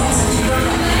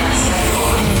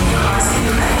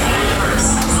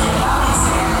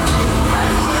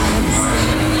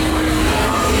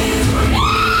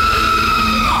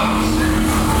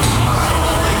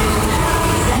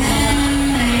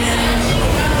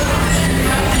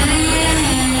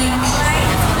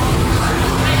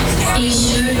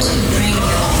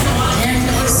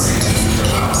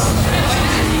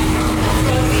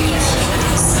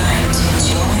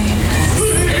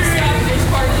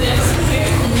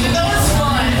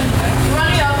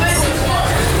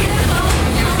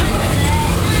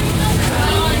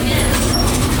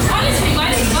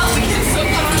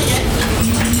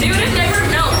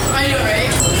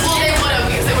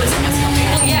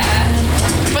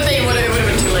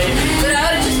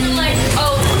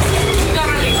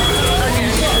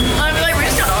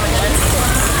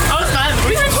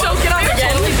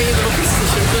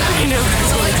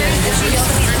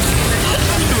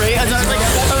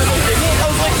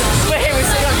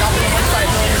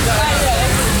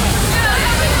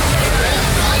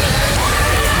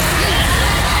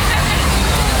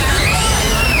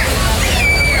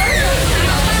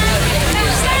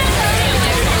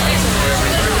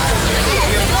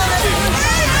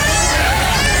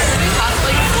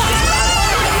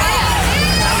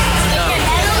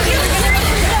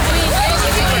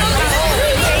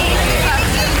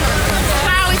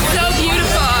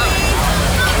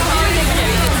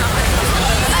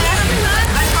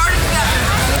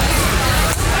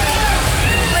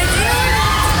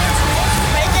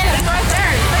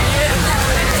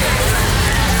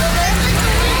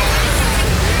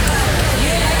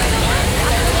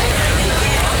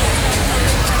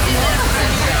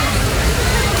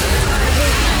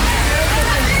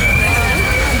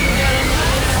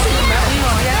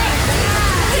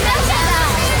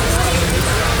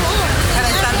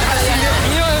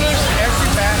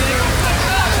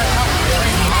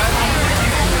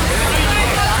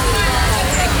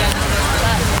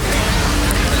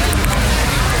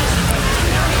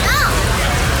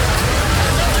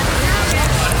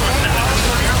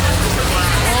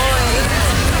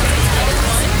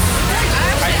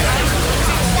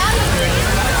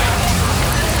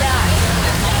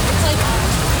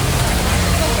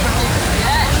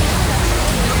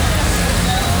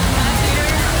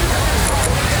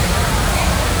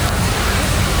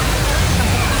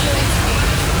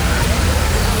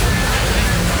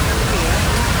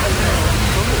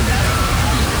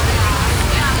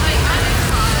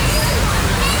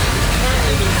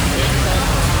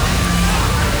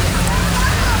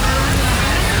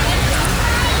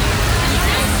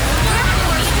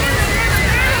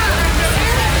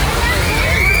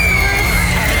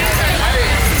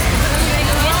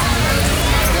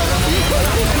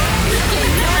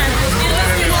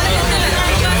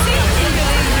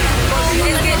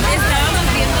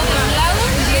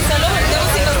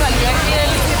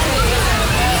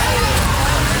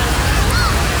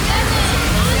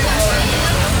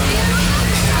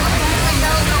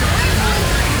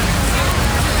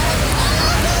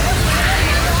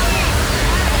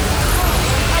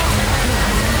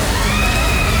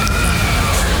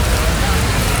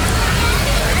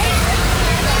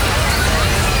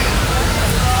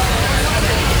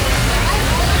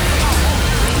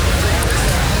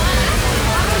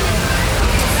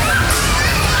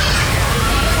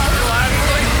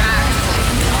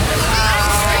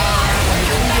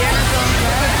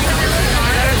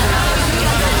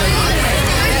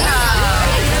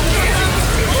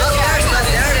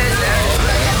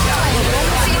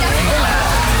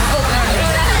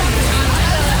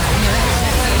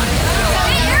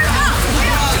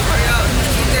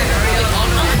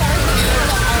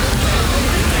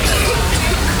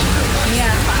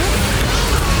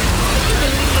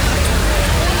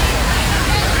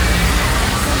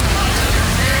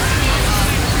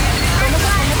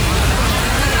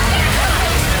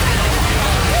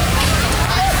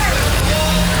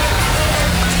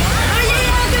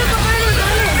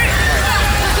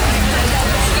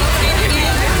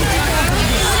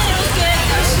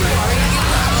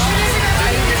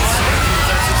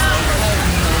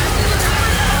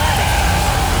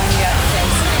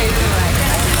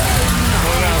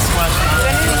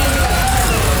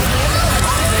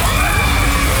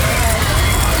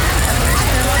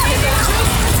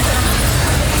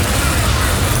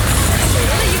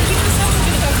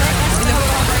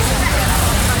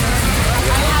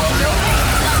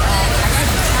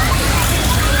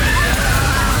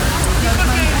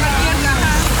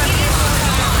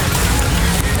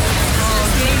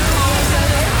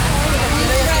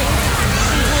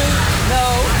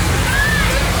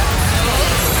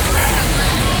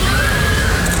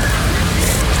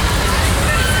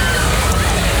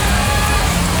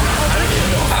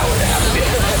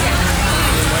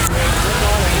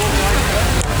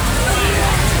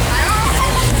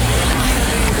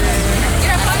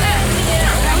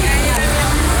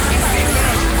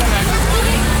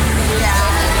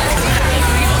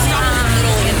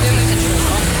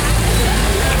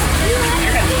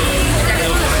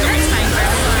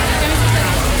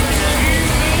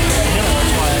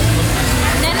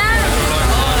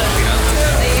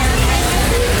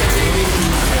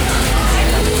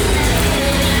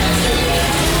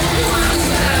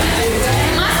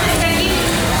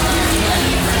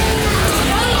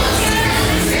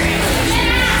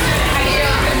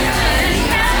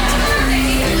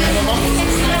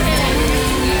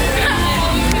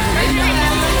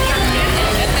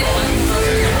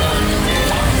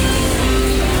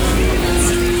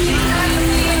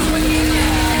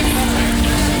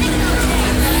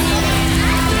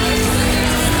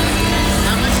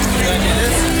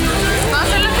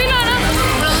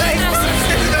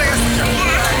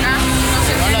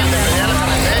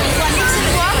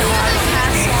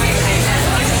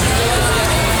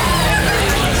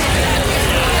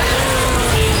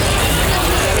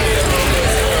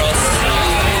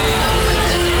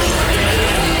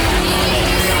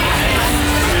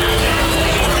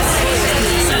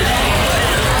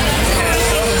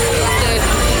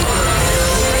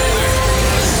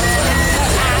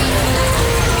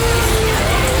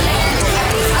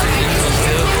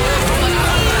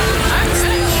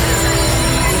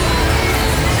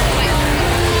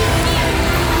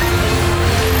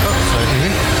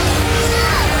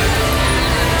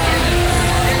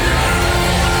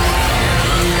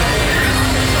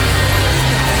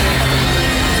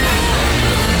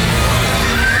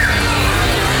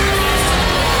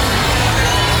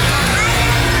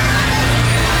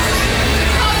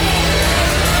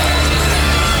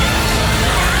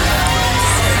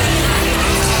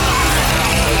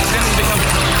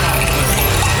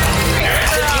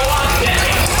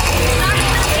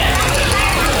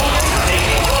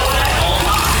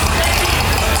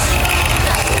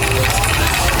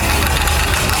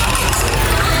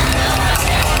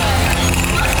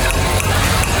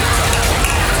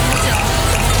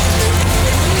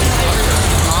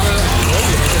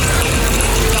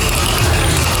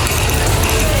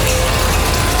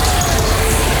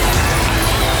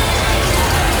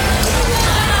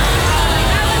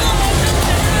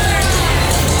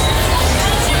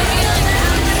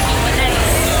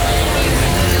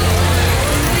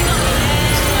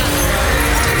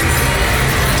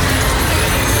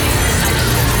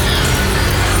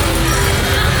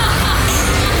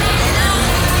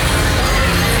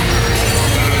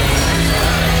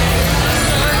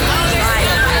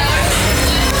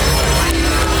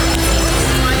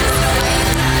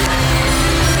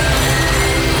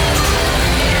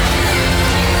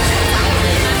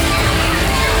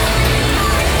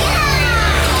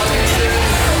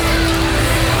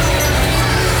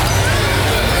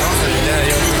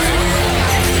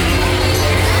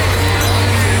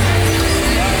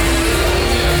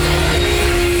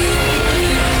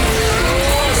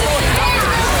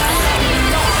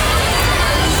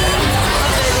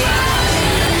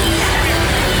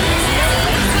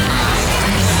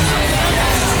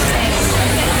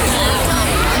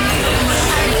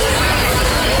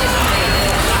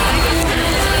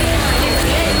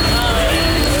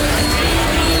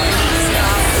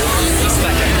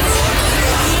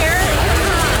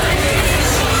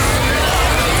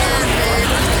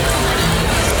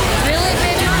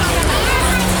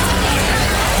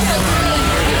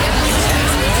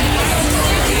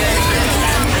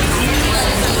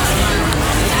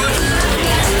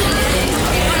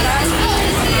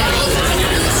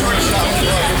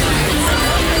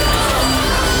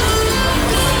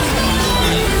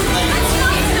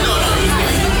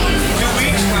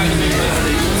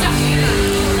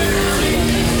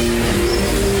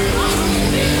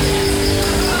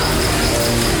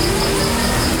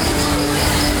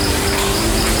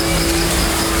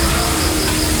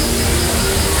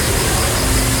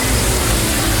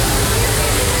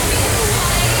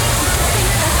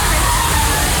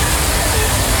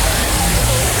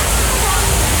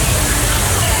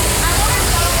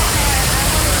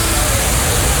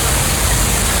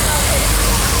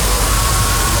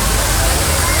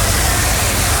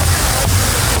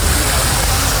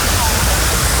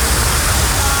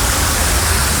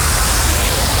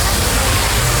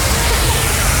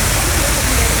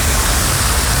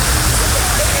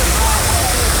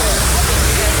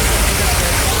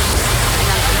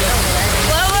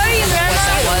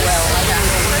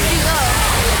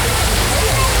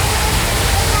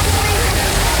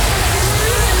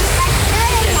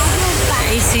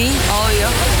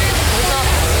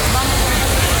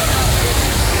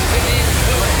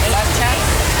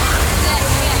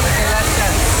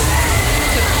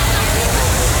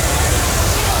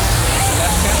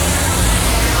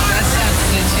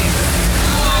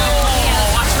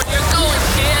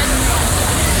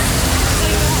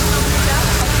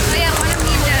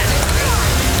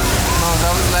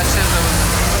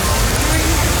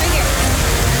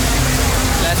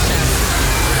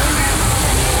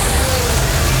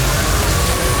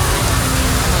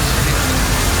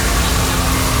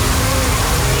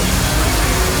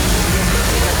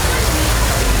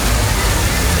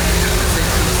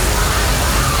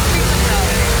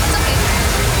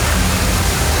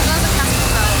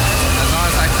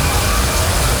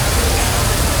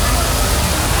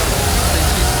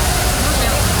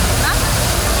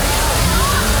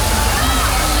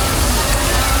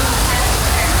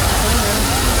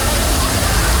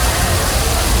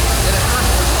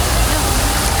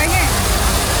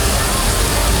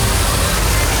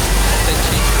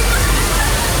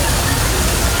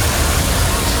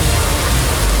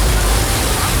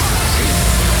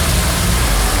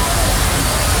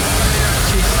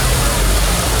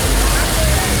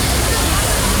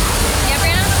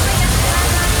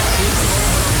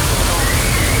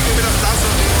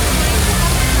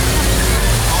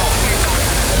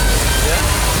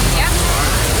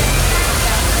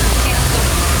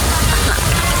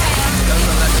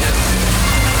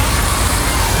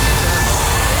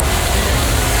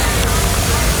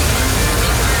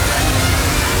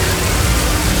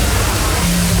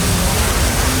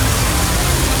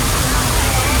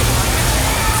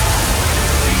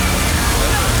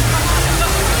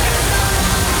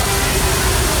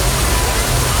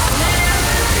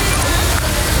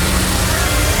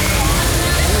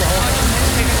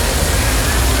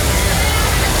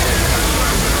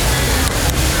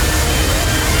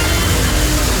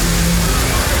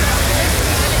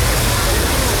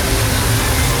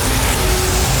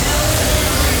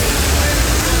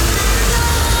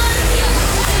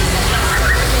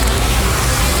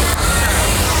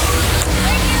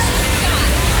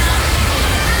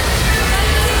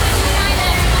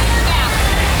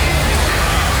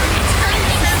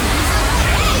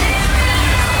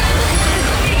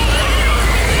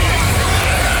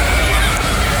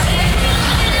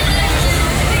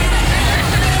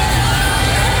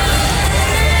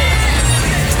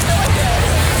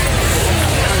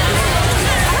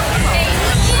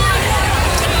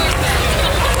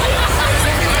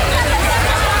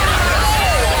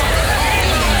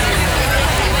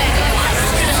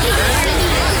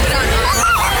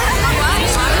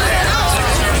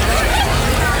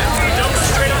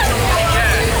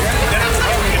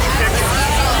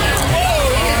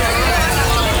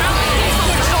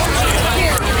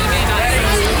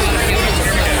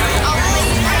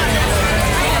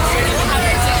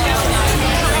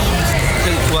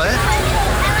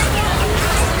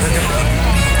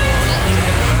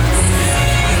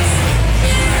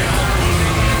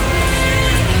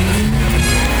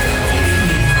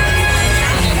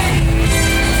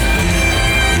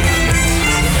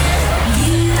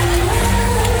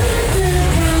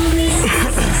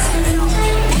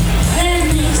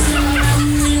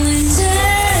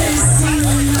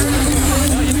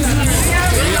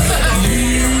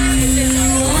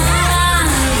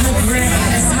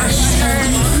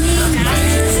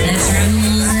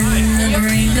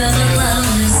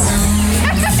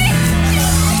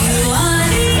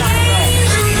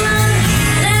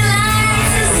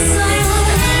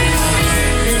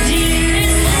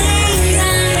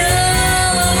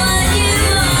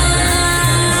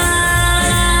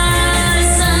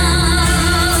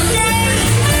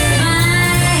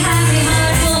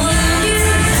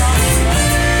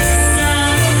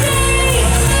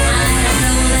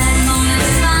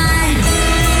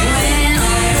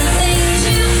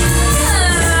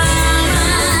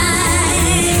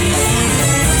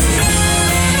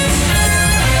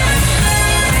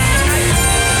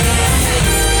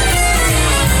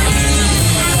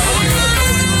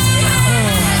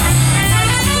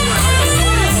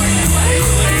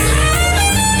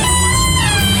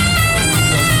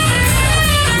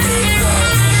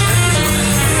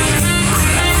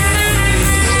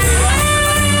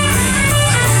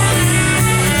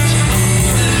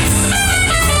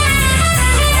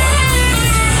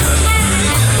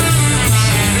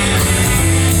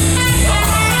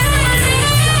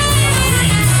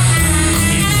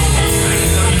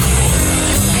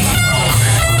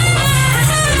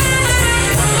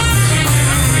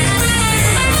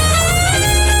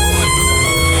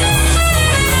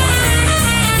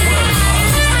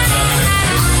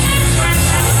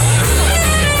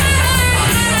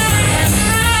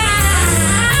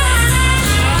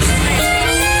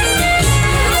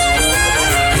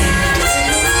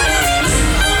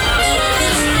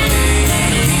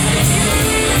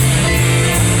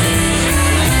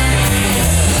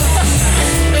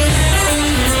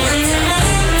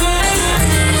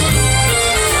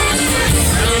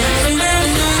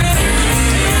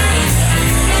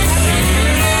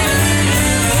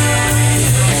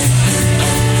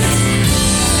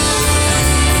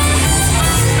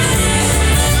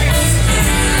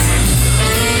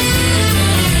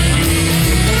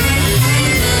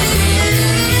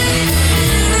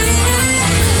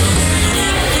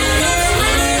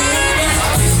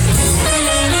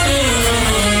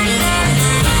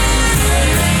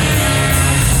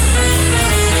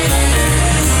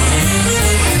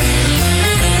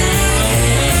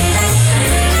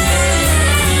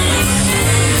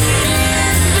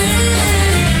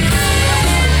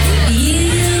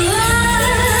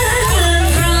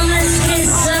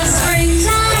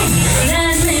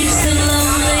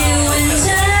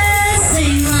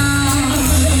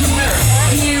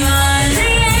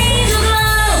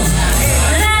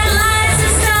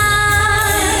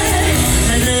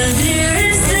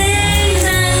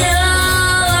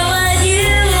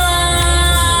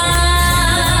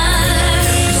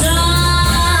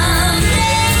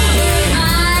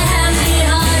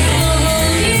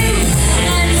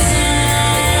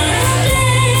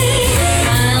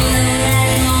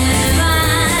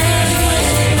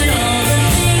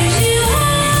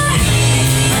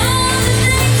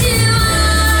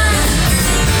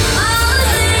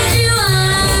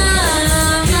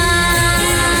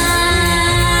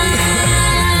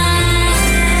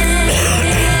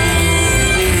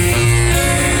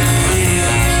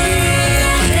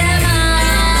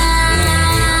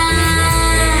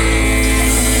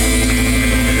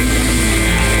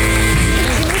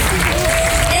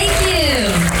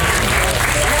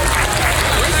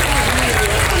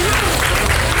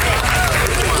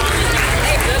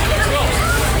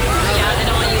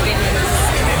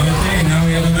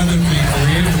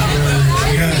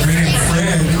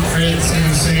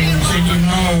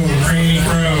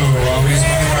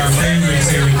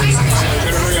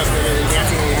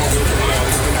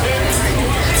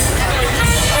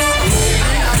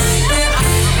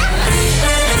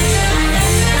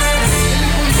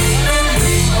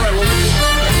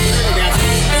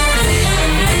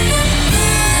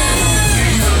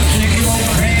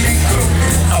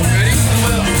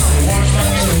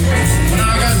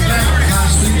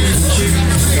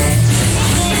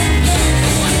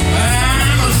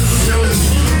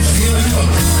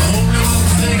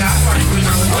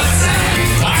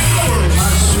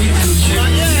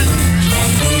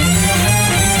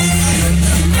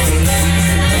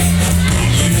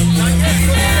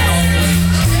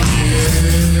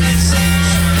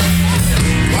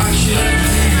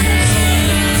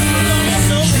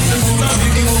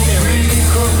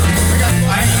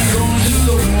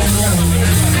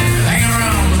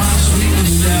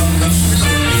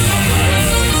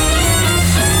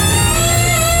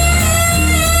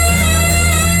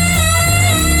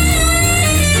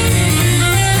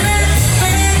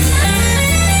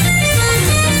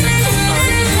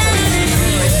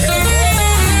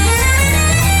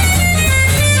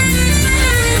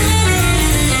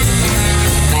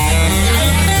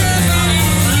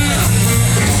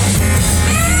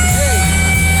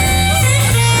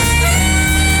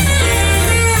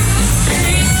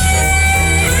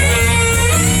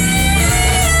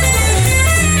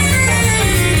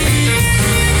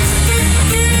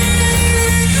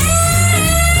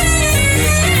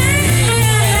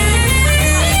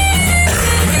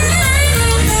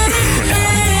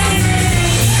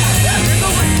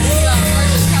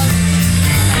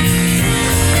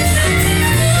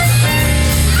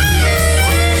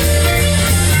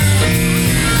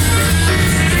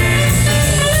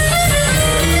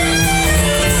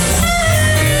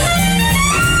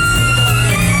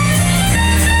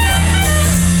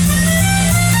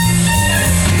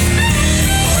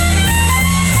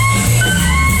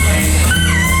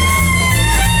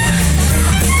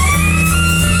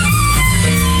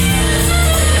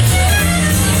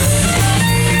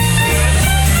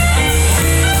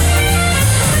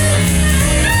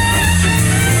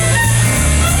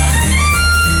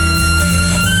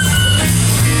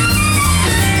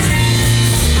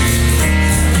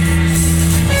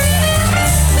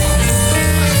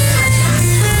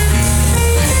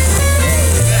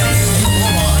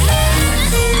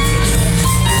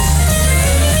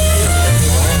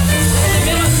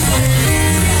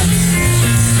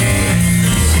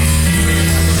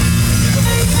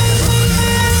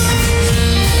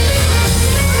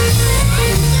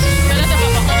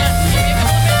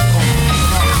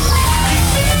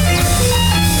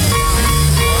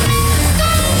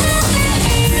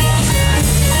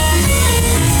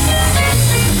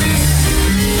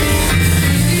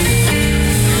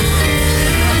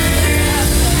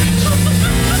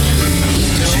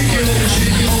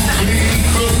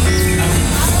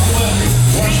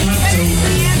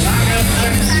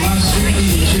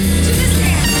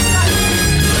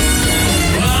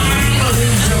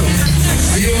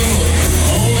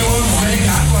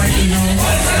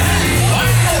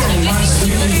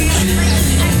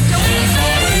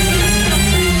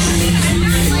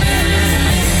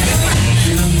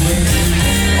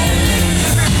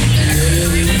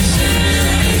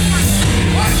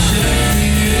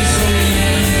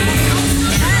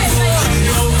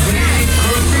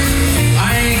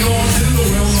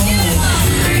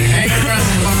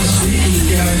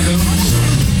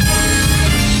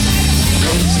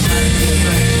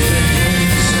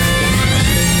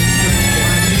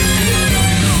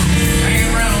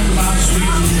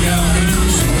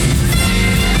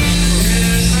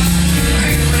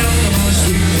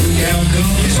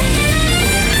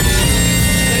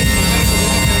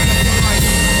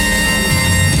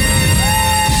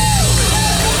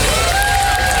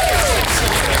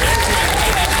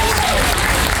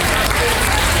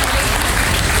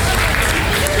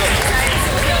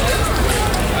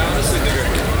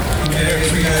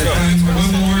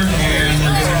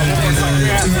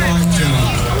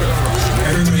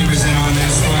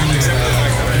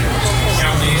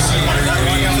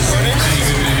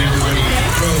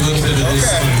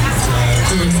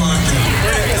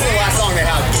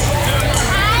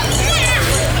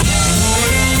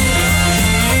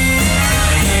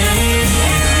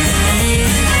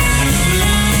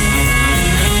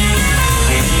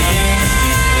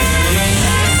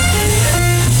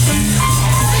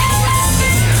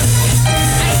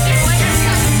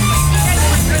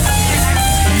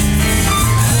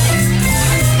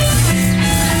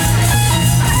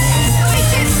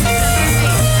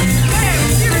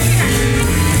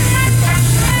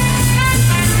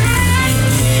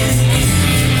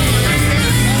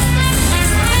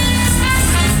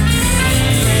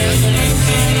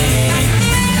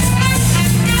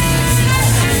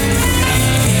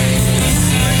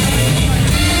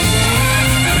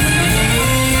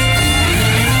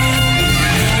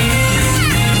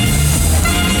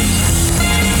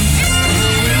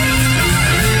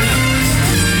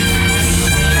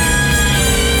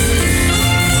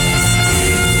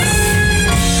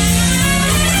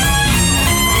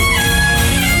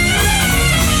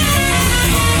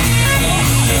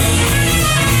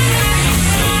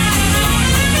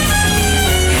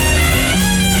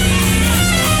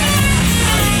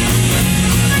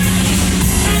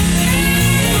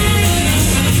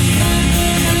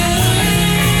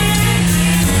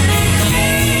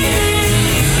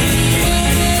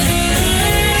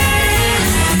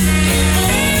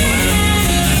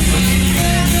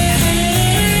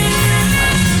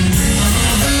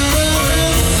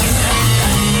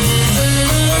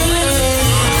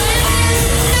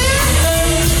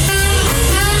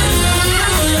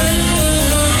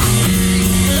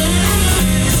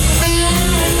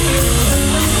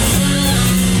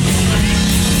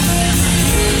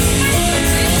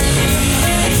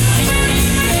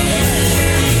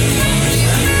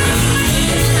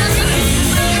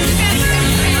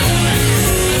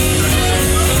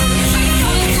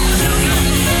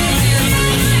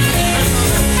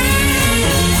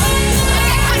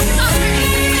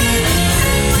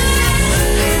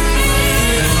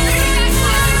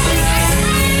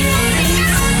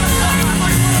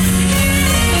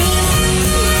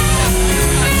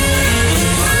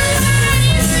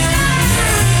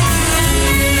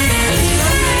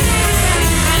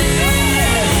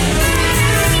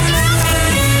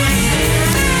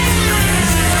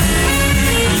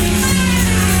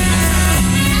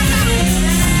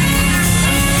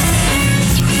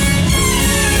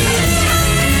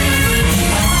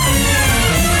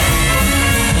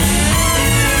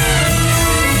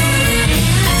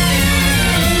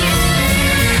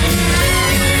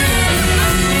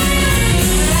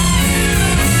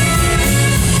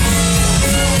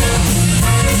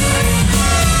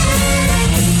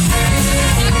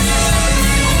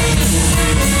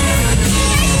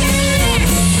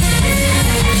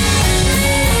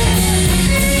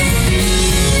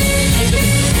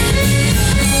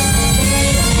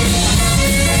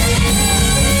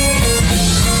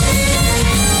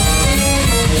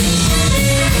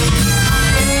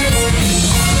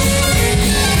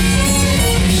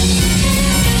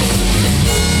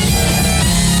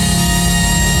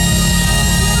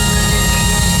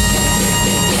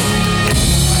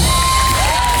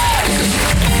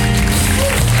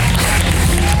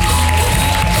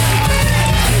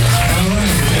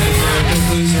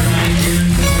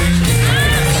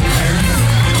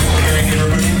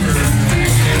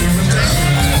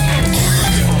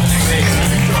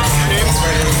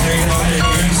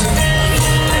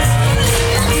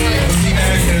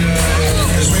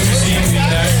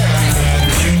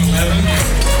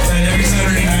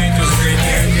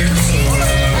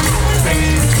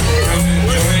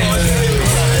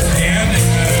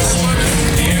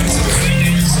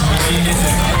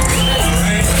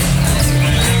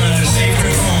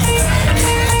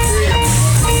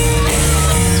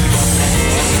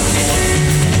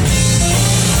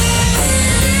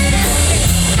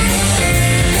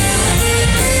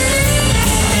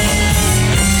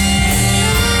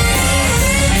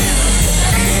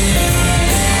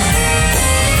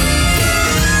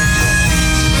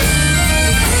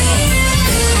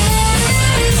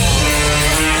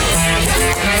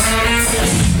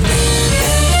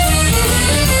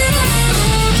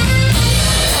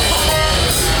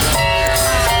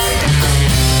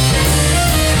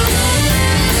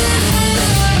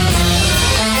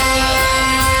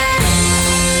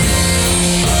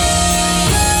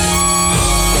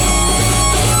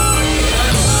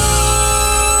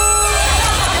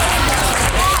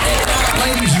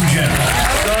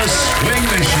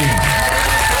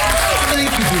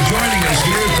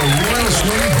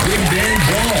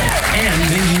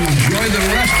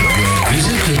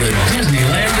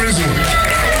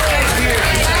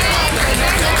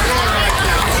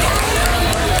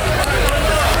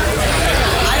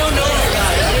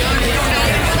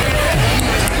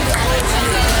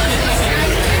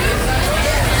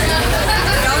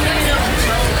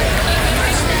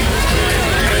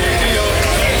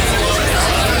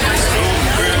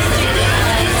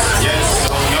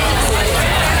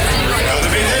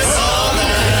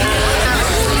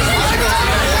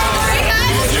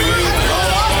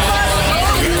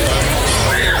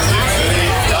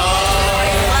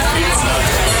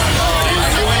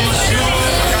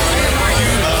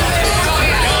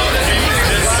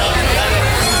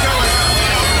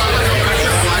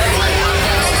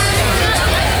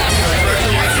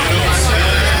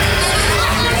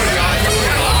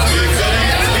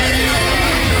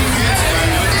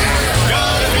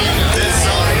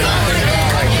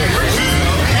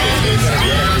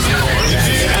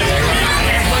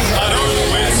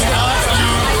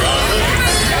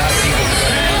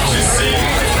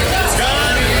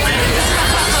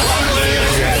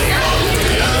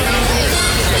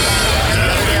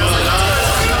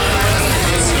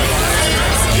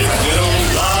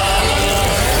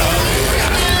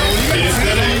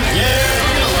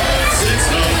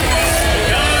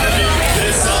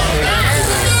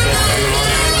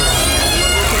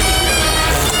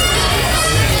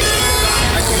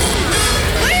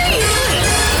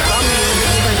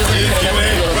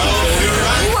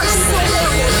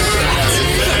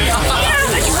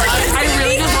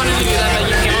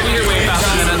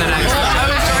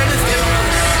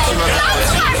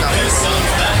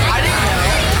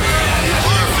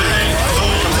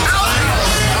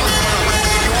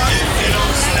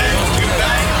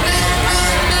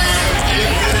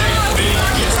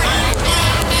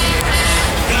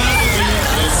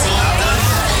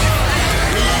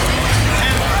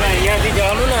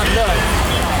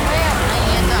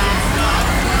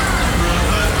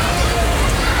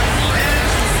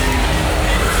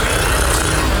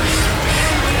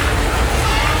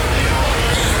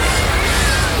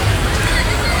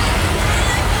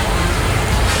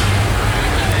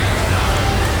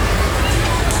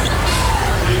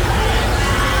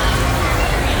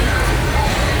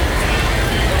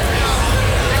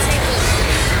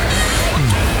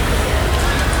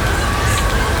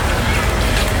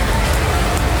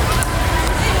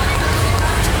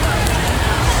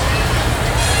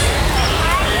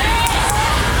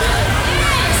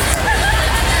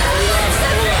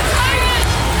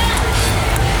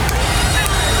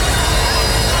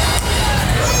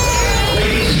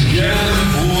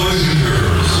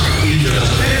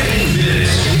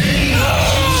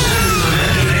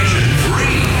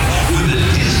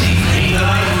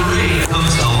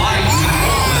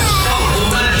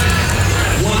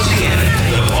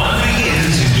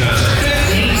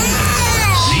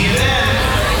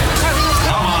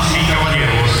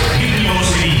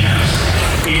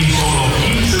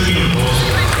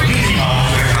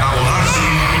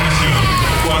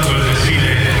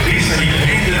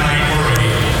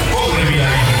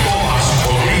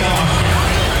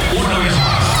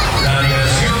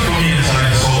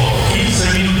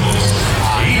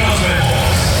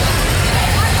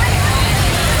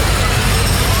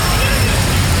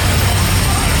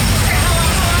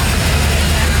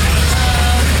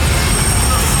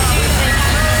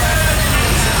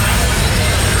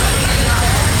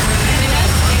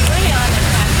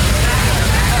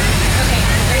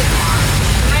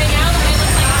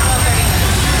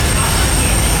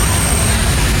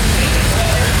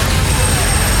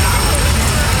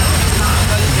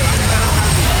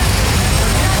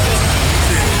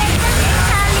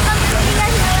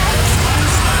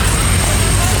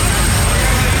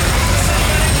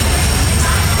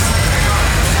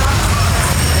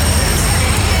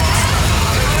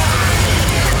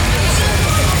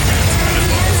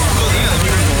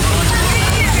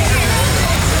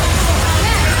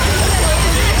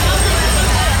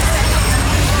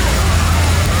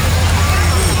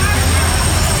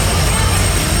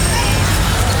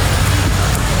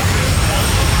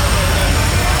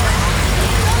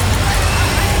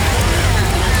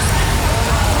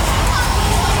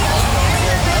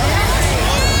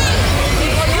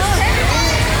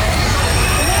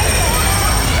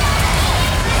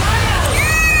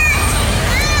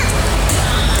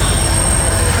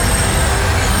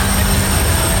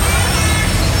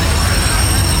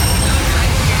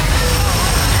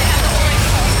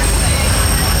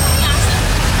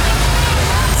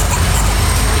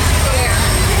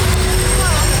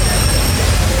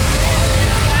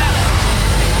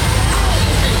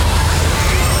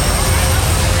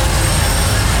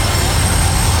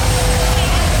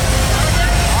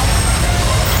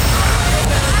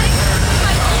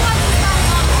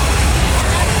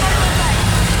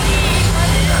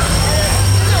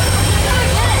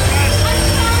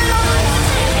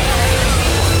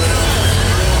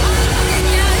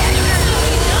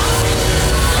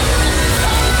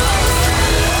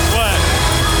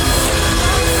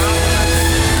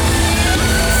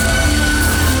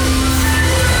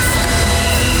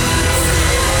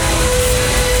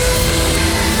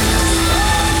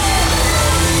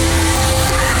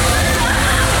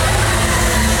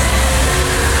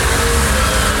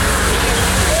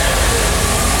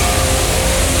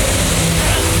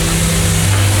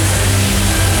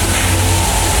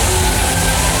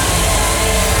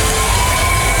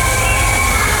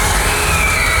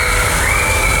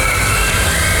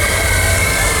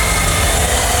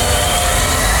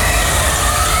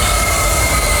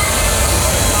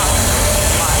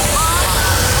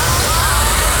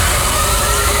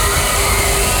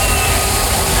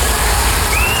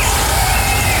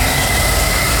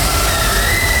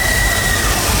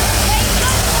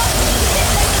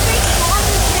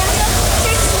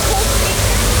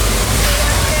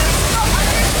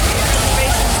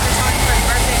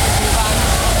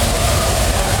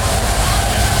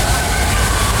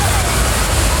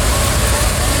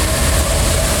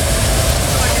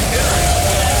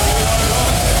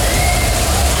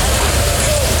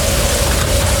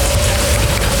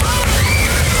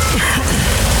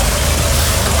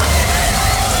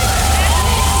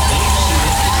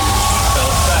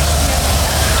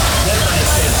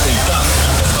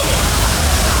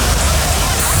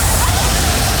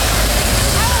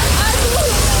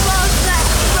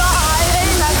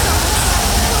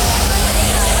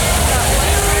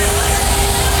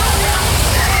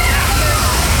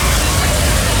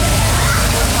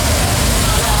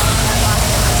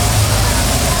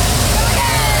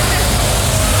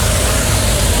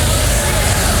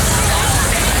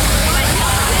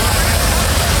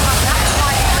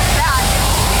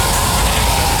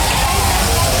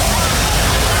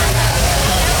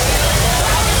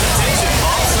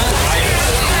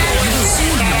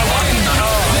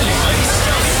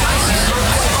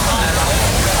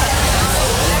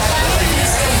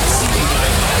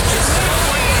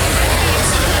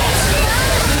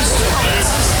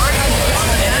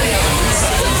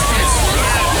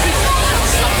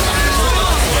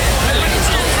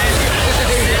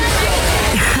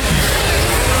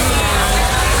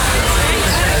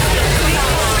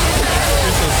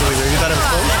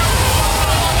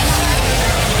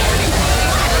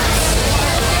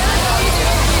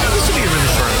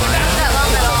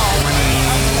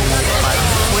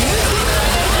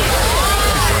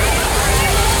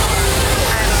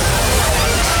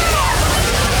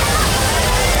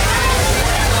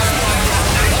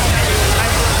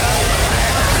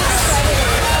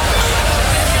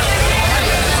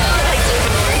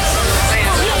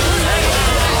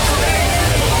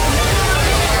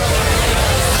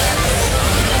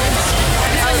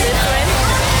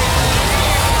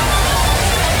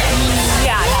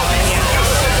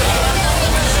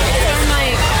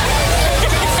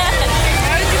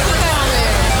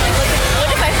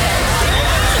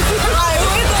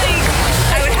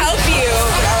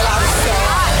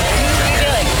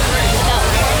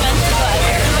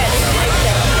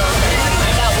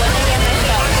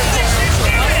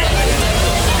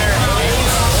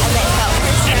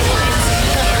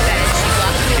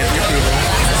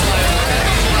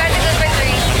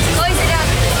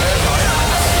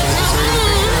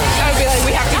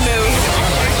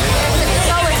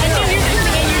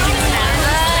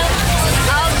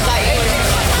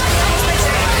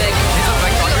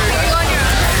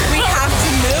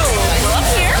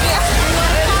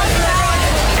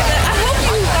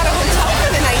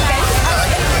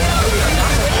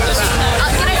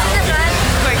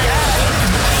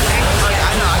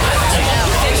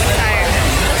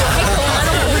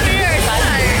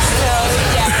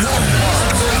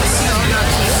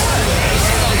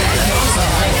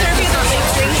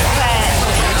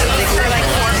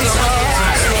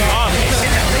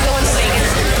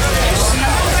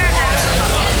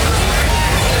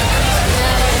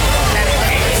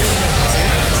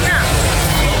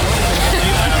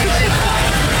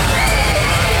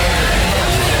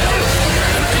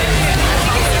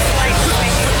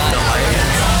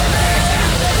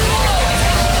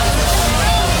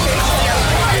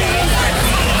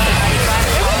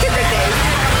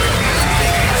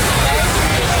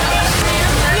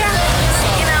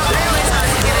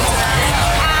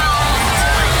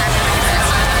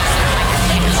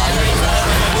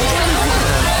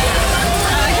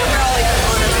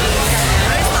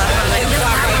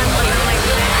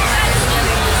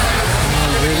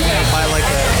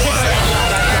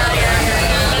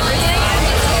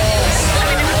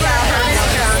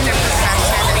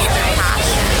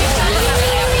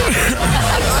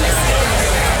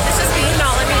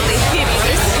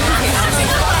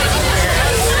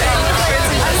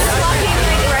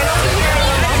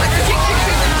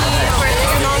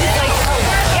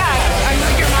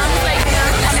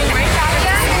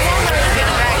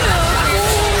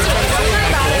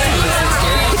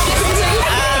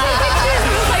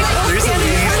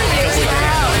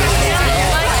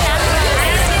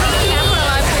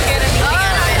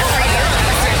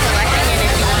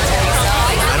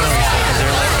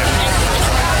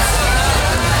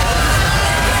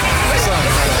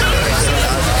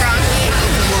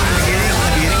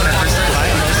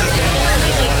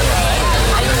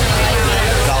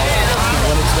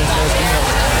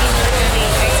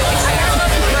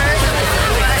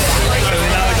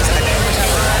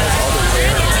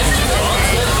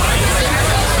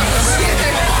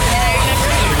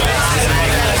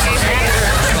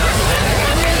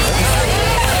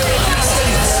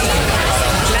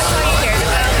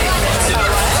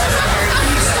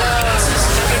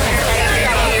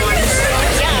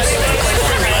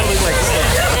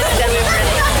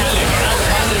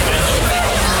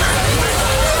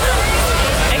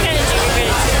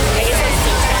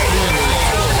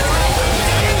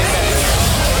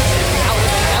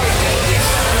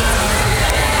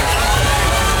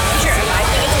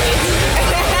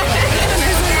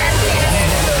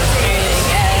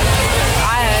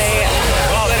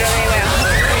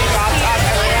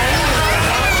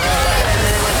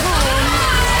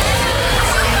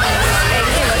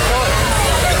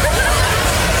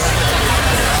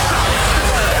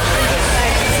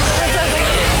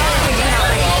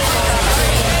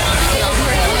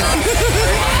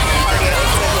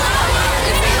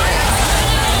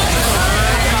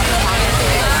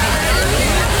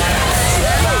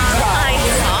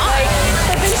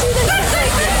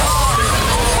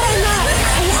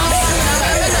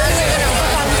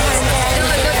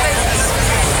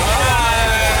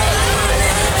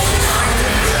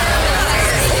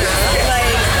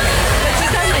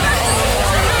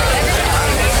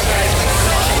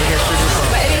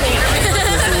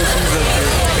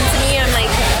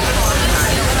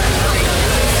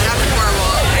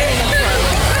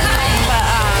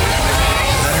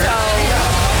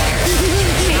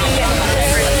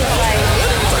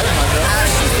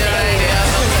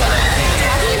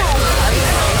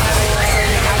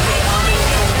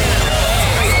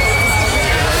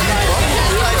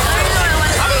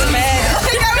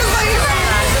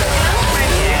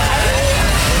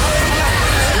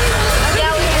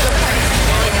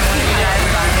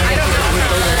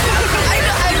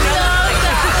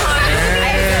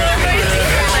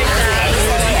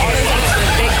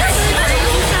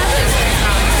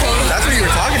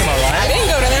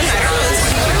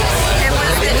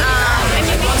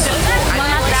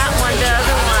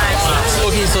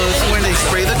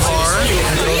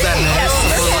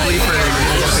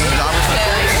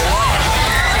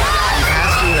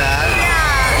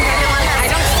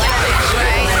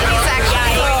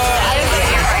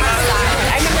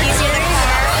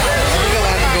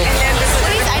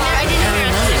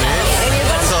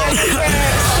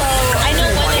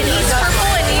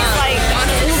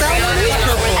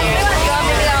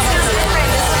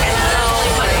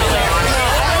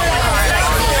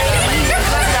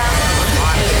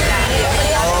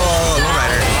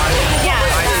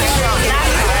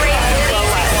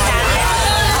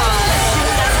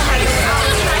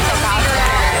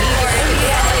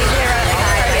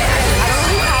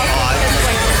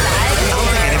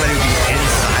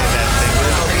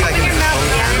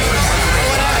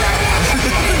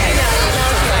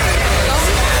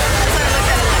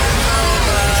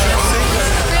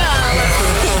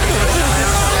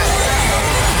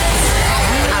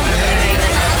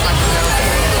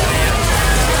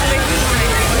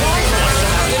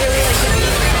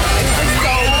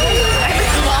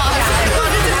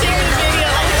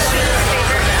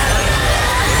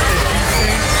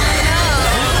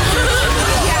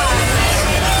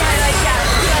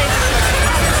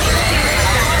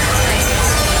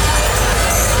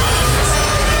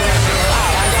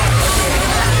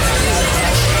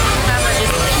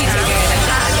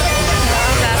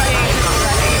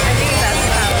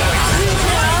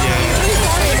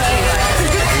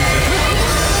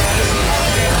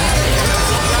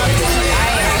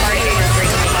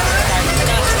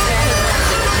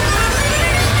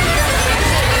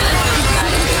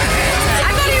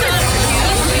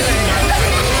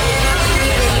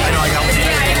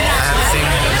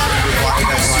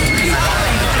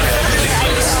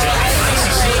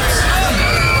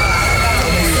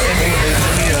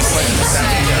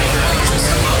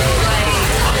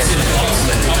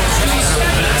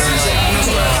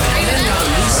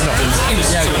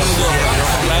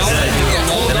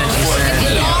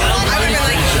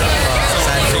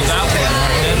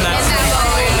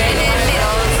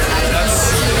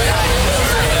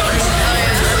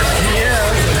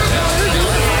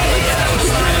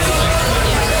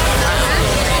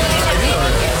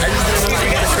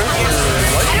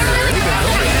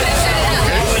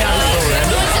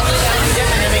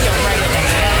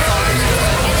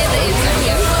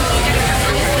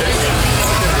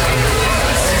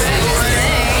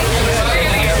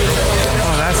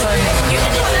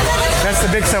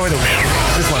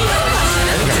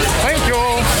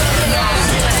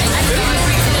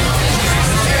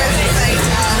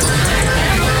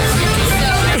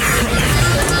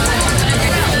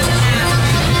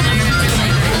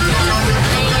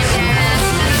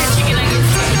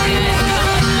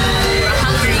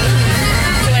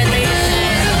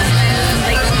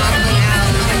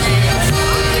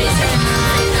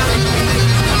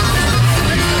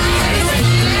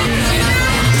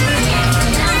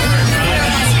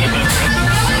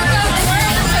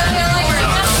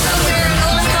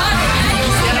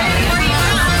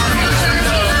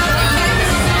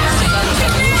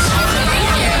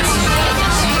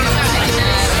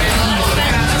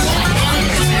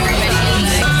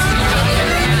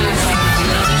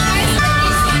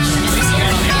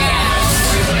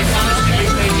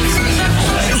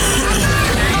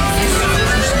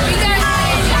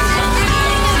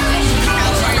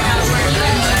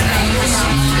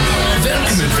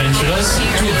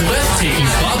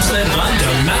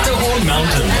 Stone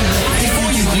Mountain.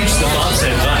 Before you reach the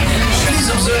bobsled run, please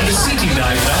observe the seating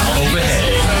diagram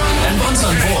overhead. And once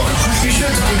on board, be sure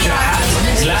to put your hat,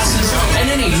 glasses, and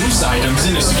any loose items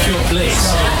in a secure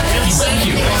place. Thank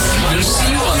you. We'll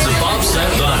see you on the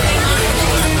bobsled run.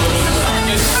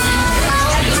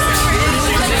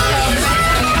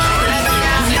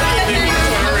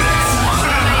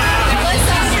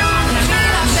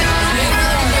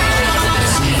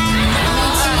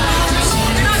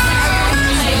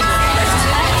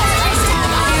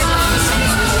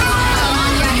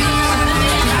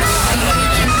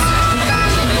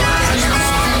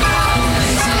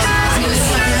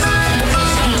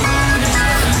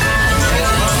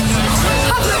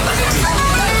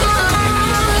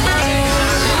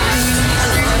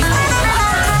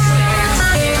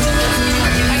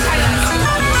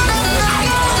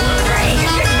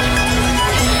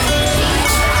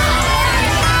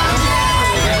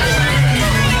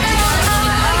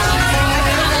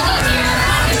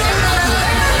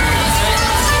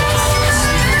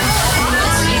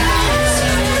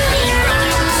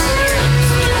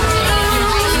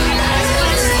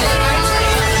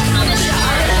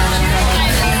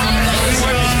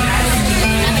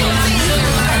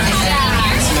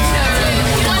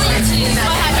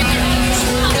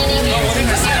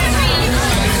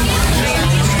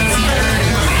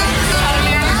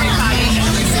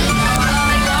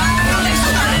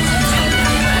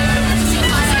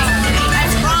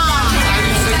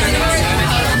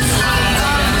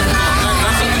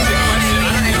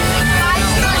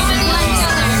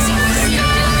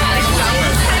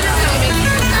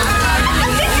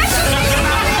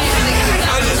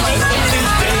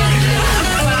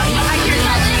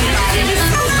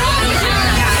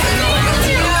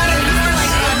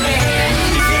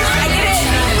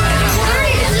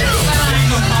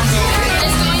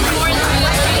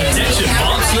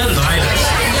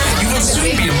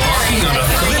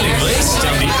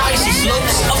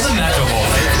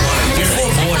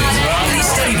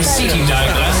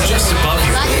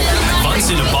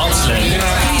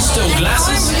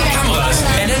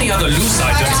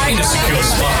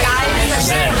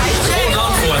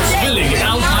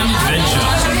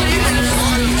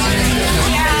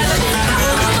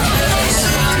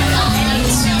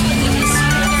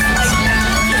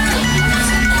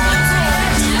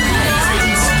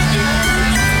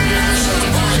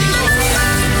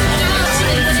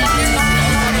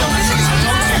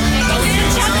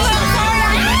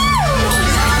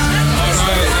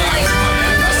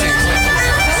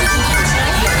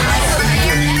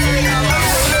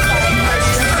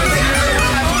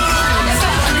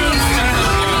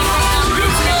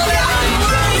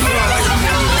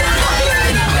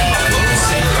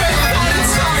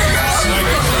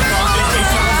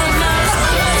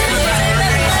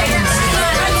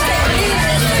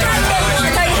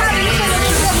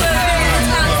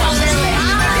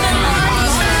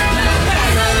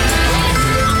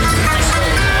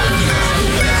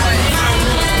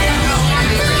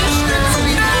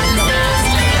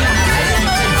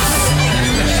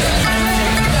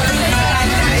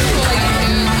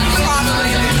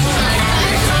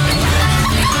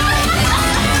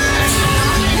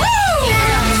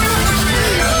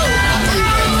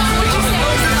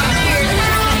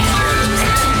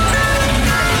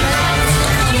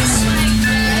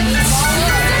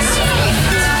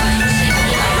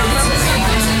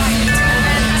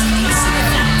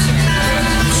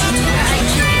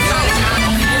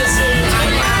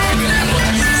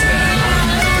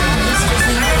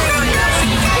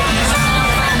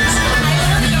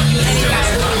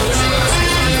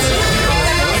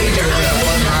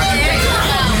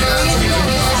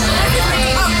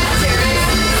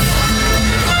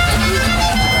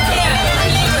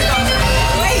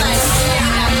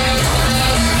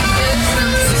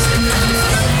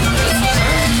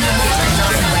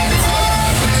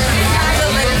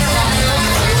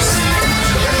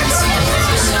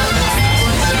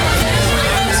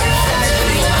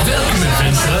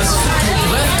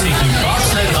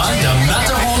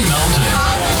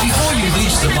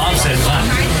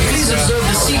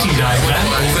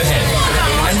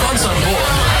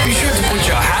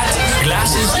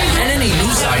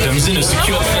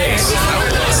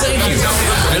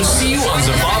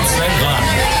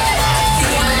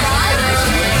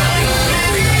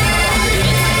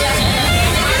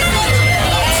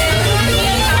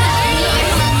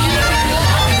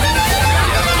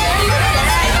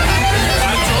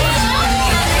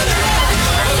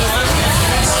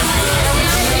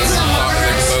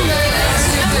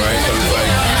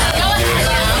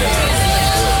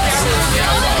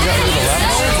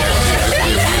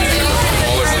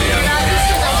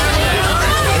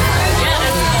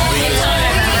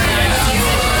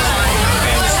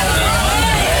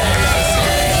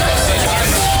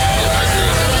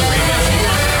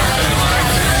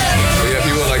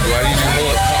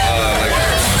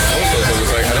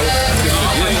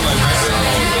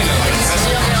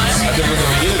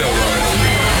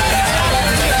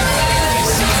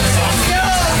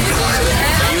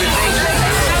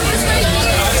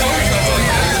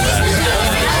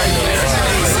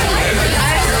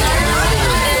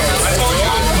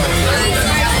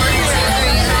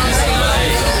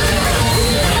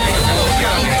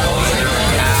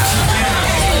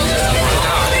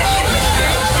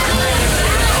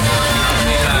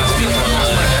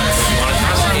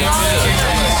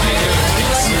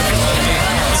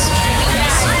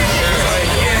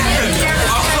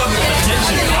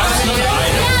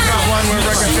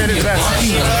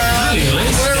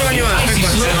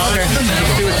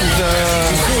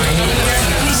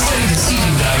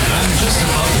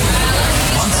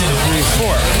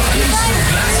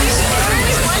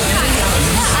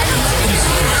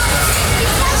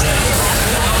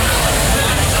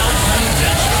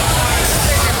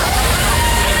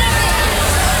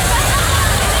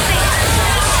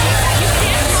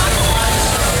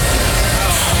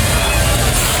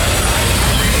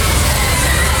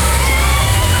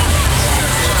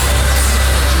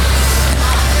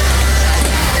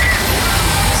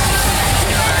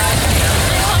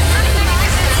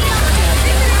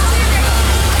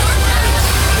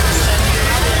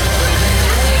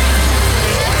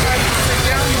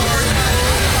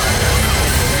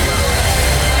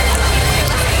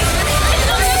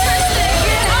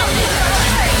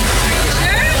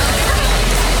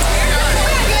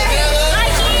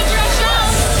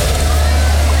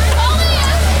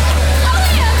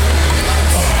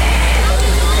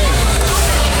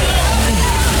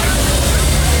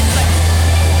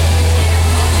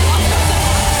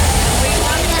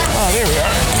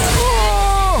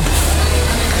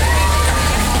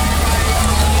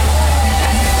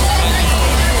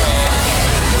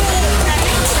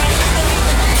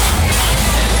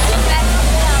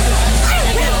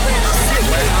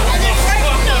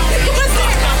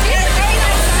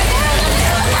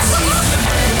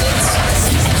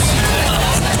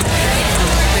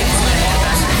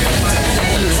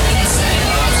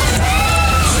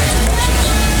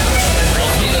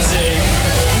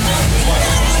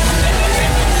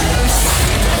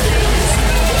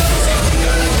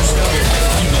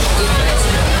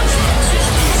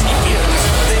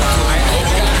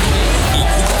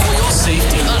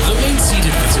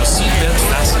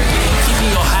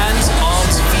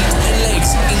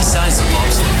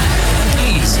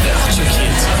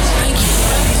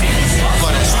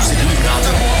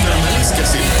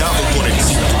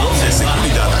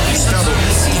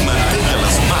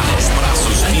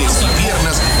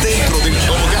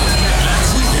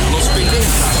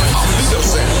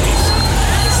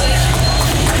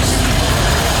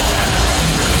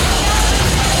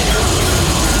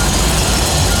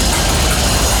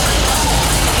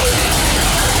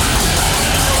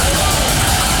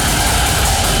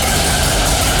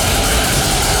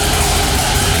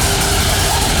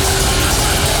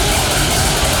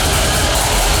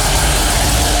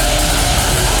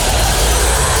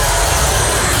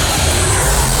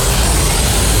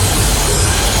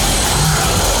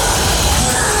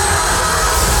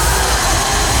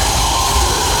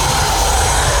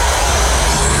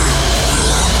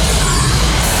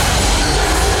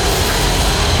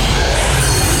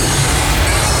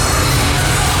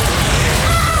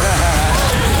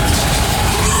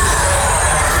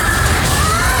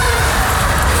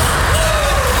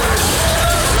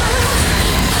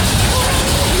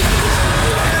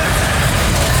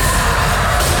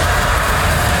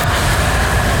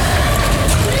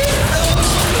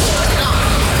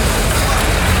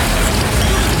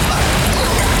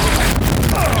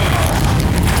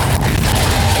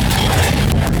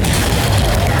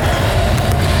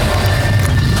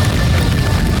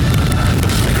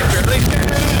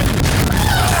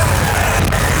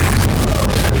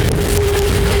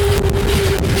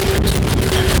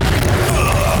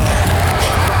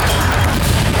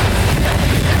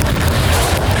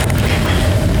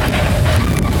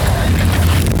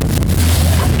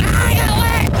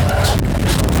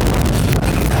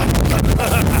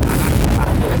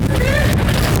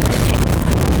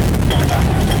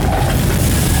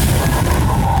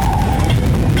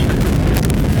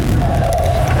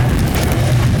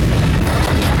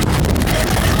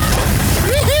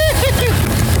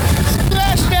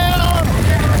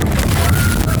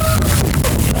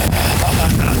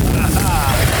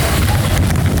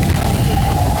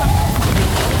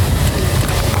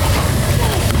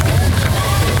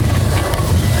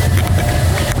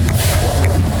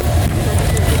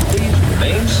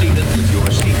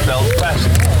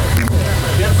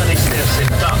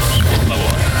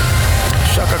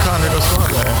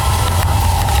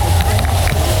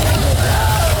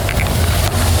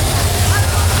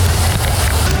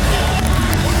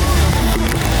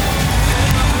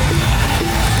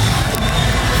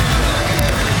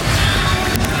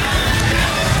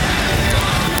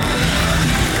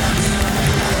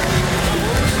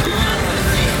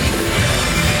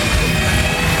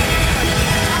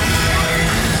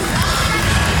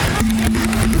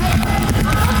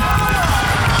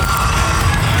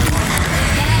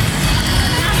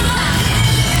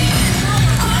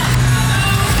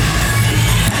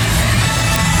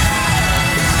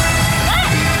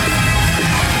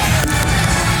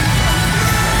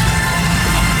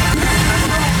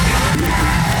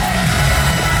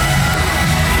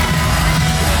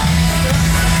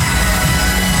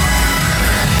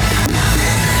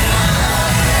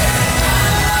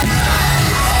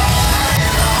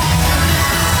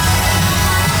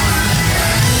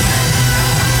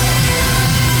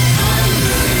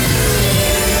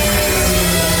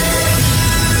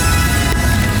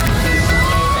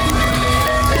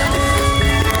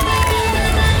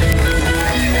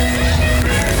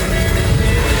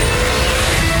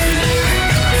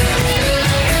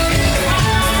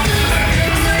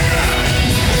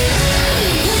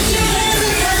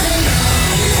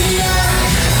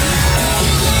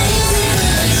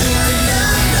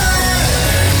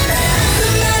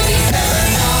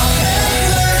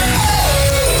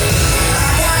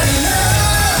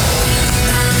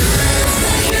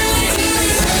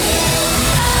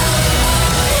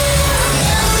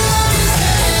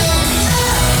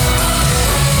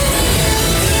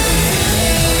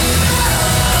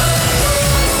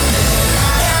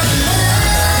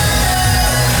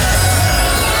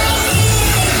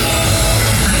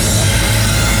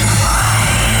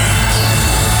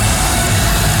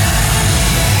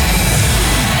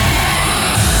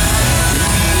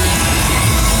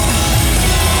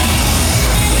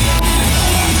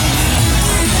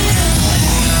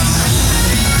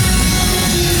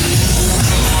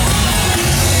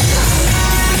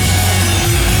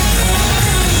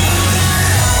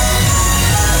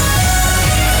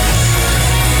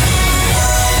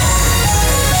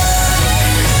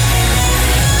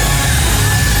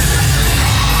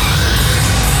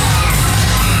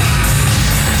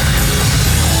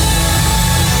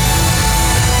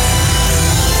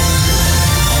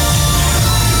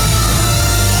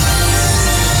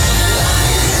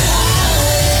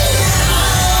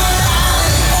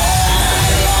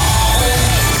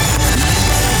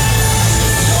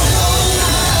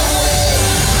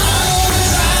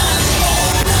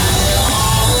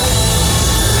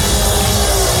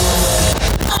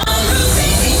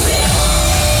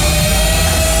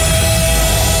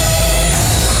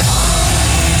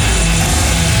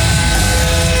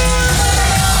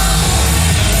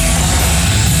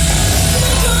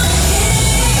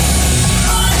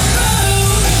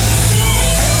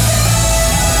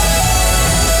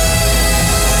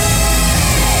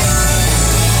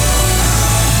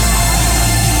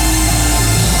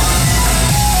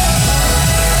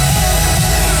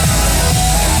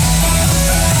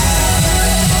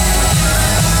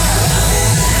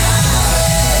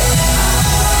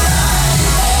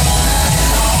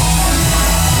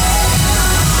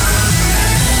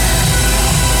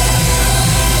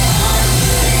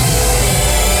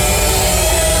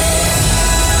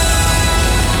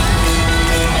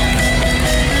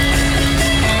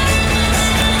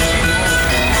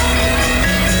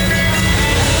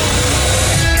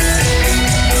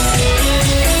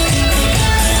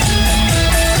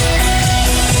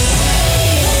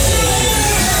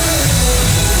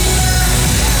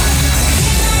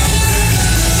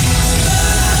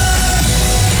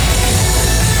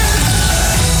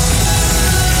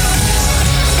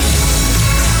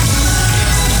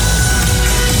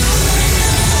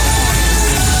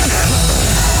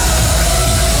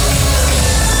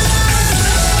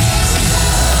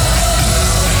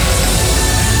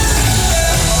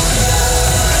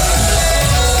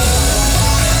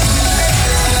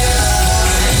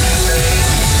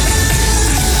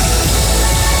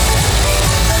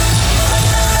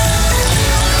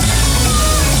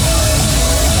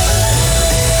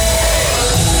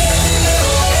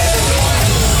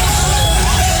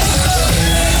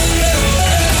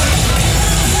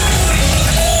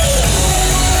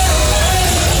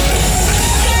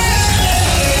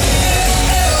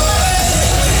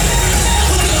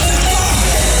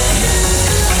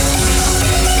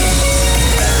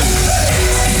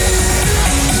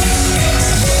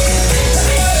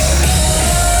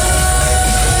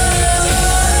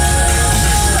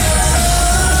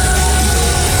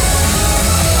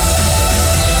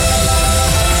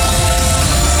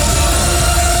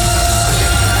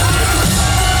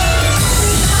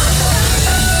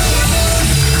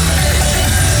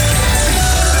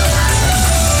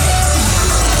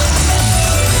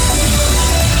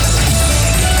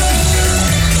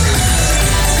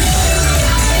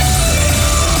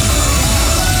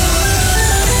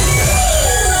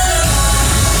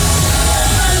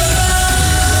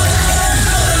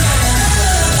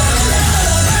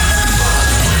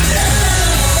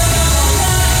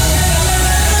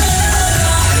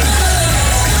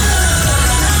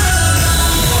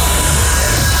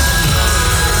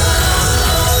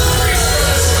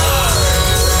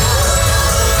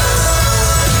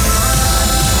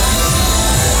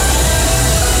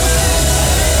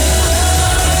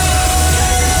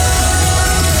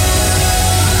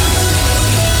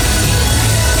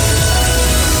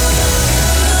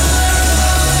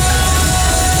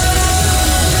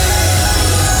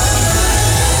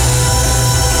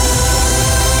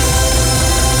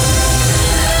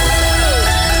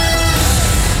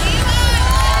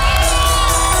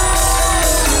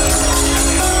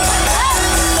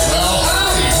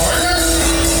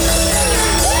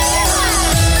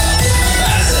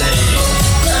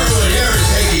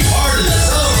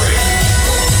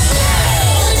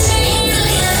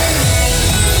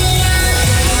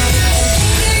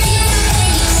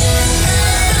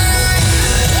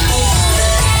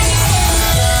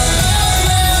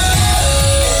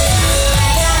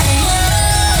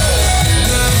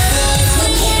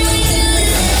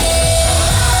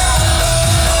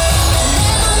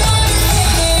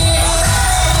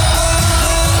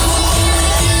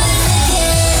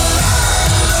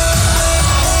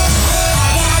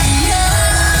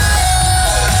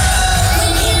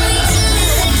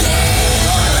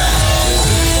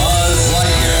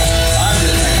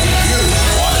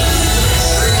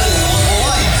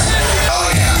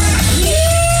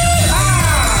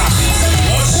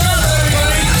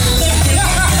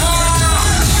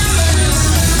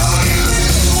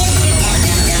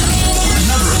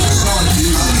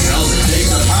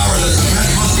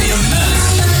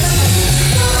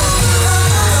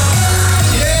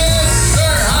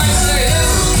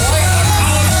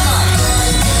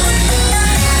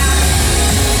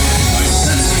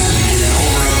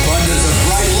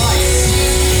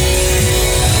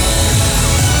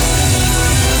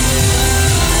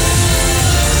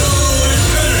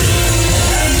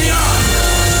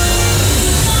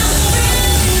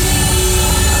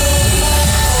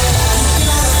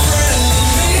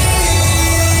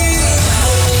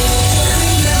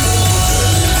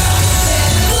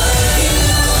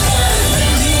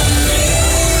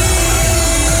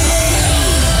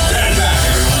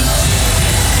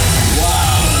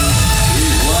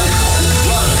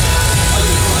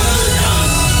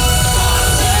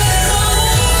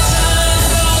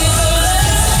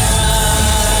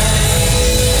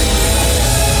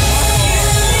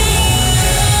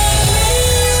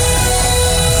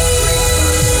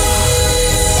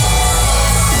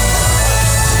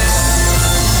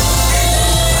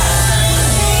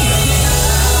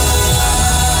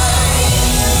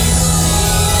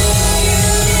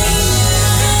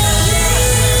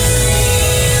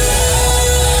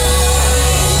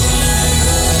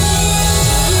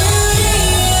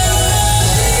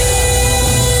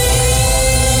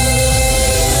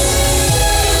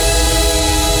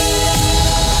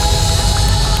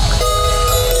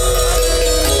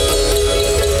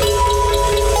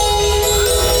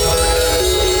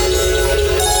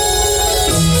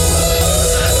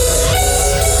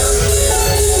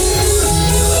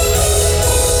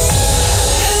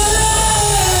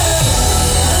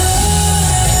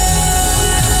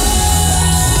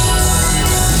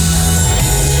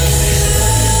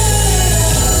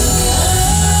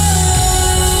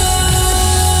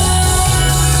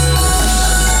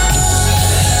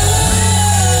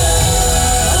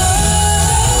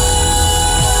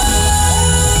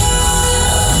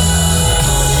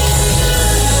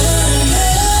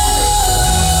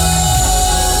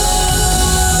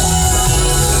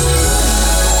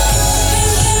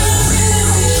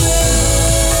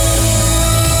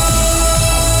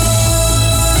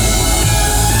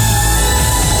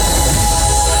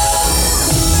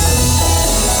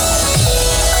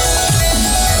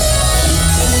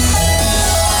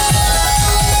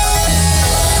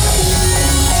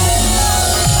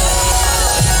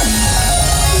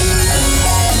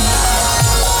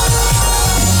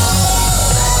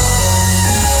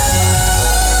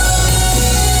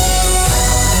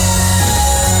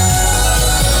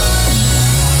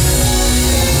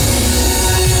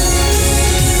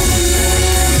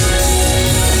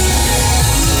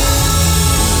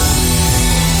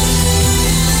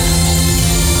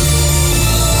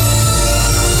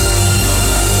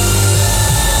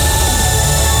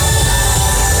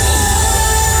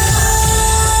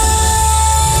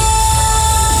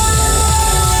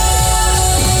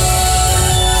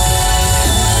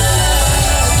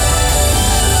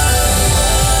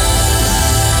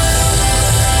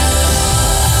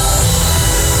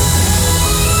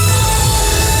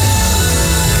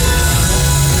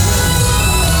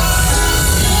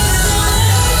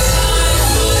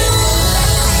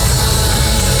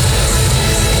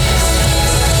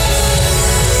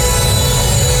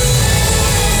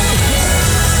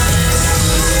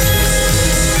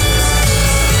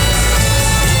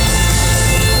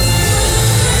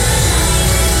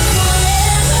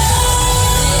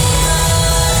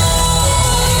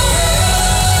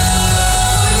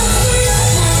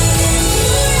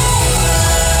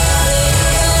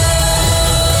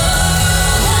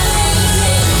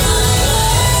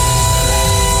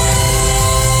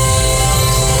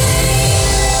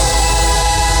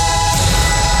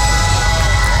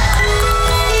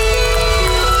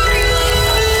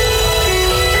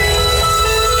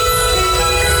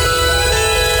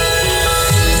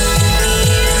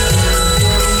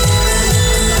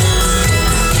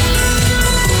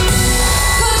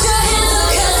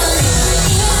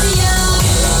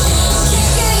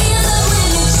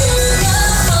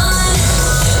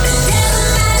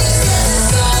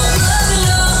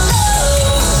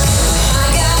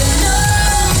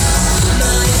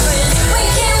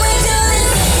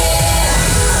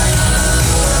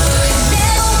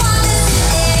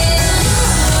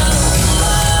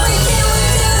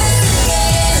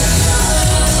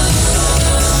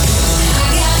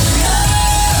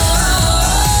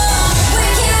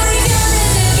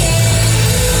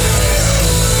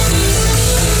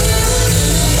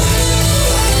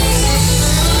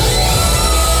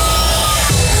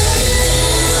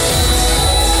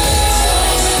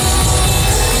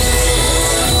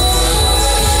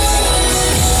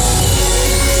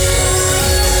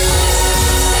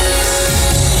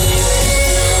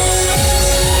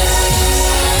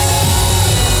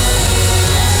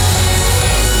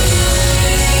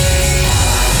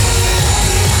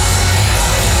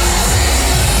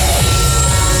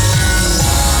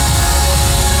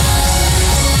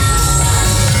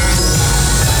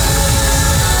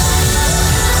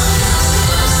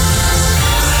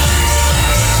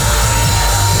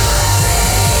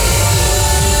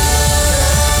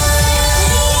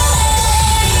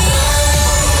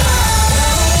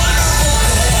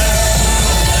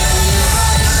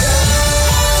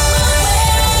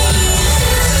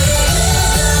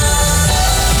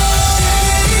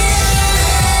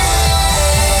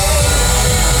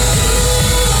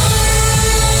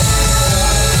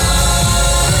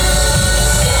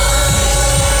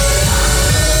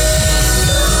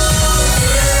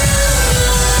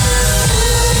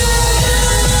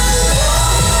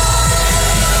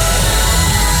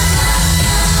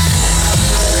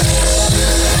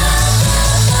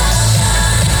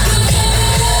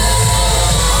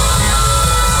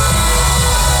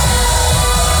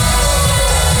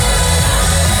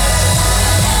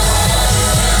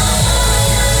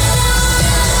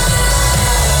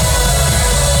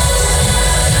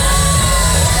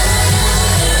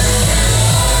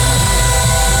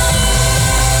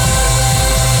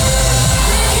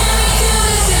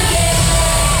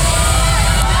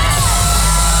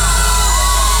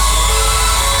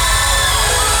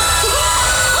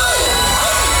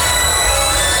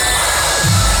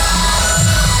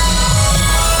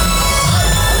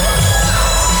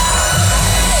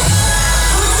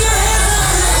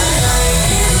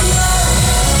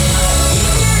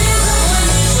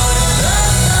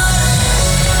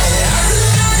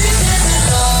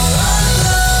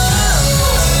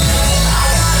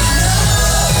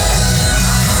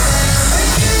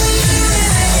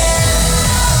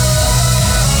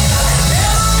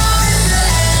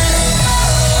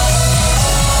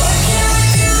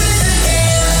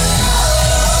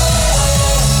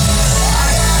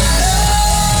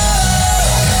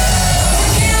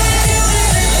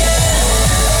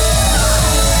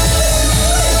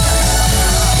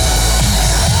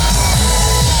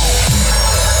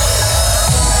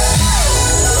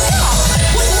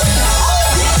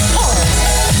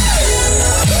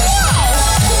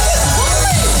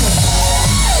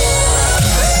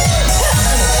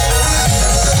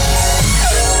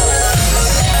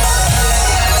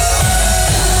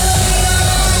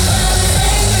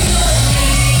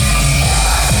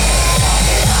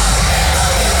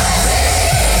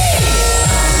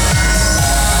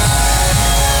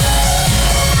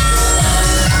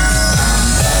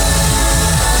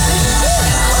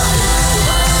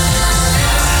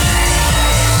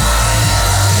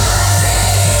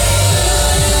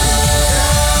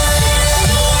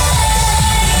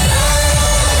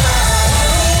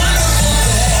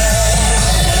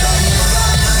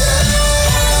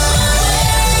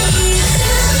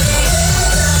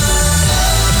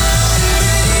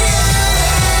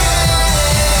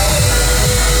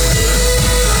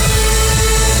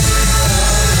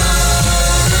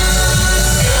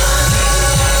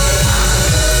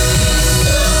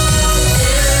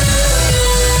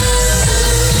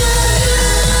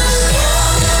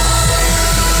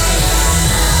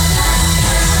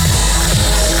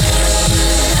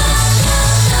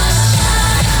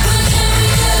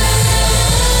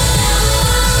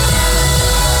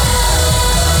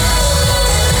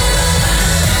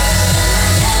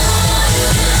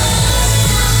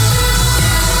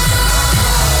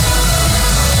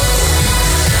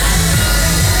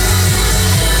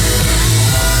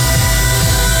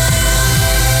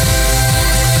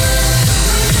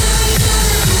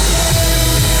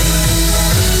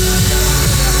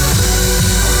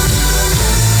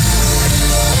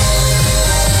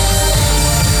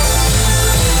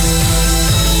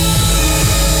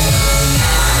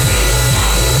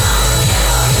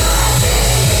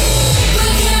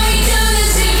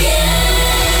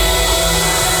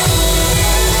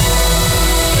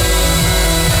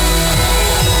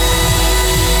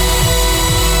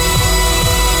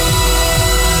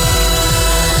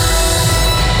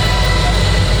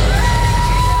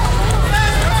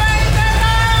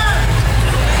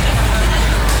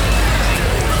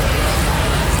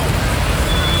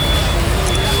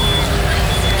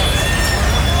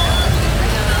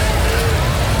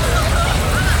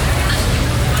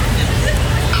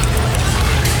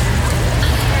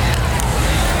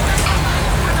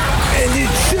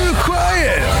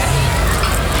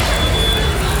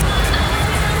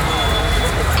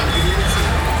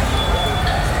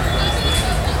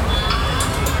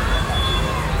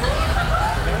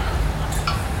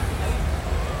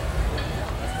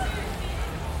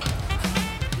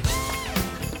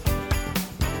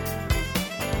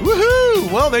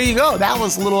 there you go. That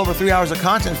was a little over 3 hours of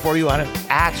content for you. I'm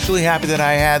actually happy that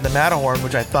I had the Matterhorn,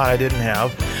 which I thought I didn't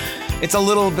have. It's a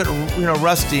little bit,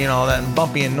 rusty and all that, and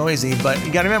bumpy and noisy, but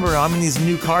you gotta remember, I'm in these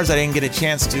new cars. I didn't get a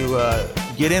chance to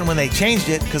get in when they changed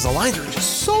it because the lines were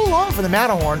just so long for the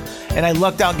Matterhorn, and I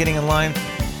lucked out getting in line.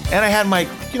 And I had my,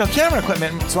 camera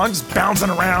equipment, so I'm just bouncing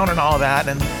around and all that.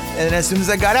 And as soon as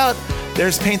I got out,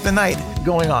 there's Paint the Night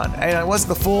going on. And it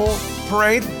wasn't the full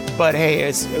parade, but hey,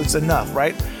 it's enough,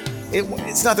 right?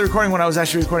 It's not the recording when I was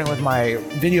actually recording with my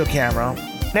video camera.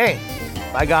 Hey,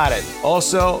 I got it.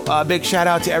 Also, a big shout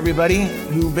out to everybody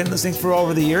who've been listening for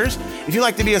over the years. If you'd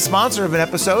like to be a sponsor of an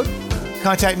episode,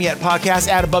 contact me at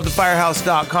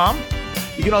podcast@abovethefirehouse.com.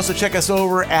 You can also check us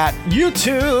over at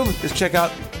YouTube. Just check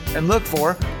out and look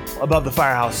for Above the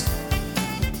Firehouse.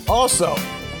 Also,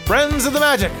 Friends of the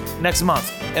Magic next month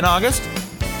in August.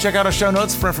 Check out our show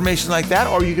notes for information like that,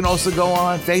 or you can also go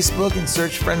on Facebook and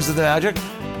search Friends of the Magic.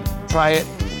 Try it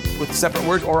with separate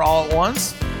words or all at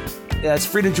once. Yeah, it's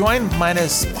free to join,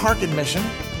 minus park admission.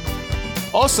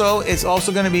 Also, it's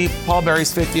also going to be Paul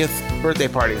Berry's 50th birthday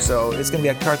party, so it's going to be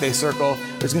at Carthay Circle.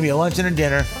 There's going to be a lunch and a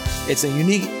dinner. It's a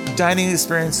unique dining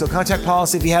experience, so contact Paul,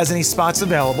 see if he has any spots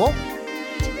available.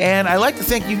 And I'd like to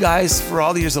thank you guys for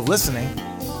all the years of listening.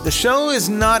 The show is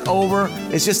not over.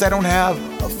 It's just I don't have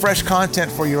fresh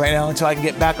content for you right now until I can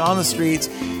get back on the streets,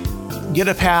 get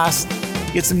a pass,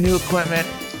 get some new equipment.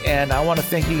 And I want to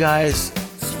thank you guys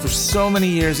for so many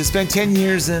years. It's been 10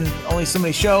 years and only so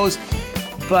many shows.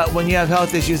 But when you have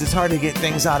health issues, it's hard to get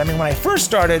things out. I mean, when I first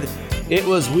started, it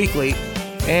was weekly.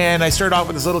 And I started off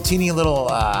with this teeny little,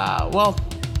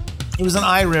 it was an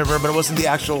iRiver, but it wasn't the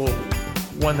actual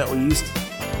one that we used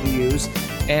to use.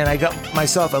 And I got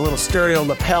myself a little stereo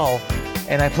lapel,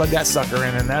 and I plugged that sucker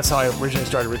in, and that's how I originally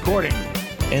started recording.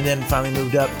 And then finally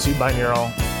moved up to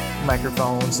binaural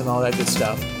microphones and all that good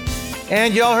stuff.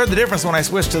 And y'all heard the difference when I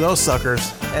switched to those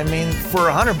suckers. I mean, for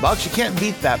 $100, you can't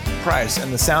beat that price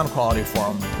and the sound quality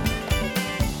for them.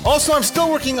 Also, I'm still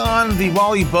working on the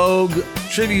Wally Bogue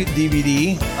tribute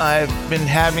DVD. I've been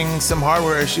having some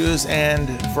hardware issues, and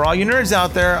for all you nerds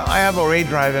out there, I have a RAID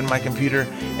drive in my computer,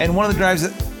 and one of the drives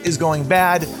is going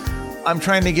bad. I'm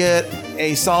trying to get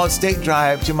a solid state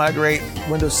drive to migrate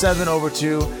Windows 7 over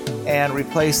to and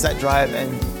replace that drive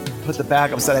and put the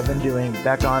backups that I've been doing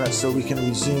back on it so we can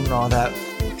resume and all that.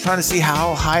 Trying to see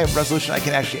how high of resolution I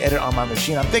can actually edit on my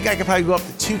machine. I'm thinking I could probably go up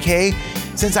to 2K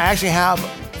since I actually have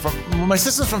my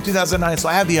system's from 2009, so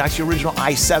I have the actual original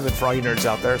i7 for all you nerds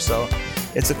out there. So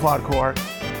it's a quad core.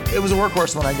 It was a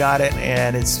workhorse when I got it,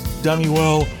 and it's done me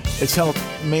well. It's helped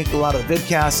make a lot of the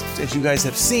vidcasts, as you guys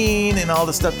have seen, and all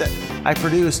the stuff that I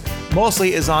produce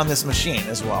mostly is on this machine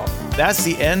as well. That's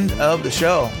the end of the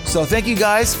show. So thank you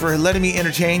guys for letting me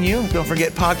entertain you. Don't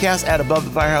forget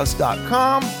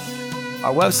podcast@abovethefirehouse.com.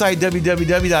 Our website,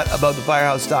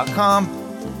 www.abovethefirehouse.com.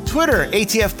 Twitter,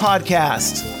 ATF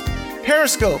Podcast.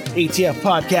 Periscope, ATF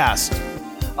Podcast.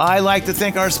 I like to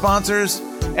thank our sponsors,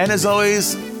 and as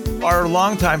always, our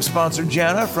longtime sponsor,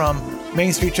 Jenna from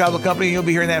Main Street Travel Company. You'll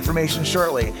be hearing that information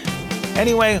shortly.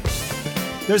 Anyway,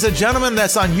 there's a gentleman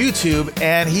that's on YouTube,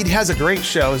 and he has a great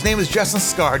show. His name is Justin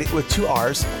Scard with 2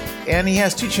 R's, and he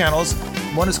has 2 channels.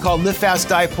 One is called Live Fast,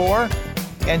 Die Poor,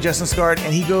 and Justin Scard,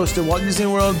 and he goes to Walt Disney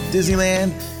World,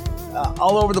 Disneyland,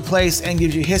 all over the place, and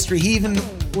gives you history. He even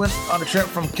went on a trip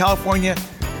from California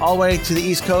all the way to the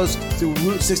East Coast through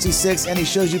Route 66, and he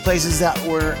shows you places that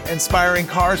were inspiring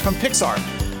cars from Pixar.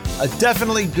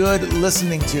 Definitely good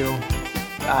listening to.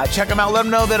 Check them out. Let them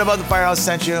know that Above the Firehouse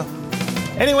sent you.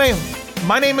 Anyway,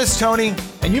 my name is Tony,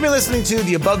 and you've been listening to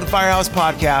the Above the Firehouse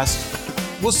podcast.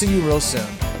 We'll see you real soon.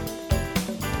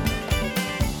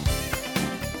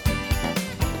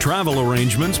 Travel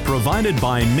arrangements provided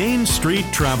by Main Street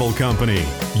Travel Company.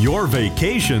 Your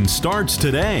vacation starts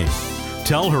today.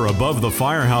 Tell her Above the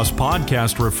Firehouse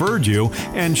podcast referred you,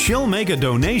 and she'll make a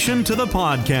donation to the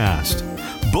podcast.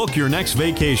 Book your next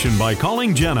vacation by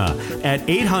calling Jenna at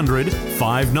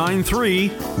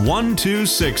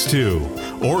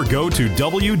 800-593-1262 or go to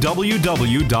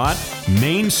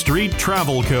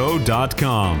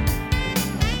www.mainstreettravelco.com.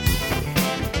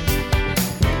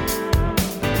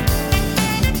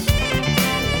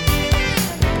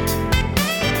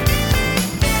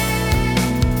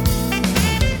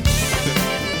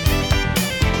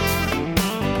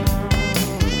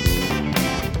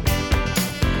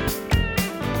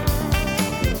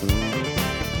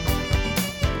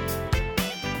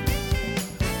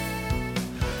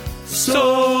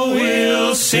 So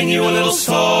we'll sing you a little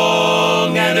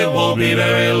song, and it won't be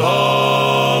very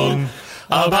long.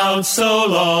 About so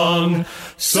long,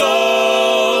 so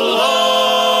long.